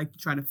cookies taste like to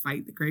try to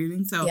fight the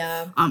craving. So,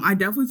 yeah. I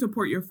definitely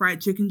support your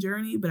fried chicken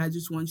journey, but I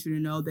just want you to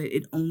know that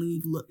it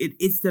only, it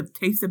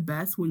tastes the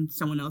best when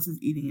someone else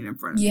is eating it in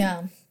front of you.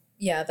 Yeah.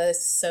 Yeah, that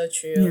is so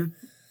true. Yeah.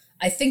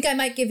 I think I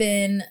might give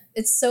in.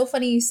 It's so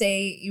funny you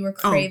say you were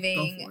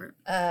craving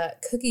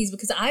cookies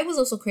because I was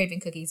also craving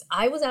cookies.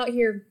 I was out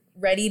here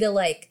ready to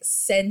like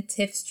send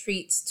Tiff's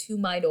treats to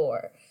my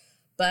door.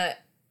 But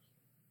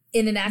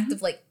in an act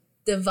of like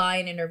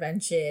divine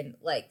intervention,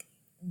 like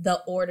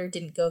the order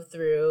didn't go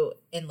through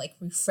and like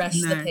refresh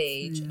the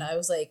page. Yeah. And I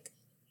was like,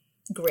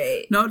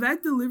 great. No,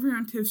 that delivery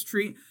on Tiff's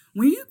treat,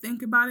 when you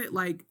think about it,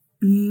 like,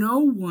 no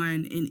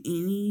one in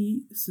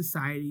any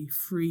society,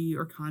 free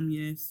or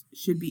communist,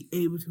 should be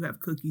able to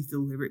have cookies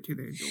delivered to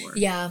their door.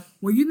 Yeah.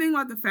 When you think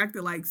about the fact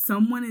that, like,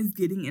 someone is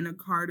getting in a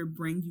car to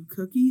bring you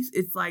cookies,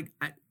 it's like,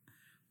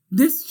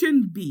 this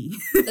shouldn't be.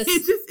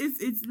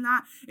 It's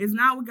not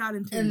what God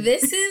intended. And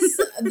this is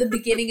the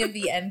beginning of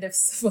the end of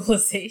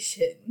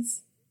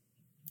civilizations.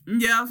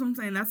 Yeah, that's what I'm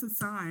saying. That's a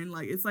sign.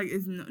 Like, it's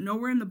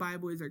nowhere in the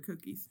Bible is there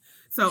cookies.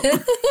 So,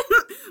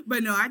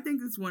 but no, I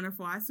think it's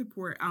wonderful. I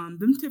support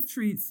them Tiff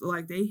treats.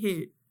 Like, they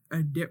hit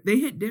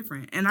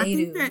different. And I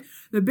think that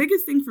the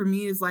biggest thing for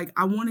me is like,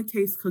 I want to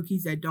taste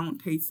cookies that don't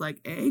taste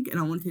like egg, and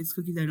I want to taste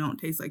cookies that don't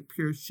taste like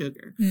pure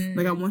sugar.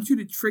 Like, I want you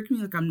to trick me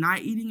like I'm not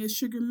eating a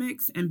sugar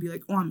mix and be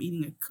like, oh, I'm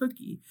eating a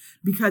cookie.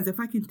 Because if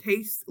I can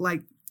taste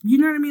like, you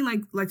know what I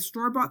mean? Like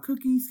store-bought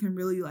cookies can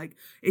really, like,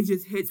 it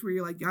just hits where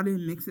you're like, y'all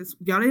didn't mix this.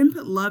 Y'all didn't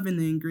put love in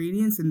the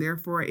ingredients, and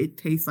therefore it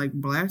tastes like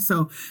blah.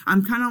 So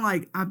I'm kind of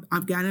like,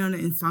 I've gotten on an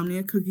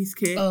insomnia cookies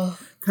kit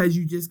because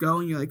you just go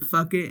and you're like,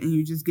 fuck it. And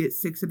you just get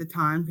 6 at a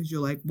time because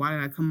you're like, why did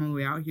I come all the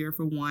way out here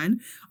for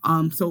one?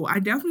 So I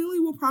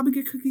definitely will probably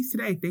get cookies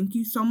today. Thank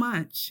you so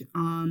much.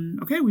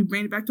 Okay, we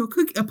bring it back to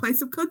a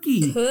place of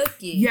cookie.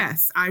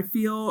 Yes, I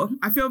feel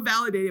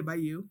validated by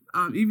you.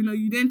 Even though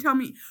you didn't tell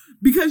me,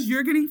 because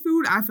you're getting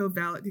food, I feel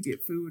valid to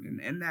get food,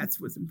 and that's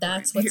what's important.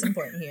 That's what's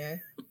important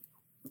here.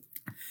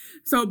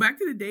 So back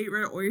to the date,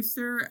 Red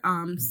Oyster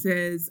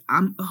says,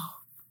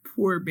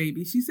 poor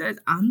baby. She says,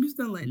 I'm just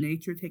gonna let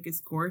nature take its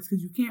course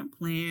because you can't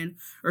plan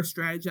or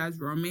strategize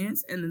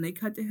romance. And then they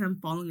cut to him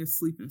falling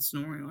asleep and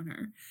snoring on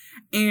her.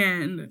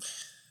 And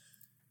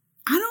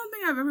I don't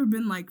think I've ever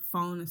been like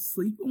falling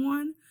asleep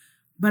on,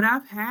 but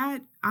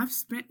I've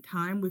spent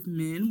time with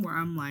men where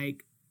I'm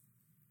like,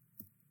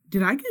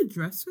 did I get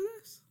dressed for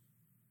this?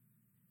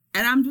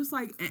 And I'm just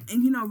like,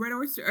 and you know, Red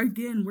Oyster,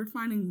 again, we're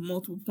finding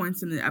multiple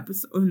points in the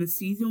episode, in the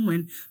season,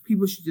 when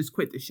people should just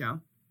quit the show.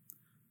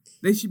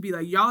 They should be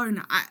like, y'all are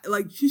not,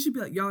 she should be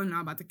like, y'all are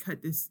not about to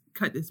cut this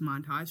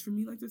montage for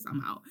me like this.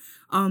 I'm out.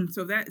 But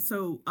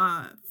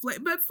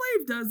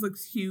Flav does look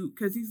cute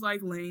because he's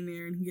like laying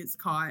there and he gets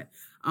caught.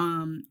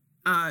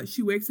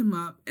 She wakes him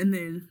up and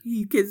then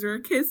he gives her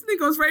a kiss and he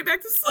goes right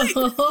back to sleep.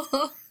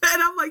 And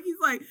I'm like, he's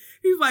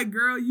like,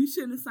 girl, you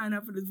shouldn't have signed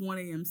up for this 1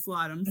 a.m.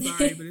 slot. I'm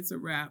sorry, but it's a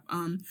wrap.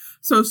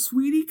 So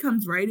Sweetie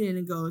comes right in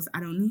and goes, I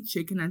don't need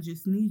chicken, I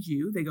just need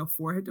you. They go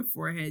forehead to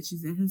forehead.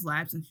 She's in his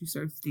laps and she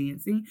starts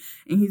dancing.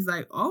 And he's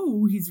like,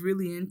 oh, he's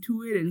really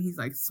into it. And he's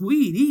like,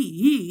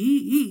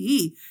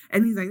 Sweetie.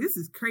 And he's like, this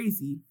is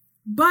crazy,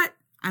 but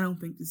I don't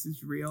think this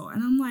is real.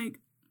 And I'm like,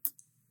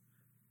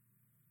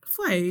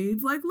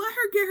 Flav, like, let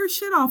her get her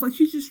shit off. Like,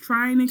 she's just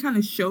trying to kind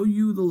of show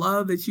you the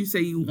love that you say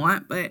you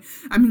want. But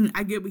I mean,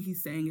 I get what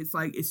he's saying. It's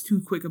like, it's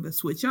too quick of a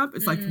switch up.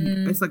 It's like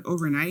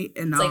overnight.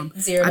 And like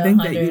 0 I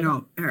think that, you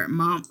know, her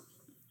mom.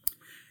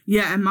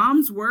 Yeah, and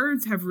mom's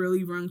words have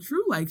really rung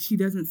true. Like, she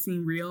doesn't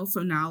seem real.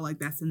 So now, like,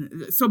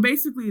 so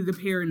basically the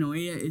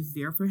paranoia is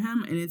there for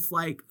him. And it's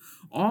like,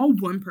 all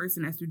one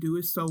person has to do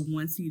is sow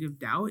one seed of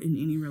doubt in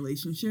any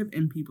relationship.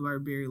 And people are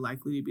very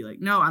likely to be like,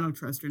 no, I don't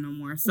trust her no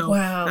more. So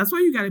That's why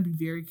you got to be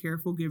very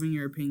careful giving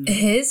your opinion.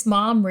 His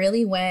mom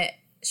really went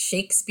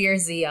Shakespeare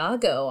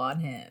Ziago on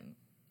him.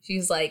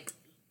 She's like,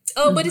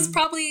 but it's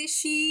probably,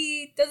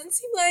 she doesn't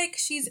seem like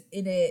she's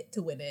in it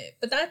to win it.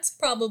 But that's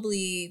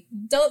probably,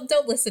 don't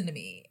listen to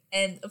me.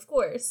 And of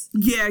course.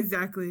 Yeah,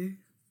 exactly.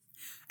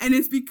 And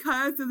it's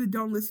because of the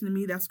don't listen to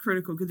me that's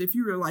critical. Because if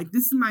you were like,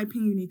 this is my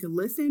opinion, you need to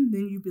listen,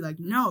 then you'd be like,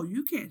 no,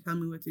 you can't tell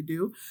me what to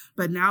do.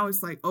 But now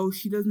it's like, oh,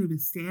 she doesn't even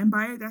stand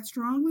by it that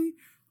strongly.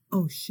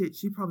 Oh shit,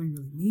 she probably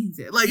really means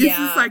it. Like, it's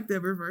just like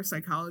the reverse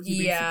psychology,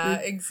 basically. Yeah,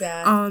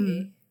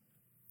 exactly.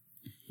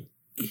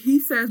 He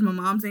says, my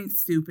mom's ain't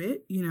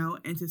stupid, you know,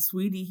 and to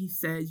Sweetie, he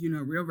says, you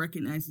know, real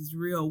recognizes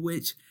real,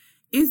 which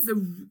is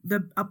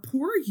a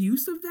poor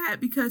use of that,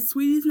 because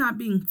Sweetie's not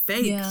being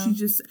fake. Yeah. She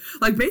just,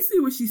 like, basically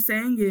what she's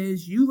saying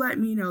is, you let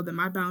me know that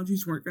my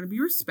boundaries weren't going to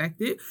be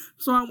respected,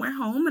 so I went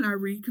home and I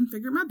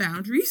reconfigured my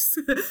boundaries.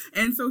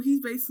 And so he's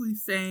basically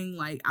saying,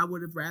 like, I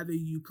would have rather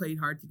you played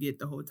hard to get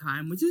the whole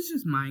time, which is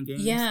just mind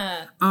games.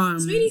 Yeah.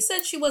 Sweetie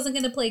said she wasn't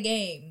going to play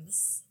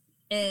games.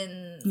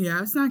 And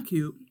yeah, it's not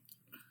cute.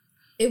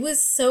 It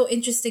was so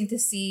interesting to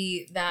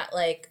see that,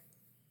 like,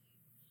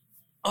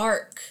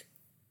 arc,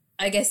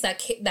 I guess,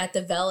 that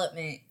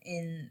development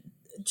in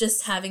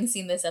just having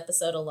seen this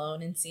episode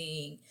alone and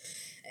seeing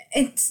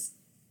it.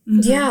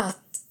 Yeah,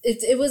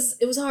 it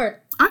was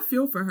hard. I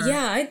feel for her.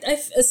 Yeah, I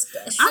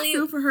especially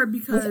feel for her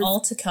because with All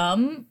to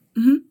Come,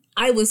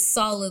 I was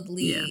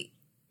solidly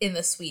in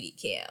the Sweetie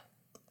camp.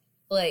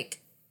 Like,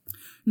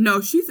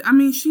 no, she's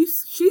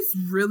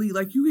really,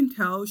 like, you can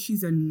tell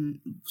she's a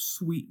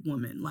sweet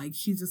woman. Like,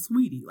 she's a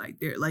sweetie. Like,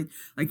 they're like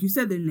you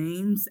said, their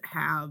names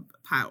have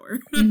power.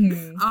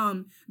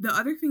 The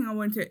other thing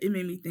it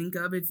made me think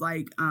of is,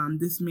 like,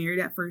 this married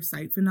at first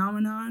sight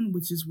phenomenon,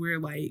 which is where,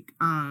 like,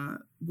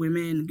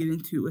 women get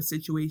into a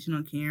situation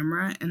on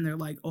camera and they're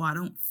like, oh, I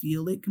don't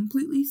feel it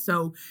completely,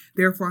 so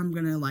therefore I'm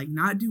gonna, like,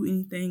 not do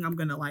anything. I'm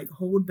gonna, like,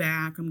 hold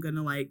back. I'm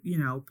gonna, like, you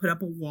know, put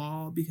up a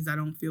wall because I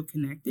don't feel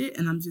connected.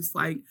 And I'm just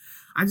like,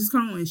 I just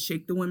kind of want to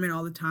shake the women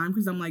all the time,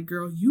 because I'm like,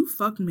 girl, you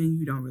fuck men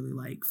you don't really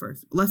like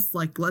first. Let's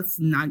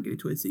not get it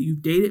twisted.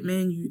 You've dated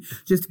men you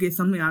just to get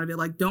something out of it.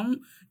 Like, don't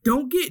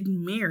get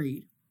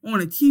married on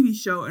a TV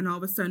show and all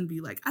of a sudden be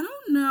like, I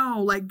don't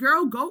know, like,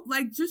 girl, go,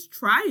 like, just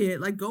try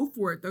it, like, go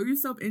for it, throw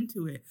yourself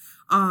into it.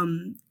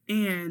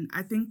 And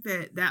I think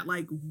that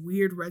like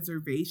weird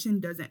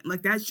reservation doesn't,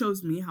 like, that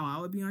shows me how I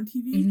would be on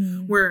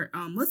TV, where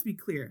let's be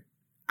clear,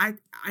 I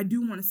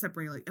do want to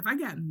separate. Like, if I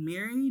got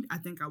married, I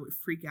think I would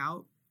freak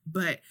out.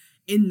 But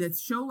in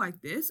this show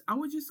like this, I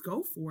would just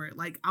go for it.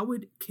 Like, I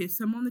would kiss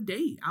him on the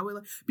date. I would,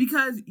 like,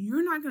 because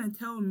you're not going to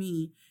tell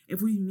me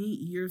if we meet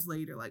years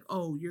later, like,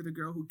 oh, you're the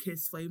girl who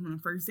kissed Flav on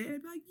the first date.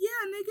 I'd be like,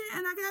 yeah, nigga,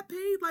 and I got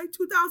paid like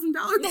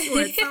 $2,000 for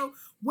it. So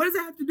what does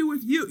that have to do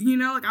with you? You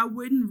know, like, I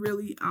wouldn't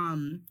really,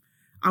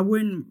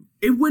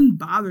 it wouldn't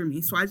bother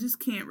me. So I just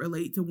can't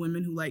relate to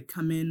women who, like,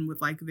 come in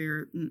with, like,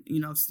 their, you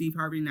know, Steve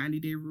Harvey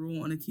 90-day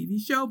rule on a TV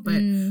show.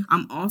 But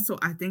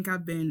I think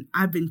I've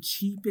been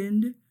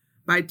cheapened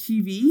by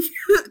TV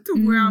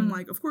to where I'm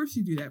like, of course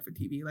you do that for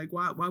TV. Like,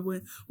 why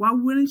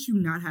wouldn't you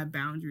not have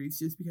boundaries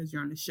just because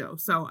you're on the show?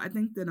 So I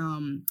think that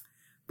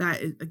that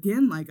is,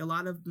 again, like, a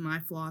lot of my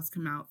flaws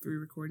come out through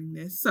recording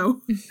this.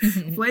 So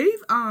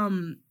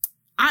Flav,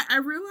 I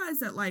realized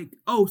that, like,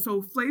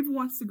 so Flav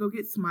wants to go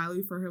get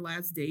Smiley for her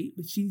last date,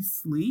 but she's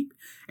asleep,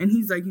 and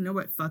he's like, you know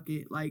what, fuck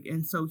it, like,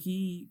 and so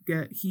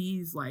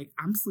he's like,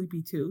 I'm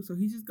sleepy too, so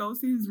he just goes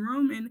to his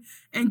room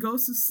and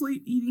goes to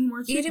sleep eating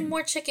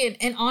more chicken.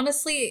 And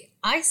honestly,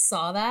 I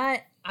saw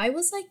that, I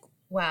was like,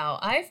 wow,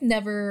 I've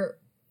never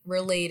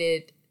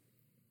related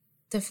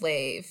to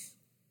Flav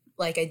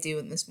like I do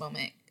in this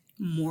moment.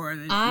 More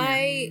than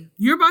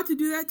you're about to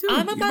do that too. You're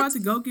about to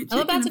go get chicken.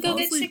 I'm about to go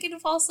get chicken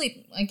and fall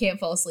asleep. I can't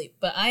fall asleep,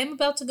 but I am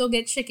about to go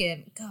get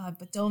chicken. God,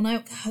 but don't I?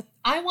 God,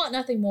 I want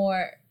nothing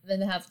more than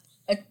to have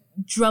a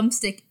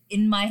drumstick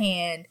in my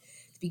hand,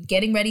 to be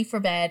getting ready for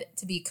bed,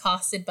 to be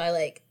accosted by,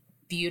 like,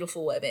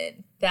 beautiful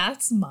women.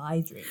 That's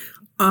my dream.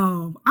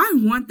 I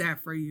want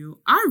that for you.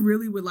 I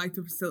really would like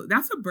to.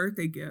 That's a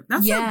birthday gift.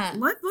 Let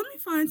me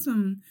find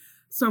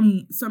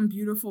some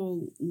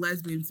beautiful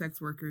lesbian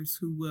sex workers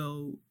who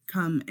will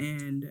come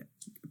and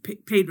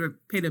pay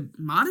a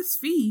modest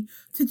fee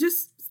to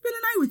just spend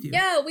the night with you.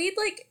 Yeah,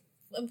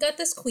 I've got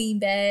this queen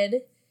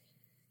bed,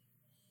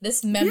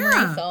 this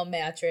memory foam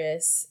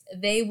mattress.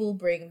 They will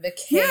bring the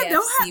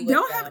KFC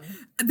with them.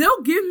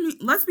 They'll give me,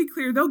 let's be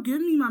clear, they'll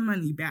give me my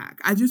money back.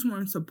 I just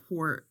want to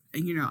support,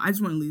 you know, I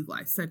just want to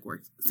legalize sex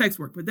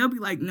work. But they'll be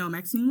like, no,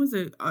 Maxine was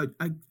a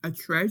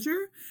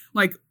treasure.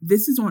 Like,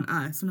 this is on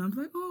us. And I'm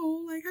like,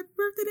 oh, like, happy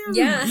birthday to everyone.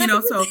 Yeah, you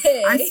know, so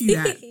I see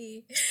that.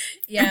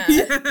 Yeah. I'm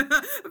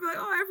like,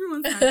 oh,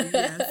 everyone's happy.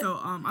 Yeah. So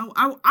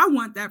I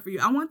want that for you.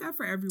 I want that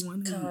for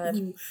everyone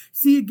who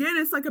see, again,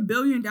 it's like $1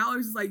 billion.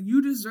 It's like,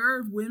 you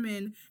deserve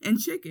women and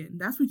chicken.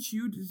 That's what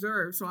you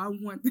deserve. So I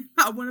want to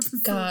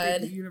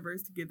facilitate the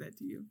universe to give that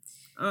to you.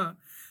 But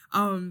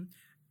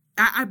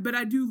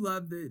I do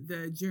love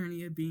the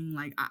journey of being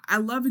like, I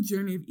love the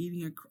journey of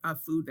eating a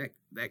food that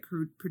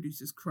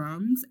produces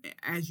crumbs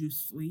as you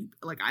sleep.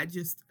 Like,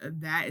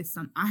 that is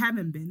I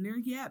haven't been there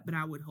yet, but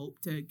I would hope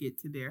to get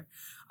to there.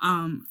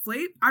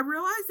 Flav, I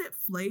realized that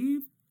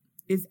Flav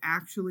is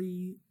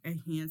actually a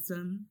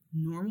handsome,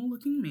 normal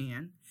looking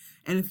man.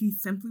 And if he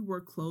simply wore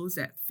clothes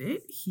that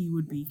fit, he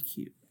would be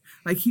cute.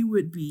 Like, he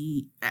would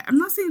be, I'm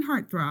not saying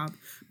heartthrob,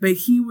 but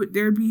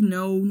there'd be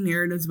no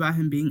narratives about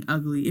him being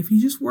ugly if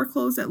he just wore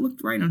clothes that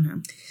looked right on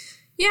him.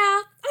 Yeah,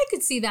 I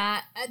could see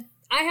that.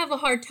 I have a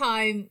hard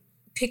time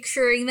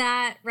picturing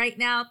that right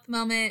now at the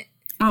moment.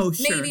 Oh,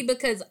 sure. Maybe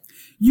because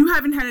you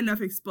haven't had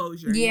enough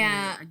exposure.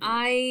 Yeah,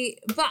 I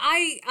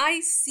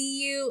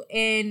see you,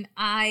 and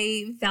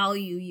I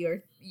value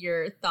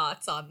your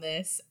thoughts on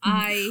this.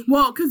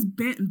 Because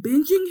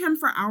binging him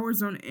for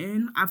hours on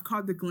end, I've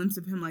caught the glimpse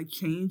of him like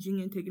changing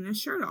and taking his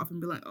shirt off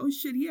and be like, oh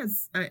shit, he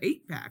has an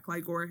 8-pack,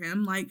 like, or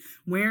him like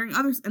wearing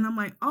others, and I'm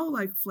like, oh,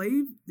 like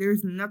Flav,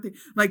 there's nothing,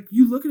 like,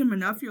 you look at him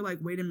enough, you're like,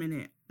 wait a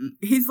minute,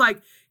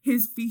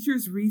 his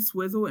features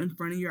re-swizzle in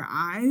front of your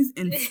eyes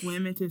and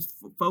swim into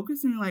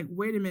focus, and you're like,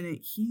 wait a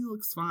minute, he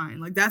looks fine.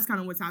 Like, that's kind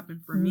of what's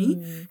happened for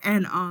me.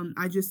 And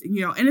I just,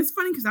 and it's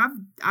funny because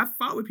I've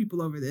fought with people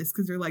over this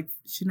because they're like,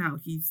 Chanel,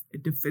 he's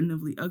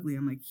definitively ugly.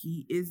 I'm like,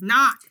 he is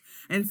not.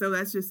 And so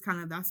that's just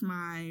that's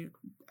my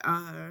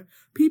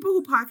people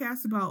who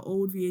podcast about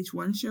old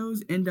VH1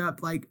 shows end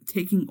up like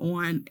taking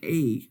on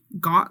a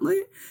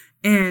gauntlet,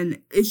 and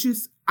it's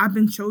just, I've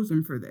been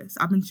chosen for this.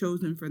 I've been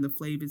chosen for the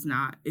Flav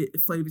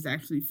is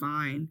actually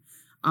fine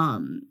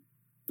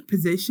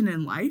position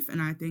in life,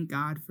 and I thank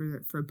God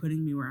for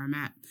putting me where I'm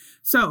at.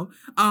 So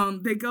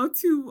they go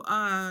to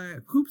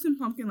Hoops and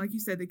Pumpkin, like you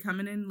said. They come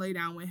in and lay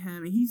down with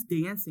him, and he's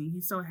dancing.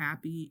 He's so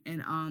happy,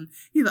 and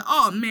he's like,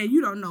 "Oh man,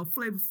 you don't know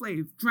Flavor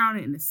Flav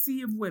drowning in a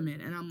sea of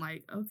women," and I'm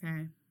like,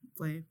 "Okay,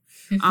 Flav."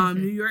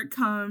 New York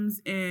comes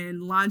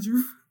in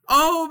lingerie.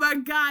 Oh my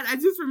God, I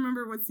just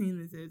remember what scene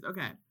this is.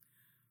 Okay.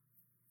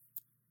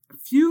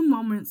 Few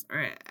moments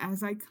are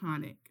as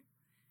iconic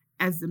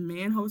as the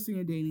man hosting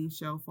a dating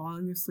show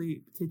falling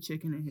asleep to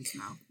chicken in his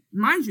mouth.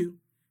 Mind you,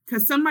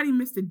 because somebody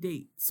missed a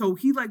date. So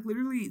he like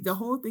literally, the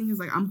whole thing is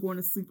like, I'm going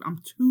to sleep.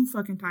 I'm too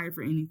fucking tired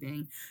for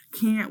anything.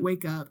 Can't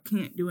wake up.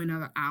 Can't do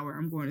another hour.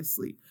 I'm going to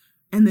sleep.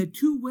 And the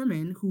two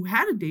women who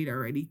had a date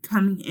already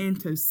coming in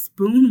to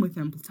spoon with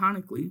him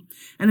platonically.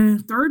 And then a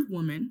third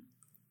woman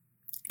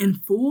in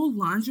full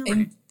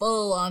lingerie.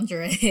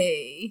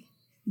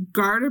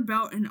 Garter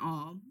belt and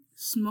all,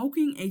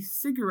 smoking a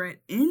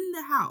cigarette in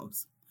the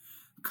house,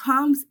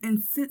 comes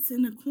and sits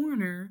in the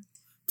corner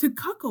to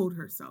cuckold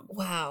herself.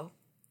 Wow.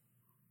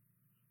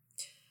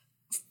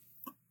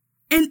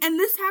 And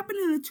this happened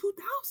in the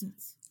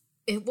 2000s.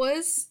 It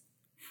was.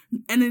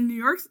 And in New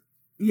York,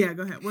 yeah,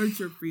 go ahead. What's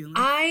your feeling?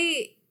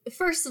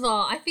 First of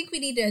all, I think we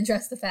need to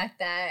address the fact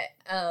that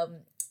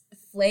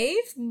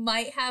Flav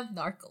might have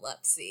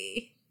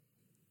narcolepsy.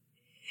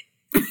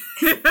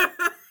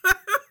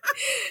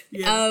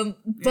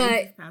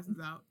 But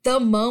the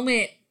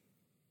moment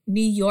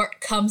New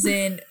York comes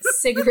in,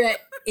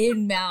 cigarette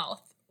in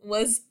mouth,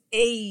 was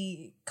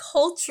a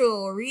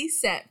cultural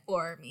reset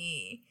for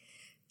me.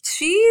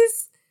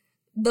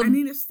 I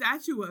need a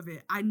statue of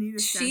it.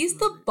 She's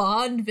the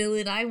Bond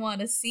villain I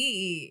want to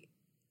see.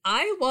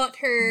 I want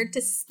her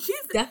to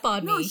step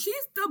on me. No,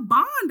 she's the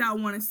Bond I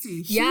want to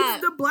see. She's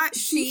the black.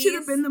 She should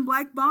have been the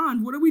Black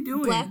Bond. What are we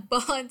doing? Black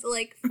Bond,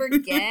 like,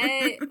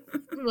 forget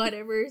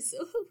whatever's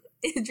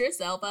Idris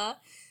Elba.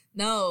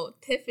 No,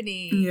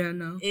 Tiffany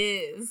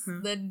is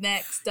the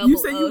next 007. You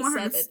said you want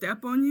her to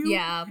step on you?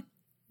 Yeah.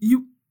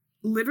 You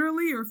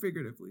literally or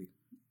figuratively?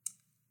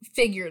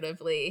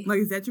 Figuratively. Like,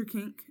 is that your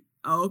kink?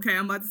 Oh, okay.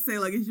 I'm about to say,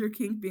 like, is your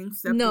kink being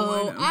stepped on?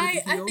 No,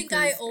 I think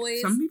I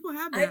always... Some people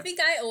have that. I think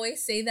I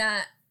always say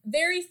that.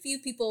 Very few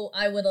people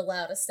I would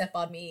allow to step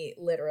on me,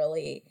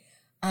 literally.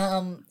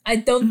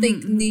 I don't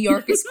think New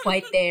York is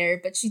quite there,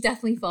 but she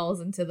definitely falls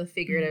into the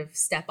figurative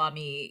step on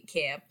me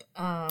camp.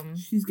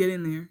 She's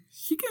getting there.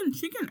 She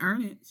can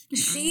earn it.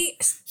 She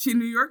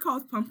New York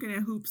calls Pumpkin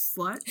and Hoops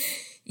slut.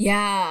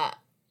 Yeah.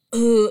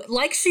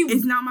 Like she...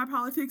 It's not my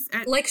politics.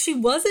 Like she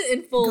wasn't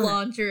in full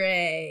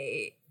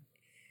lingerie.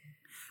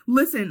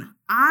 Listen,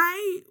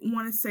 I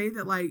want to say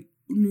that, like,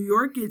 New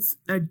York gets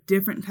a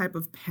different type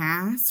of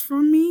pass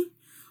from me,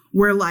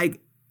 where,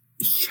 like,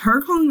 her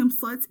calling them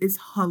sluts is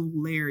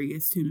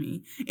hilarious to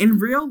me. In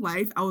real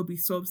life, I would be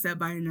so upset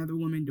by another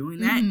woman doing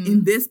that.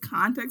 In this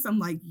context, I'm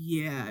like,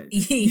 yeah,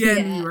 New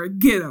York,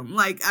 get them.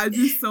 Like, I'm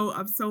so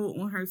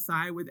on her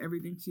side with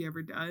everything she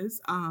ever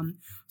does.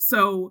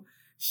 So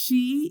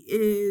she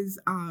is,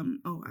 I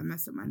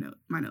messed up my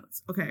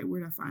notes. Okay,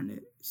 where'd I find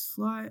it?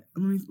 Slut.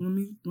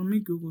 Let me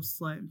Google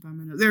slut and find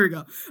my notes. There we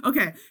go.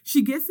 Okay,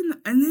 she gets and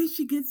then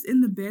she gets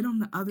in the bed on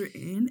the other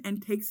end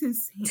and takes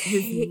his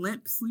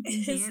limp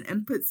sleeping hand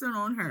and puts it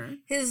on her.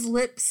 His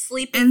limp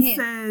sleeping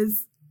hand.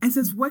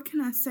 Says, what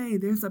can I say?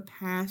 There's a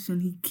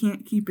passion. He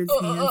can't keep his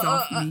hands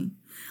off me.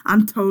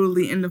 I'm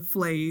totally into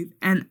Flav.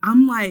 And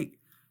I'm like,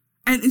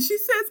 and she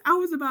says I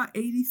was about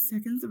 80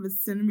 seconds of a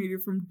centimeter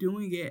from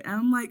doing it. And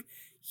I'm like,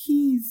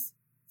 he's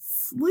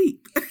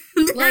asleep.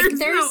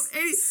 there's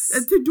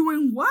to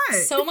doing what?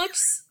 So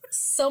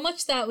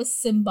much that was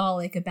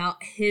symbolic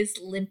about his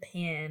limp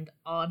hand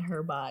on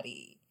her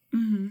body.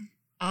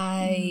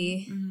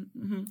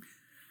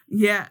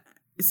 Yeah,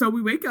 So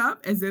we wake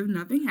up as if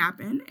nothing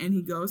happened, and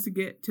he goes to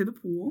get to the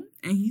pool,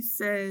 and he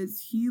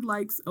says he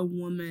likes a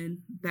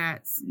woman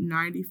that's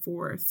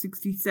 94,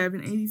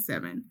 67,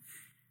 87.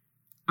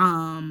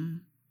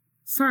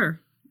 Sir,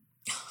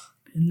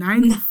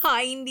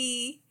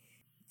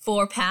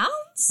 94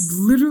 pounds?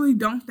 Literally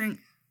don't think,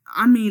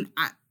 I mean,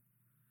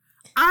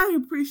 I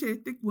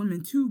appreciate thick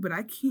women too, but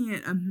I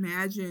can't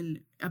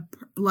imagine, I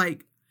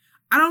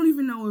don't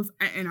even know if,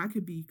 and I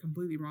could be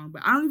completely wrong,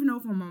 but I don't even know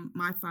if on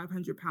my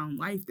 500-pound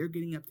life, they're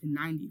getting up to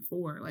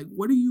 94. Like,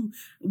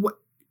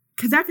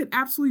 because that could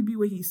absolutely be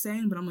what he's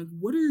saying, but I'm like,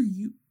 what are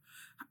you,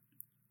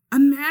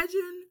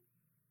 imagine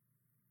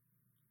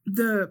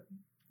the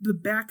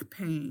back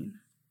pain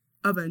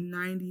of a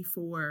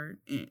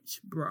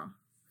 94-inch bra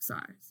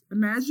size.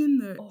 Imagine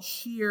the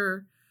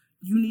sheer,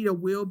 you need a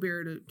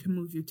wheelbarrow to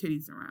move your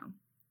titties around.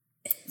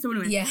 So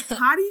anyway,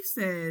 Hottie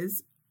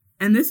says,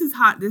 and this is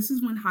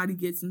when Hottie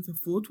gets into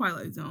full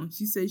Twilight Zone.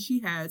 She says she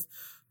has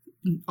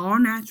all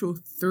natural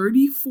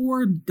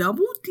 34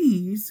 double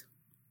D's,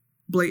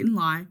 blatant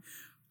lie,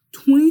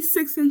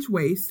 26-inch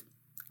waist,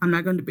 I'm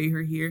not going to debate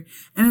her here,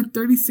 and a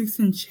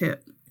 36-inch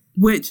hip,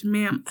 which,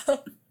 ma'am,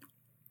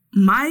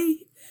 my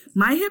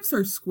hips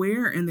are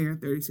square and they're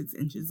 36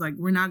 inches. Like,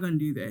 we're not going to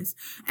do this.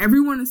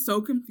 Everyone is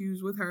so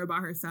confused with her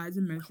about her size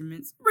and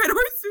measurements. Red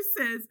Oyster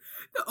says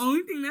the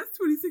only thing that's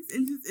 26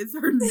 inches is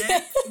her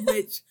neck,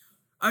 which,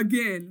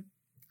 again,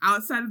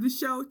 outside of the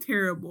show,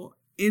 terrible.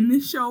 In the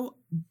show,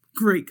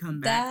 great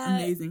comeback.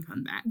 Amazing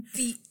comeback.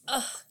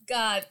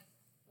 God,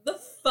 the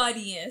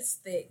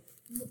funniest thing.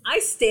 I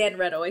stand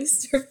Red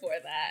Oyster for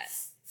that.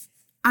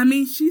 I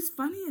mean, she's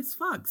funny as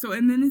fuck. So,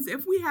 and then as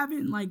if we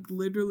haven't, like,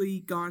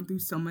 literally gone through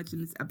so much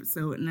in this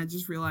episode, and I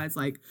just realized,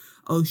 like,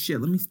 oh shit,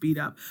 let me speed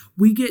up.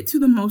 We get to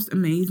the most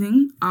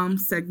amazing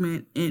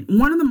segment, and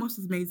one of the most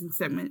amazing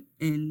segment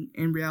in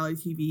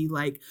reality TV.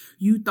 Like,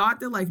 you thought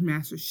that, like,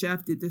 Master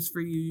Chef did this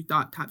for you. You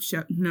thought Top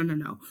Chef.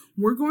 No.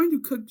 We're going to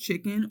cook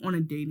chicken on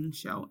a dating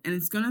show, and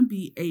it's gonna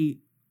be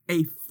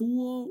a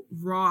full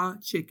raw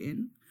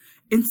chicken,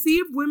 and see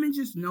if women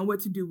just know what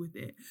to do with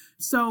it.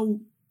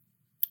 So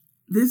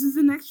this is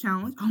the next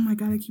challenge. Oh my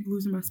God, I keep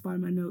losing my spot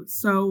in my notes.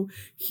 So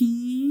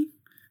he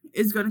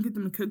is going to get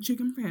them a cooked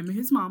chicken for him and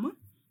his mama.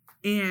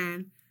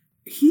 And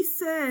he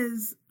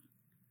says,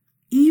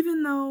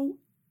 even though,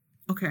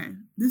 okay,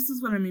 this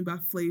is what I mean by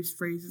Flav's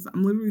phrases.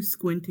 I'm literally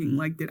squinting.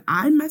 Like, did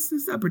I mess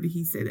this up or did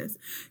he say this?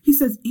 He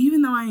says,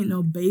 even though I ain't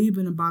no babe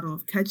in a bottle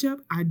of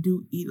ketchup, I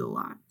do eat a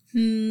lot.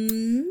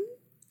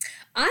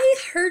 I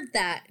heard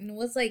that and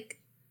was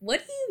like,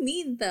 what do you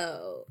mean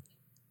though?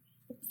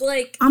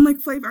 Like, I'm like,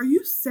 Flav, are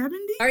you 70?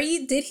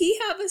 Did he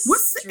have a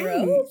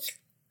stroke?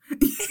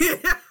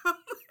 Yeah.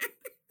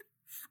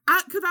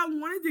 Because I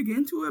wanted to get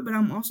into it, but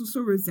I'm also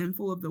so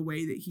resentful of the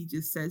way that he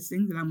just says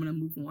things that I'm going to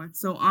move on.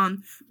 So,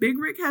 Big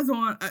Rick has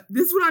on,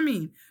 this is what I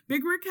mean.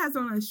 Big Rick has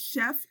on a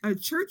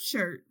church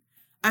shirt,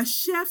 a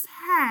chef's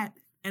hat,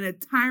 and a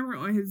timer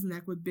on his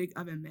neck with big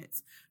oven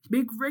mitts.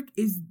 Big Rick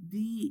is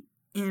the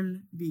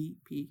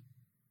MVP.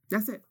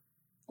 That's it.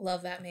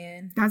 Love that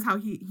man. That's how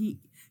he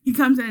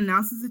comes and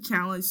announces the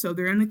challenge. So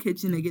they're in the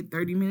kitchen. They get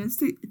 30 minutes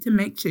to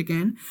make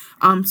chicken.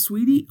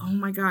 Sweetie, oh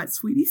my God.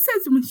 Sweetie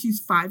says when she's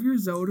 5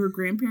 years old, her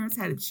grandparents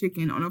had a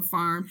chicken on a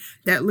farm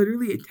that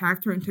literally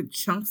attacked her and took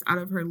chunks out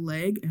of her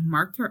leg and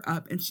marked her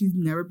up. And she's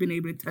never been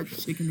able to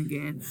touch chicken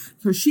again.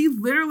 So she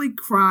literally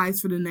cries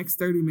for the next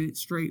 30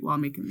 minutes straight while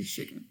making the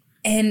chicken.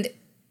 And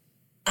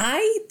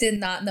I did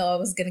not know I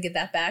was going to get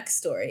that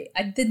backstory.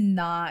 I did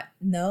not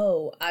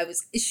know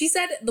she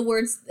said the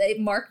words, it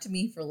marked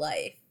me for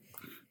life.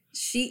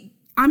 Chicken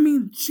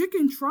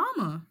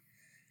trauma.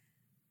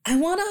 I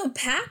want to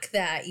unpack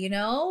that, you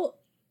know?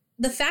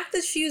 The fact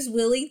that she was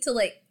willing to,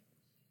 like,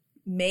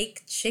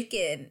 make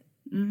chicken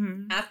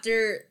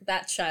after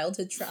that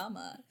childhood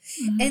trauma.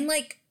 And,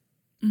 like,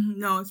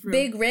 no, it's real.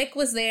 Big Rick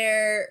was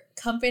there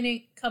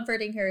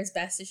comforting her as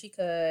best as she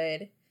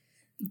could.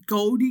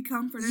 Goldie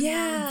comforted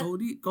her.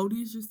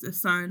 Goldie is just a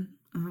son.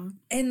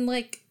 And,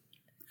 like,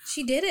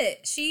 she did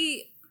it.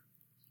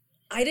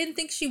 I didn't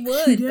think she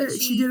would. She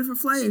did it for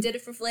Flav. She did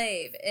it for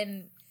Flav.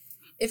 And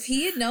if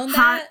he had known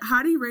that.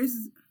 Hottie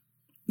raises.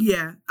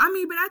 Yeah. I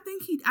mean, but I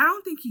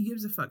don't think he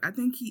gives a fuck. I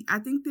think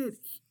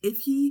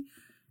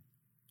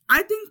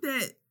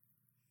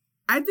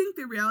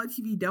that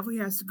reality TV definitely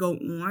has to go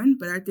on,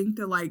 but I think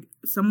that, like,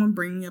 someone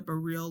bringing up a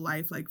real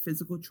life, like,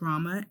 physical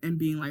trauma and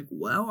being like,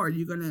 well, are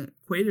you gonna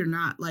quit or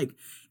not? Like,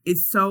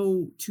 it's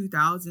so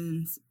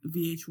 2000s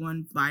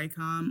VH1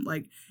 Viacom.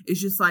 Like, it's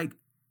just like,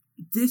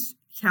 this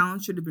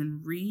challenge should have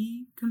been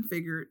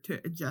reconfigured to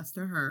adjust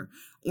to her,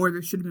 or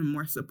there should have been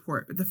more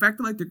support. But the fact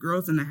that, like, the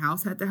girls in the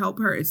house had to help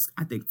her is,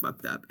 I think,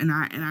 fucked up. And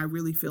I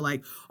really feel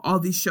like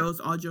all these shows,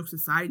 all jokes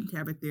aside, need to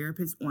have a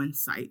therapist on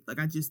site. Like,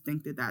 I just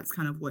think that that's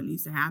kind of what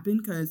needs to happen,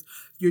 because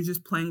you're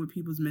just playing with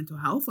people's mental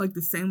health. Like,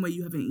 the same way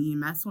you have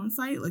an EMS on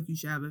site, like, you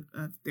should have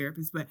a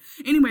therapist. But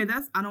anyway,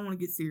 I don't want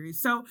to get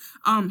serious. So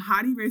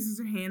Hottie raises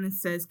her hand and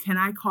says, can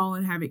I call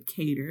and have it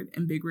catered?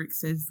 And Big Rick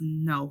says,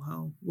 no,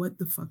 ho. What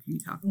the fuck are you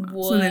talking about?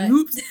 What? So then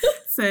Hoops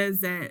says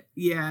that,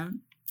 yeah.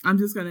 I'm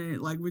just gonna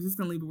we're just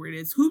gonna leave it where it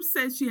is. Hoop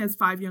says she has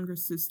 5 younger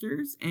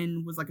sisters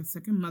and was like a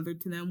second mother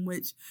to them,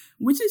 which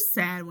is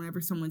sad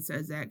whenever someone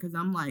says that, because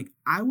I'm like,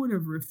 I would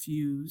have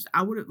refused.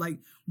 I would have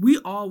we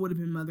all would have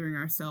been mothering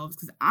ourselves,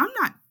 because I'm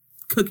not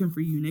cooking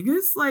for you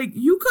niggas. Like,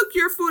 you cook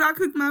your food, I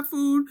cook my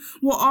food.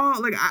 Well,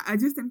 all I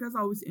just think that's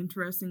always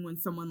interesting when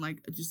someone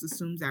just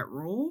assumes that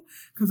role,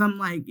 because I'm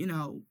like,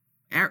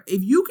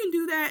 if you can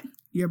do that,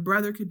 your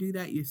brother could do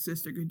that, your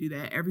sister could do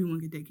that,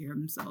 everyone could take care of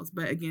themselves.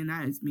 But again,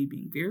 that is me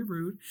being very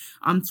rude.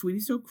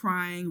 Sweetie's still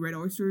crying. Red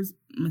Oyster's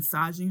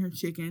massaging her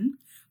chicken.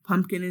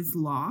 Pumpkin is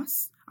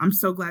lost. I'm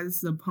so glad this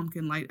is a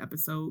pumpkin light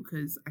episode,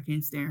 because I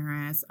can't stand her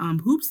ass.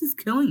 Hoops is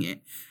killing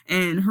it,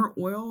 and her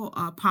oil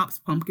pops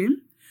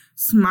Pumpkin.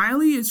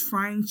 Smiley is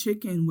frying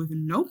chicken with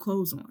no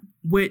clothes on,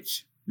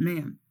 which,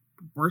 man,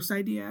 worst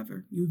idea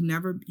ever. You've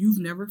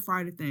never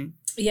fried a thing.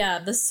 Yeah,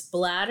 the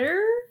splatter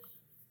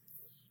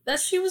that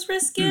she was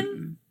risking?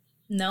 Mm-mm.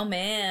 No,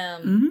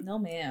 ma'am. Mm-hmm. No,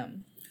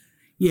 ma'am.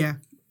 Yeah.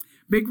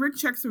 Big Rick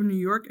checks on New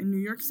York, and New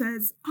York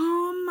says,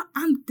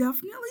 I'm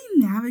definitely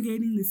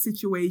navigating the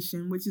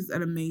situation, which is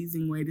an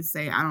amazing way to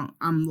say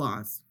I'm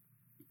lost.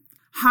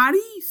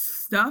 Hottie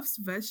stuffs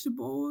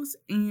vegetables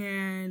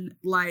and,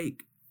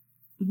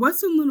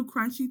 what's some little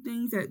crunchy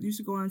things that used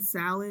to go on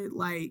salad?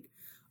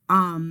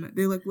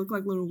 They look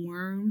like little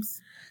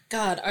worms.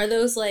 God, are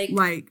those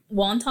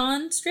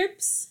wonton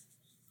strips?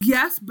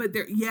 Yes, but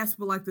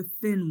the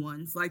thin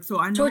ones. So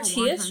I know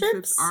tortilla what wonton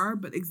strips are,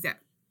 but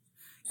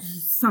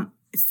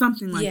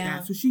something like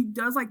that. So she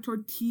does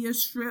tortilla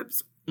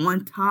strips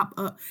on top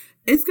of.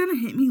 It's gonna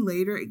hit me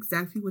later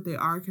exactly what they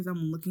are, because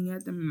I'm looking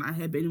at them in my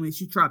head. But anyway,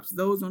 she drops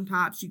those on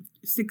top. She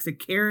sticks a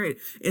carrot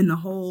in the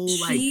hole.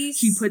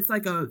 She puts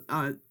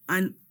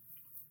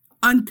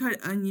uncut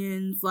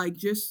onions,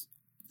 just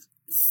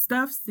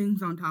stuffs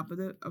things on top of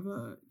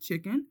a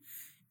chicken.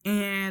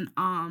 And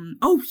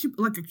she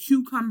a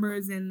cucumber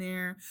is in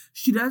there.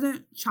 She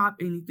doesn't chop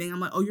anything. I'm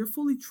like, oh, you're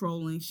fully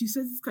trolling. She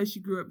says it's because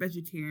she grew up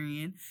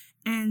vegetarian.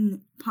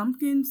 And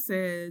Pumpkin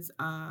says,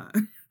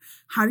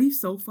 Hottie's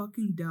so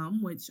fucking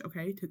dumb, which,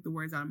 okay, took the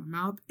words out of my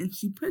mouth. And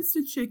she puts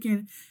the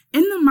chicken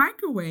in the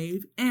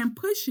microwave and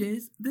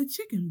pushes the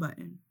chicken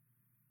button.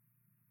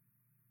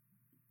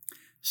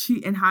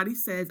 And Hottie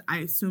says, I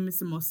assume it's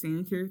the most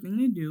sanitary thing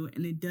to do,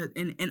 and it does.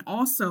 And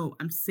also,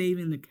 I'm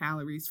saving the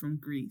calories from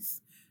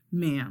grease.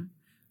 Ma'am.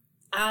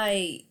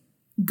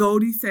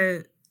 Goldie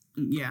said,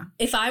 yeah.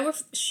 If I were,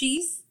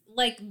 she's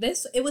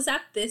this, it was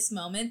at this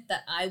moment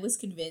that I was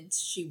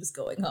convinced she was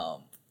going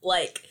home.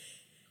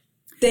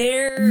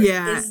 There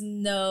is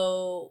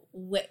no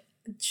way.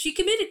 She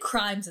committed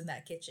crimes in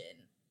that kitchen.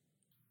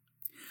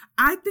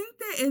 I think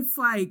that it's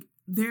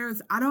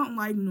I don't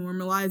like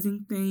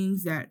normalizing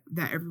things that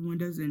everyone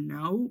doesn't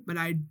know, but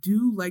I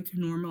do like to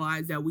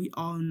normalize that we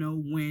all know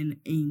when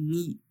a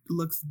meat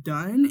looks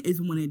done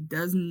is when it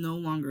does no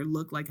longer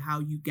look like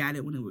how you got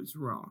it when it was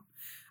raw.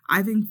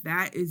 I think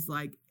that is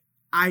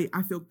I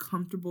feel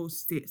comfortable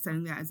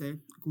setting that as a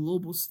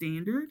global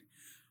standard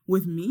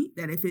with meat,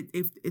 that if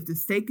the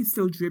steak is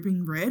still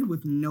dripping red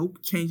with no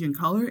change in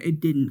color, it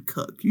didn't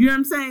cook. You know what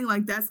I'm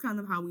saying? That's kind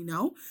of how we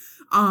know.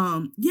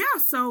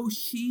 So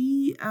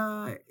she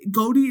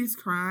Goldie is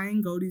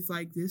crying. Goldie's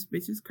like, this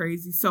bitch is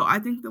crazy. So I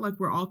think that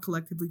we're all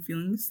collectively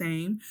feeling the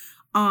same.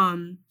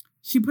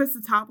 She puts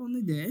the top on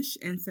the dish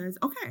and says,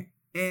 okay.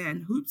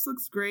 And Hoops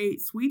looks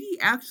great. Sweetie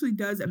actually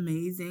does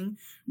amazing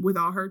with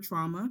all her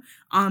trauma.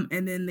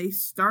 And then they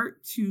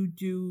start to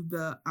do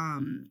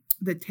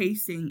the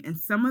tasting, and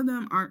some of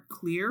them aren't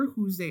clear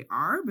whose they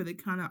are, but they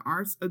kind of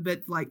are a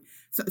bit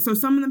so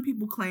some of them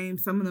people claim,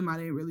 some of them I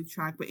didn't really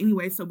track. But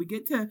anyway, so we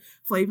get to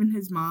Flav and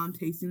his mom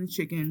tasting the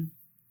chicken.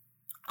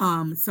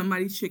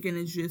 Somebody's chicken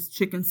is just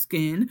chicken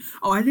skin.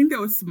 Oh, I think that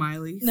was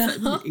Smiley. No.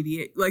 Such an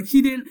idiot.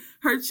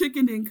 Her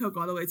chicken didn't cook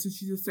all the way, so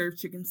she just served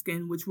chicken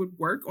skin, which would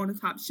work on a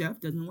Top Chef.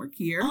 Doesn't work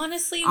here.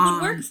 Honestly, it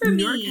would work for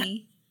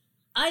me.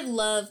 I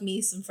love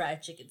me some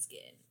fried chicken skin.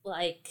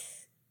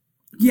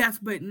 Yes,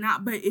 but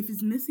if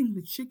it's missing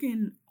the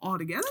chicken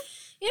altogether.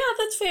 Yeah,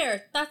 that's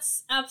fair.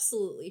 That's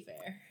absolutely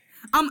fair.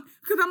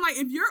 Because I'm like,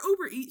 if your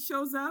Uber Eats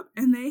shows up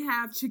and they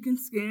have chicken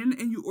skin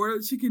and you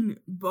order chicken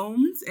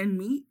bones and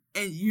meat,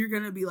 and you're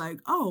gonna be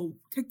like, oh,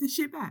 take the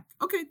shit back.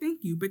 Okay,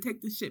 thank you, but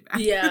take the shit back.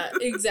 Yeah,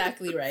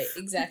 exactly right.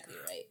 Exactly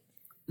right.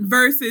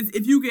 Versus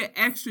if you get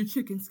extra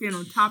chicken skin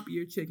on top of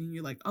your chicken,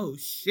 you're like, oh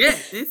shit,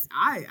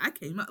 I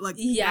came up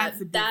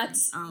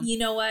that's you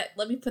know what?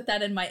 Let me put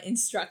that in my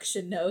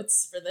instruction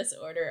notes for this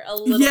order. A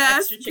little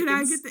extra chicken. Can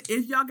I get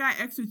if y'all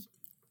got extra?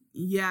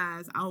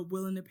 Yes, I'm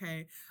willing to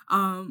pay.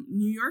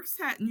 New York's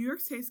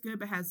tastes good,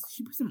 but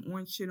she put some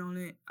orange shit on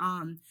it.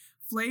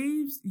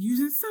 Flavs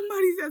uses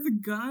somebody's as a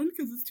gun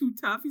because it's too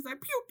tough. He's like,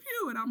 pew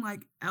pew, and I'm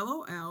like,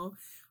 LOL.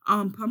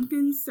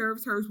 Pumpkin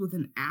serves hers with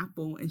an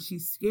apple, and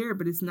she's scared,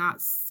 but it's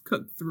not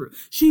cooked through.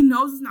 She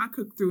knows it's not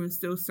cooked through and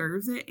still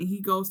serves it, and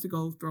he goes to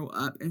go throw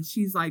up, and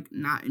she's like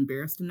not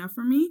embarrassed enough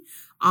for me.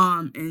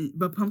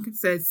 But Pumpkin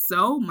says,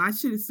 so my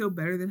shit is still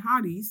better than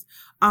Hottie's.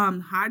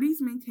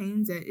 Hottie's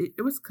maintains that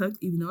it was cooked,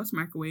 even though it's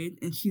microwaved,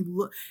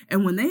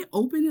 and when they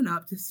open it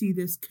up to see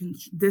this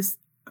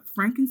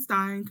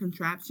Frankenstein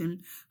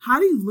contraption,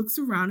 Hottie looks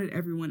around at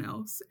everyone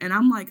else, and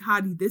I'm like,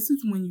 Hottie, this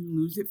is when you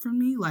lose it from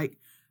me. Like,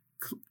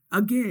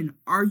 again,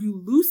 are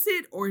you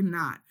lucid or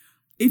not?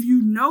 If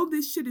you know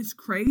this shit is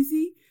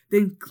crazy,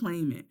 then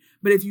claim it.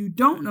 But if you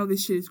don't know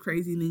this shit is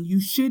crazy, then you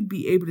should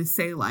be able to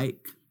say,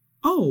 like,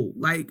 oh,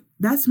 like,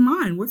 that's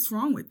mine. What's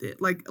wrong with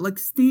it? Like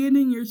stand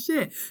in your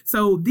shit.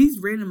 So these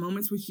random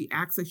moments where she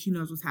acts like she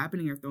knows what's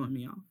happening are throwing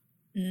me off.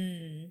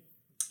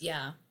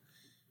 Yeah.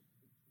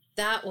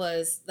 That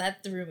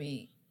threw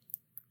me.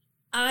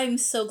 I'm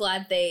so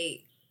glad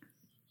they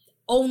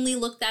only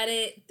looked at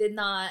it, did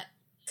not,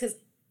 because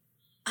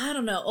I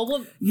don't know, a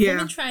woman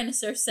trying to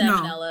serve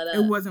salmonella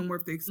it wasn't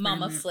worth the experiment.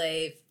 Mama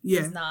Flav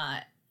is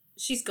not,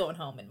 she's going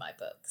home in my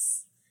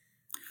books.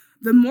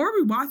 The more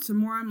we watch, the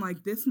more I'm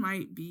like, this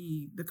might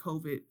be the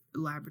COVID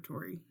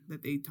laboratory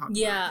that they talked about.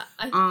 Yeah,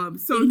 I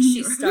think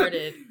she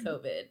started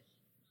COVID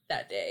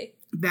that day.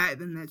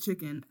 That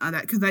chicken,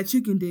 because that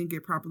chicken didn't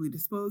get properly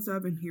disposed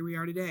of, and here we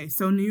are today.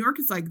 So New York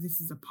is like, this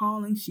is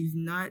appalling. She's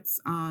nuts.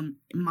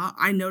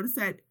 I noticed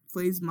that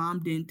Flav's mom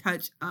didn't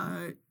touch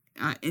an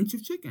inch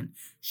of chicken.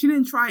 She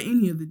didn't try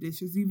any of the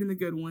dishes, even the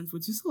good ones,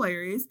 which is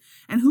hilarious.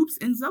 And Hoops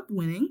ends up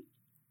winning.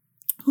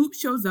 Hoops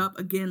shows up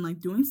again, like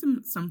doing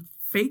some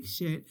fake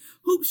shit.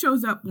 Hoop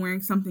shows up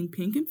wearing something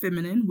pink and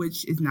feminine,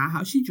 which is not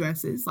how she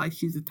dresses. Like,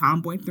 she's a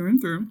tomboy through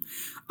and through.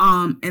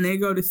 And they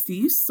go to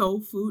Steve's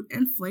Soul Food,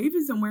 and Flav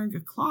isn't wearing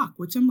a clock,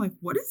 which I'm like,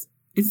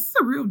 is this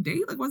a real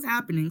date? Like, what's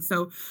happening?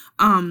 So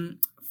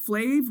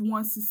Flav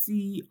wants to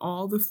see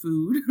all the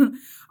food.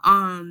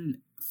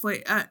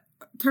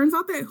 Turns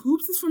out that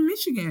Hoops is from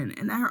Michigan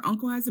and that her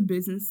uncle has a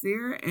business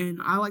there.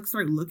 And I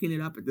start looking it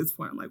up at this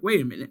point. I'm like,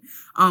 wait a minute.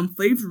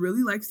 Flav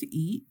really likes to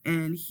eat,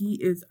 and he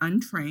is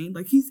untrained.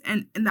 Like,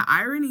 and the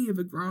irony of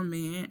a grown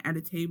man at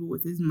a table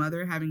with his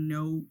mother having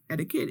no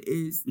etiquette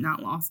is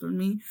not lost on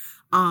me.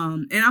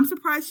 And I'm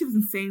surprised she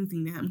doesn't say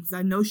anything to him, because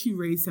I know she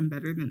raised him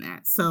better than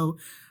that. So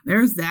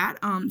there's that.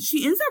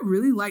 She ends up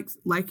really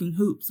liking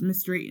Hoops.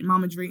 Miss Drayton,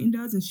 Mama Drayton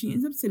does, and she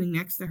ends up sitting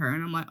next to her.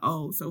 And I'm like,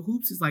 oh, so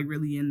Hoops is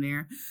really in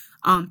there.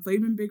 Flav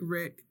and Big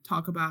Rick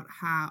talk about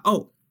how,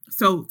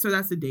 so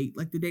that's the date.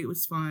 Like, the date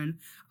was fun.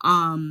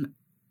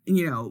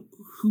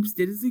 Hoops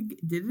did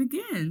it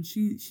again.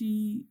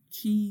 She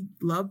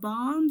love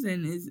bombs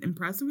and is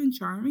impressive and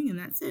charming, and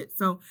that's it.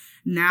 So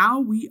now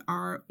we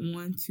are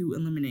on to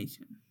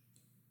elimination.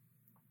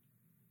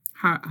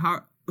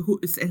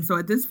 And so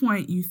at this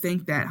point, you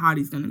think that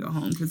Hottie's gonna go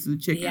home because of the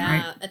chicken, right?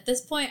 Yeah, at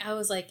this point, I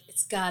was like,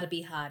 it's gotta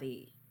be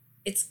Hottie.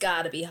 It's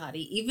gotta be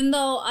Hottie. Even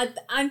though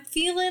I'm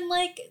feeling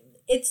like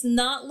it's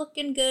not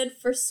looking good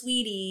for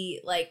Sweetie.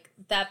 Like,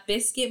 that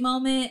Biscuit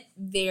moment,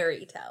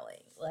 very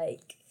telling.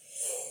 Like,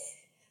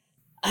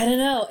 I don't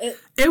know.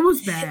 It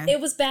was bad. It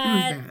was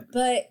bad.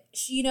 But,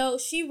 she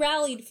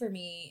rallied for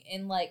me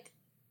in,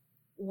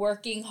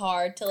 working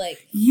hard to,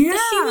 Yeah.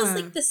 She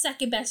was, the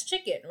second best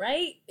chicken,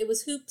 right? It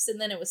was Hoops, and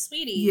then it was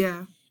Sweetie.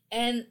 Yeah.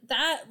 And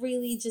that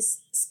really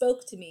just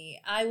spoke to me.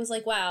 I was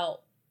like,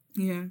 wow.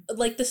 Yeah.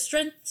 The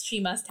strength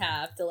she must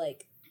have to,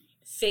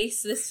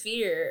 face this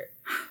fear.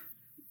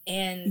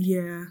 And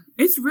yeah,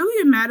 it's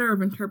really a matter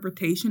of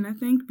interpretation, I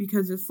think,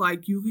 because it's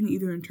you can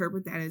either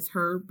interpret that as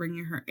her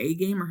bringing her A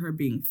game or her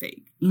being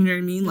fake. You know what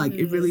I mean? Like,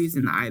 it really is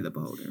in the eye of the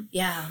beholder.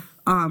 Yeah.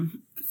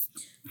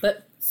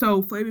 But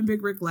so Flav and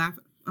Big Rick laugh.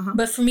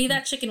 But for me,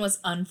 that chicken was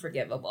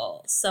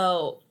unforgivable.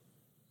 So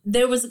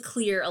there was a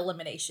clear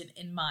elimination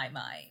in my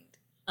mind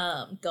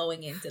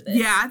going into this.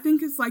 Yeah, I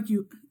think it's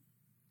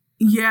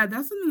yeah,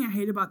 that's something I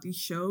hate about these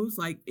shows.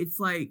 It's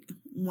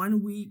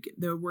 1 week,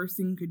 the worst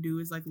thing you could do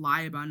is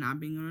lie about not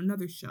being on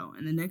another show.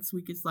 And the next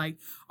week it's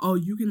oh,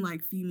 you can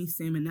feed me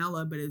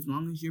salmonella, but as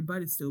long as your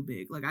butt is still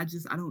big. I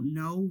don't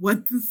know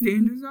what the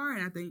standards are.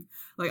 And I think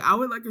I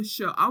would like a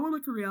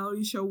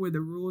reality show where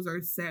the rules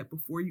are set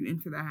before you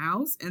enter the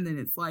house. And then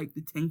it's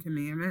the 10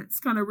 Commandments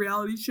kind of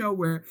reality show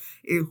where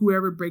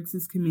whoever breaks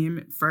this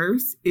commandment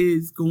first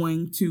is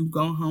going to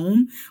go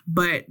home.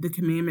 But the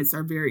commandments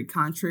are very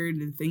contrary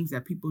to the things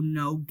that people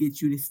know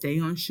get you to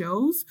stay on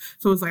shows.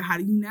 So it's how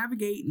do you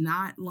navigate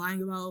not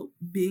lying about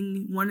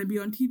want to be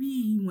on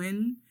TV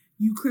when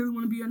you clearly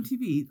want to be on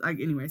TV?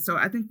 Anyway, so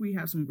I think we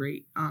have some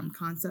great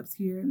concepts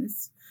here, and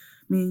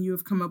me and you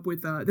have come up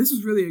with this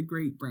was really a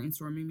great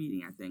brainstorming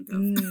meeting, I think,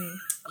 of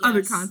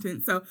other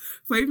content. So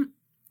Flav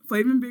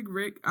and Big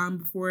Rick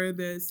before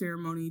the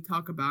ceremony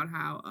talk about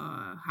how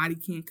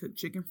Hottie can't cook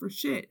chicken for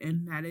shit,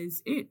 and that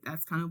is it.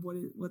 That's kind of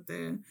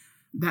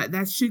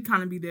that should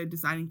kind of be the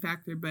deciding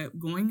factor. But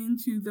going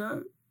into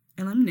the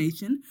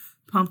elimination,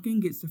 Pumpkin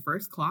gets the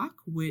first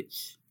clock,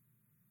 which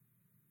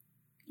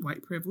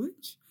white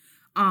privilege.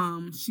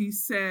 She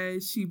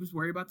says she was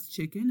worried about the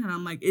chicken, and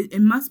I'm like,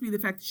 it must be the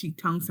fact that she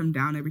tongues him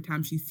down every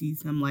time she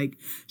sees him. Like,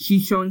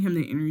 she's showing him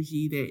the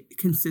energy that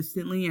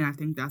consistently, and I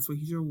think that's what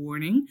he's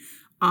rewarding.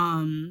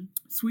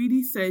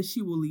 Sweetie says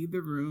she will leave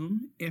the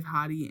room if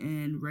Hottie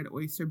and Red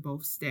Oyster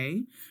both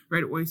stay.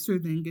 Red Oyster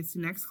then gets the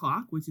next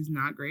clock, which is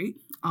not great.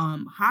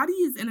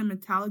 Hottie is in a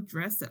metallic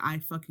dress that I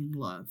fucking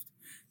loved.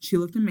 She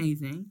looked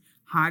amazing.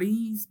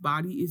 Hottie's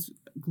body is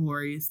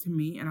glorious to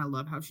me, and I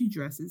love how she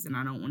dresses, and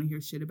I don't want to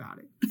hear shit about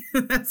it.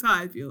 That's how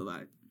I feel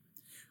about it.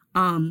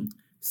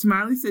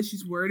 Smiley says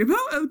she's worried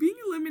about being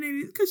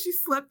eliminated because she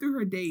slept through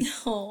her date.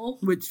 Oh.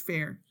 Which,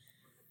 fair.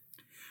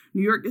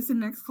 New York gets the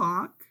next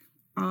clock.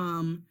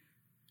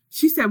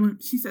 She says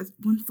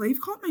when Flav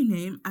called my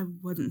name, I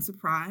wasn't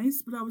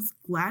surprised, but I was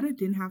glad I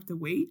didn't have to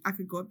wait. I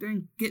could go up there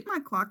and get my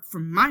clock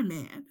from my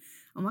man.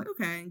 I'm like,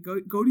 okay.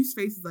 Goldie's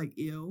face is like,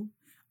 ew.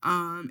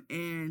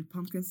 And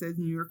Pumpkin says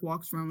New York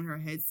walks around with her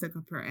head stuck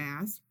up her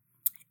ass.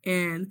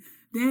 And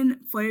then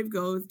Flav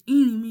goes,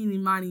 eeny, meeny,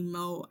 miny,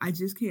 mo. I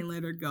just can't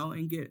let her go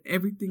and get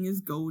everything is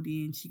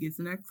Goldie. And she gets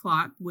the next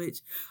clock, which,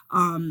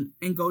 and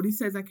Goldie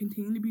says, I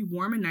continue to be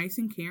warm and nice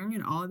and caring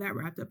and all of that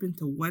wrapped up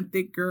into one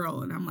thick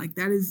girl. And I'm like,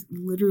 that is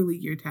literally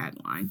your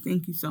tagline.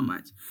 Thank you so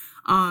much.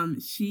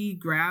 She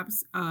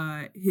grabs,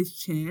 his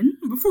chin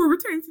before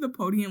returning to the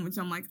podium, which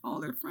I'm like, oh,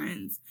 they're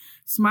friends.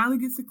 Smiley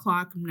gets the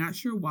clock. I'm not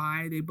sure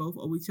why. They both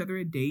owe each other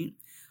a date.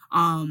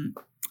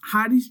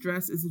 Hottie's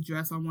dress is a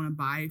dress I want to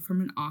buy from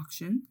an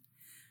auction.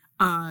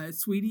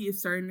 Sweetie is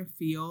starting to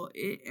feel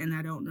it, and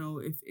I don't know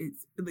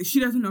if she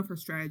doesn't know if her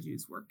strategy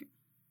is working.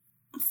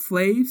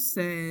 Flav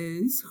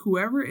says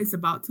whoever is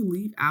about to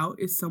leave out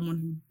is someone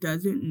who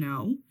doesn't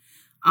know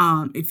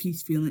if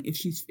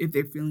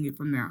they're feeling it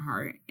from their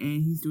heart,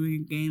 and he's doing a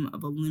game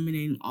of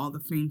eliminating all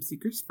the fame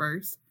seekers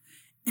first,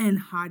 and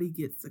Hottie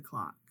gets the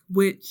clock,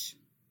 which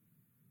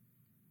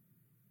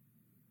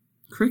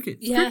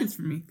crickets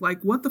for me.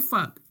 Like, what the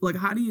fuck? Like,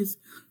 Hottie's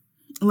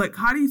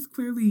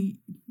clearly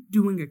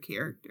doing a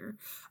character.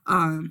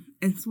 And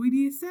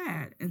Sweetie is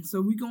sad. And so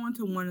we go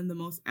into one of the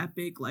most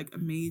epic, like,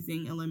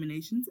 amazing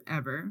eliminations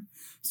ever.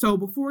 So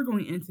before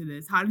going into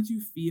this, how did you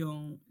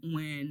feel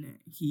when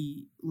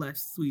he left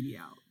Sweetie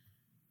out?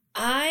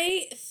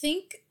 I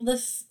think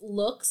the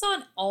looks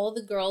on all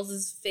the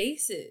girls'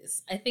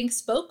 faces, I think,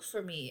 spoke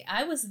for me.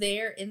 I was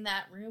there in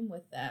that room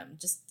with them.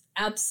 Just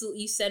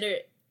absolutely, you said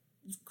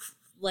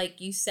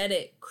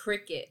it,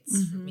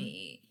 crickets for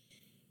me.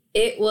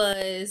 It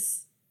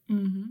was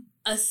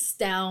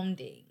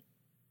astounding.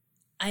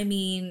 I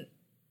mean,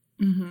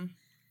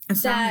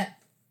 that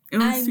it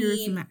was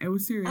serious. It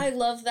was serious. I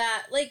love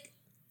that. Like,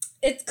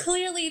 it's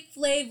clearly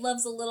Flav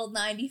loves a little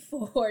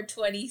 94,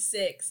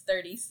 26,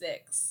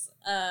 36.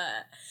 That's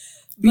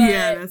actually what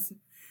it is.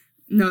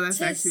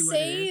 To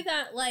say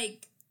that,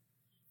 like,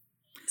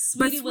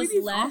 Sweetie was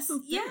less,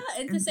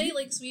 and to say,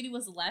 like, Sweetie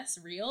was less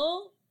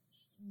real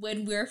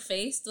when we're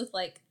faced with,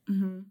 like,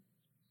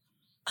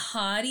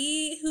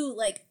 Hottie, who,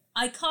 like,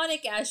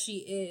 iconic as she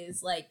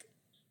is, like,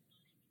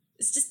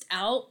 it's just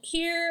out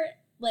here,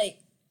 like,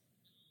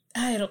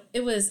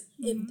 it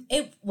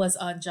was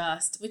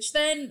unjust, which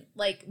then,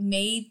 like,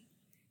 made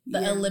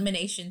the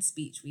elimination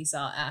speech we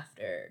saw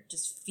after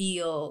just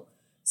feel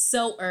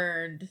so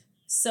earned,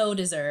 so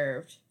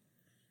deserved.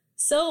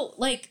 So,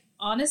 like,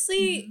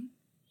 honestly,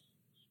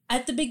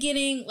 at the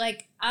beginning,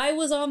 like, at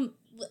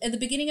the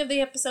beginning of the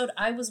episode,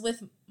 I was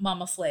with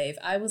Mama Flav.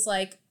 I was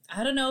like,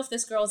 I don't know if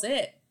this girl's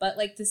it, but,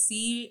 like, to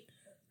see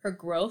her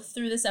growth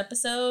through this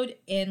episode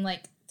and,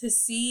 like, to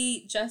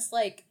see just,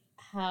 like,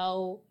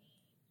 how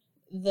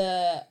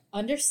the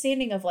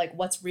understanding of, like,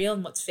 what's real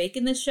and what's fake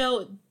in this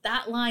show,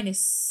 that line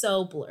is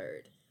so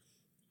blurred.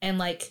 And,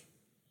 like,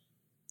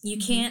 you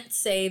can't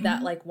say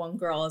that, like, one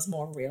girl is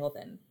more real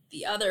than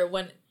the other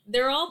when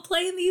they're all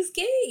playing these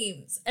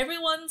games.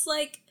 Everyone's,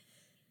 like,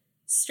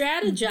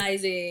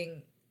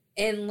 strategizing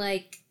and,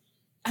 like,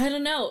 I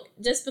don't know,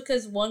 just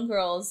because one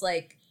girl's,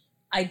 like,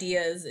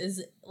 ideas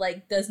is,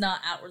 like, does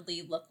not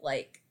outwardly look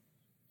like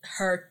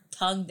her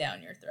tongue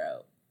down your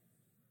throat.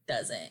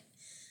 Doesn't.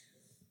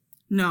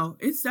 No,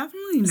 it's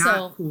definitely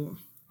not cool.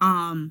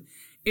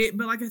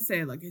 But like I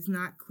said, like, it's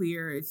not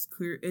clear. It's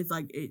clear. It's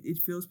like it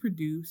feels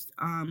produced.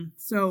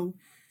 So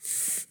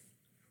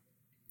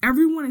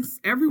everyone is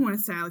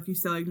sad, like you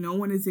said. Like, no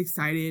one is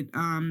excited.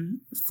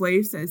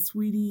 Flav says,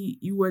 "Sweetie,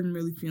 you wasn't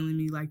really feeling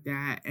me like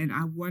that," and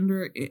I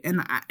wonder.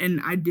 And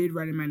I did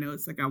write in my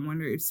notes, like, I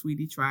wonder if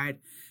Sweetie tried,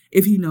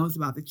 if he knows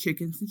about the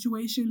chicken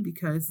situation,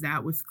 because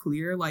that was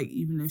clear. Like,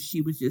 even if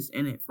she was just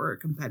in it for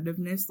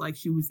competitiveness, like,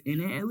 she was in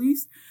it at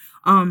least.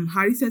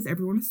 Heidi says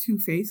everyone is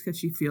two-faced because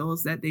she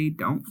feels that they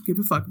don't give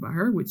a fuck about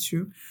her, which is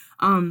true.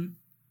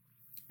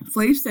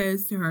 Flav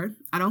says to her,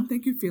 I don't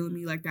think you're feeling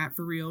me like that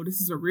for real.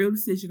 This is a real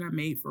decision I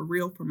made for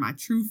real, for my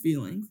true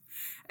feelings.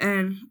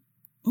 And,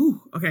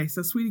 okay,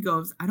 so Sweetie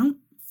goes, I don't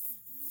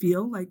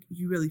feel like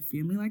you really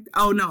feel me like that?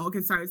 Oh no, okay,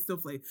 sorry, it's still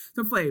Flav.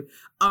 So Flav,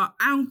 I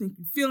don't think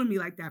you feeling me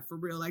like that for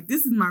real. Like,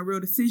 this is my real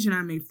decision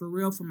I made for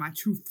real, for my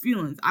true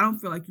feelings. I don't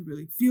feel like you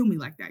really feel me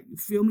like that. You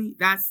feel me?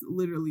 That's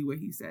literally what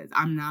he says.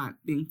 I'm not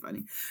being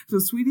funny. So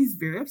Sweetie's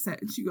very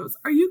upset, and she goes,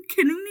 "Are you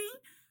kidding me?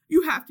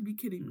 You have to be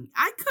kidding me.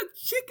 I cooked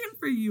chicken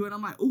for you." And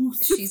I'm like, "Oh,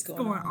 she's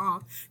going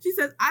off." She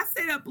says, "I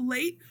stayed up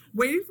late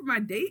waiting for my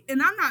date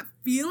and I'm not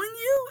feeling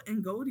you."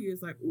 And Goldie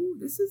is like, "Ooh,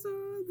 this is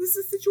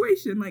a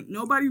situation." Like,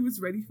 nobody was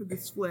ready for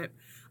this flip.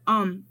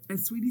 And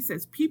Sweetie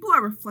says, "People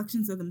are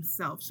reflections of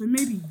themselves, so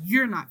maybe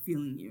you're not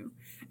feeling you."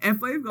 And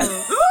Flav goes,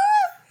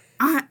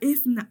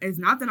 it's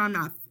not that I'm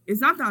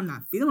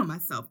not feeling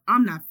myself.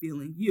 I'm not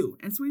feeling you.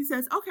 And Sweetie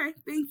says, "Okay,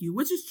 thank you,"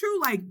 which is true.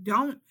 Like,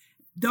 don't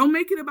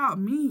make it about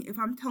me. If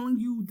I'm telling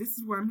you this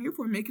is what I'm here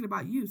for, make it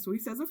about you. So he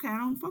says, "Okay, I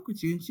don't fuck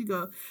with you." And she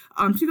goes,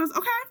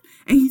 "Okay."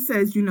 And he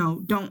says,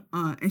 "Don't,"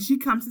 and she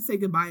comes to say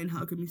goodbye and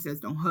hug him. He says,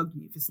 "Don't hug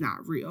me if it's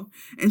not real."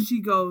 And she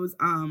goes,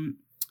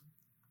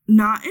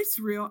 "Nah, it's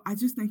real. I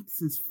just think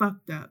this is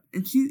fucked up."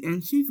 And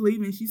she's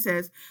leaving. She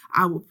says,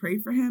 "I will pray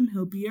for him.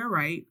 He'll be all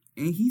right."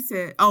 And he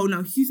said, "Oh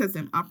no," she says to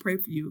him, "I'll pray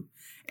for you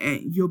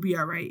and you'll be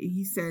all right." And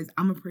he says,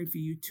 "I'm gonna pray for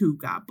you too.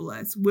 God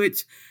bless."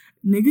 Which,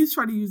 niggas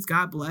try to use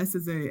 "God bless"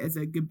 as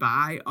a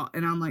goodbye,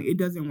 and I'm like, it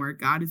doesn't work.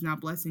 God is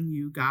not blessing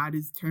you. God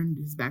is turned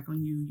his back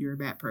on you. You're a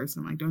bad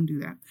person. Like, don't do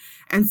that.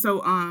 And so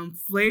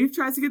Flav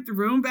tries to get the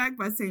room back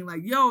by saying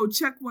like, "Yo,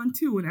 check 1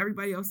 2," and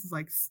everybody else is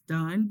like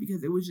stunned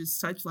because it was just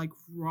such like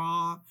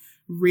raw,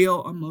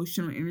 real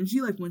emotional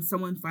energy. Like, when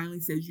someone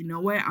finally says, "You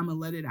know what, I'm gonna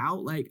let it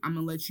out. Like, I'm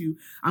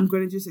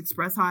gonna just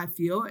express how I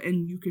feel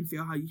and you can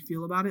feel how you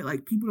feel about it."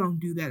 Like, people don't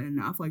do that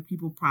enough. Like,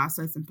 people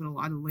process and put a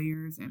lot of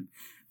layers and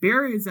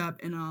barriers up.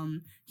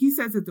 And he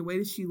says that the way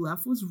that she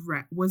left was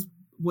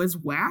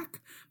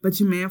whack, but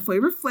your man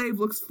Flavor Flav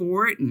looks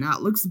forward,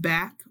 not looks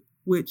back,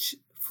 which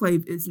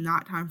Flav is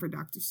not time for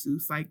Dr.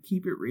 Seuss. Like,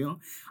 keep it real.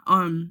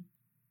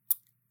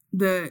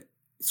 The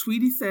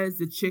Sweetie says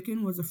the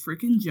chicken was a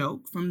freaking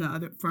joke from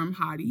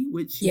Hottie,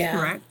 which is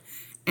correct.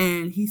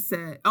 And he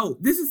said, "Oh,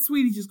 this is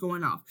Sweetie just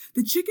going off.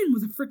 The chicken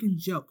was a freaking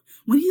joke.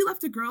 When he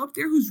left a girl up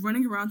there who's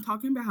running around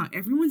talking about how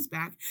everyone's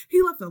back,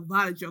 he left a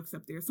lot of jokes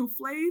up there. So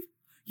Flav,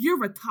 you're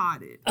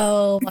retarded."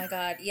 Oh my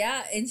God.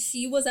 Yeah. And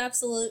she was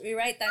absolutely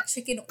right. That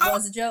chicken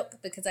was a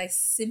joke because I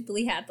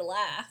simply had to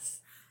laugh.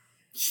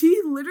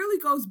 She literally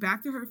goes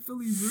back to her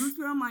Philly roots,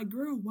 but I'm like,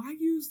 girl, why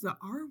use the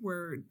R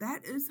word?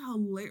 That is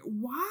hilarious.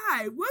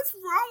 Why? What's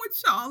wrong with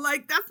y'all?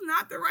 Like, that's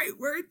not the right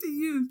word to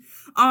use.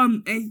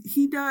 And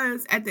he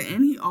does, at the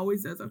end, he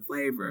always does a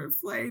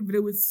Flav, but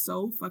it was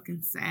so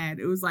fucking sad.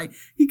 It was like,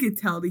 he could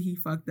tell that he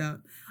fucked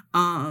up.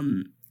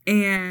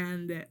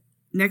 And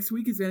next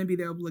week is going to be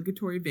their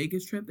obligatory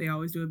Vegas trip. They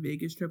always do a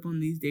Vegas trip on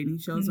these dating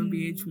shows on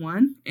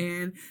VH1.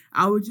 And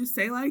I would just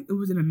say, like, it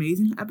was an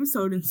amazing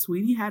episode. And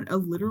Sweetie had a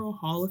literal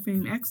Hall of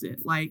Fame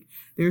exit. Like,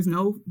 there's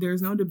no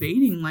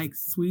debating. Like,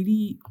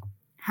 Sweetie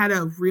had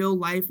a real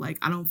life, like,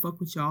 "I don't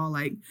fuck with y'all.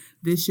 Like,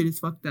 this shit is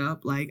fucked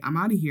up. Like, I'm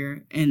out of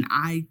here." And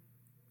I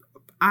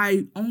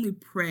only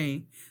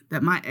pray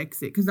that my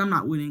exit, because I'm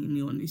not winning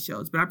any on these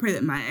shows, but I pray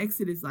that my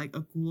exit is like a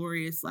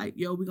glorious, like,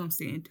 "Yo, we're going to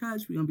stay in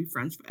touch. We're going to be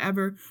friends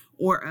forever,"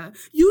 or a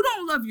 "you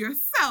don't love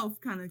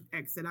yourself" kind of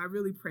exit. I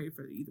really pray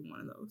for either one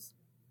of those.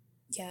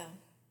 Yeah.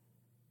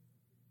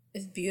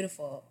 It's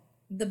beautiful.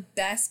 The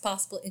best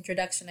possible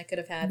introduction I could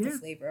have had to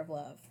Flavor of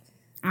Love.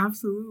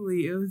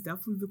 Absolutely. It was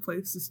definitely the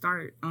place to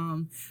start.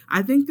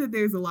 I think that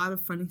there's a lot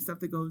of funny stuff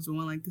that goes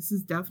on. Like, this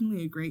is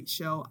definitely a great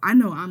show. I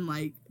know I'm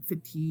like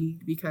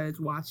fatigued because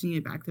watching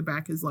it back to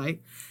back is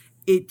like,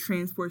 it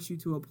transports you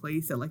to a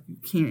place that like you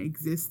can't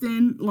exist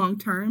in long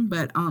term.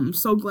 But I'm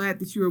so glad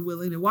that you were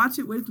willing to watch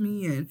it with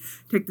me and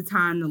take the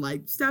time to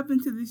like step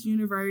into this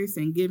universe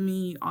and give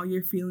me all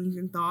your feelings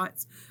and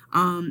thoughts.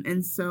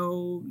 And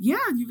so,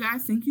 yeah, you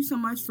guys, thank you so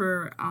much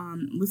for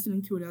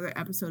listening to another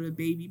episode of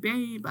Baby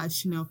Babe by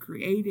Chanel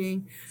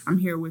Creating. I'm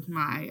here with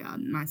my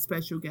my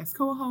special guest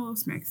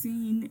co-host,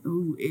 Maxine,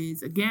 who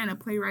is, again, a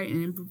playwright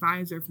and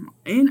improviser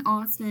in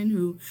Austin,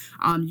 who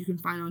you can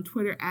find on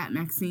Twitter at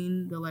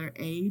Maxine, the letter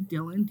A,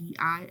 Dillon,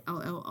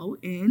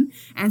 Dillon.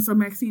 And so,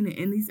 Maxine, to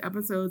end these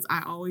episodes,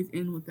 I always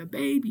end with a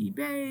baby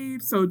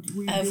babe. So do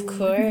we Of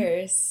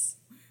course.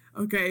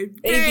 Okay.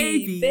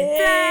 Baby babe.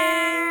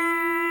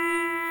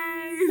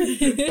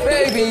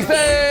 Baby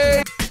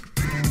babe.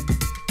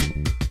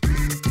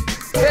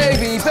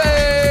 Baby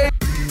babe.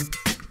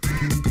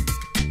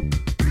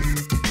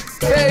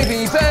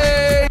 Baby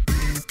babe.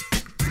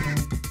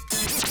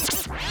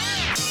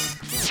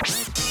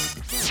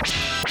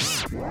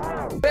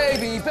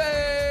 Baby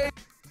babe.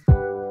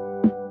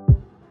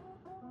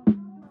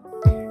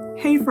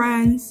 Hey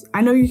friends,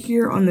 I know you're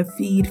here on the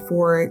feed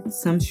for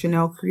some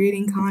Chanel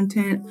Creating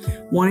content.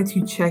 Wanted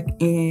to check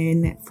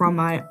in from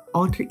my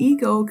alter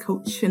ego,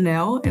 Coach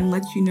Chanel, and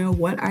let you know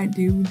what I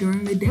do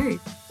during the day.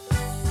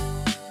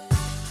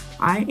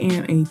 I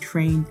am a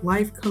trained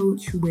life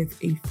coach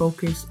with a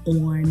focus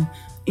on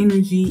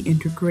energy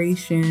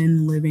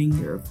integration, living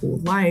your full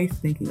life,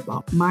 thinking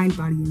about mind,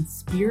 body, and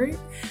spirit.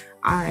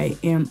 I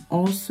am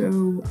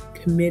also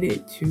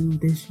committed to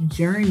this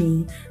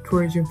journey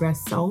towards your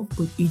best self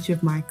with each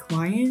of my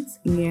clients.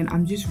 And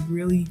I'm just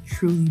really,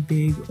 truly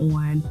big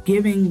on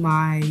giving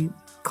my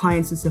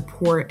clients the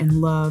support and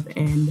love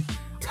and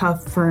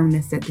tough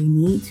firmness that they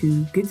need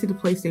to get to the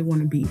place they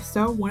want to be.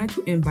 So I wanted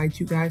to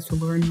invite you guys to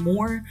learn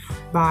more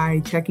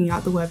by checking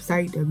out the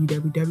website,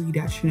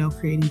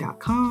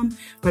 www.chanelcreating.com,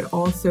 but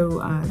also,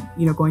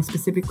 going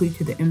specifically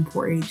to the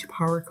M4H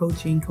Power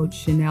Coaching Coach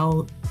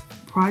Chanel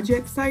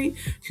project site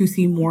to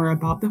see more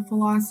about the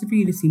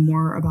philosophy, to see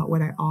more about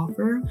what I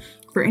offer.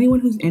 For anyone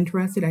who's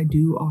interested, I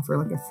do offer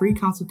like a free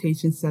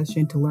consultation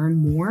session to learn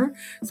more.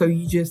 So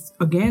you just,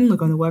 again,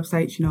 look on the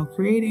website,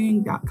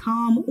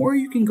 chanelcreating.com, or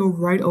you can go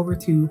right over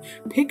to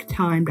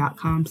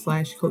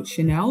picktime.com/Coach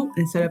Chanel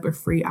and set up a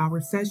free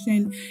hour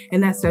session.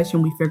 In that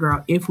session, we figure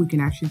out if we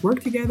can actually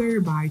work together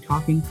by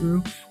talking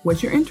through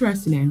what you're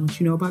interested in, what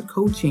you know about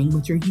coaching,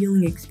 what your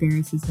healing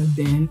experiences have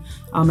been.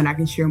 And I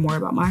can share more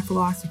about my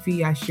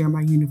philosophy. I share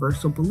my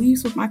universal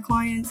beliefs with my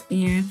clients,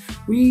 and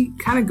we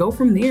kind of go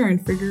from there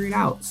and figure it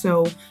out.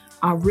 So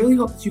I really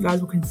hope that you guys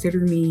will consider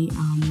me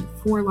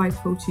for life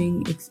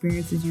coaching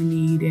experiences you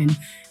need,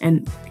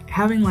 and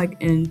having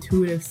like an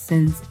intuitive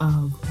sense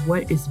of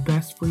what is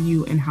best for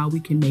you and how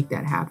we can make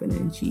that happen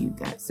and achieve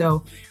that.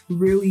 So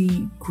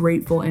really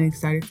grateful and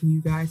excited for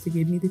you guys to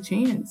give me the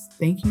chance.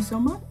 Thank you so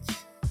much.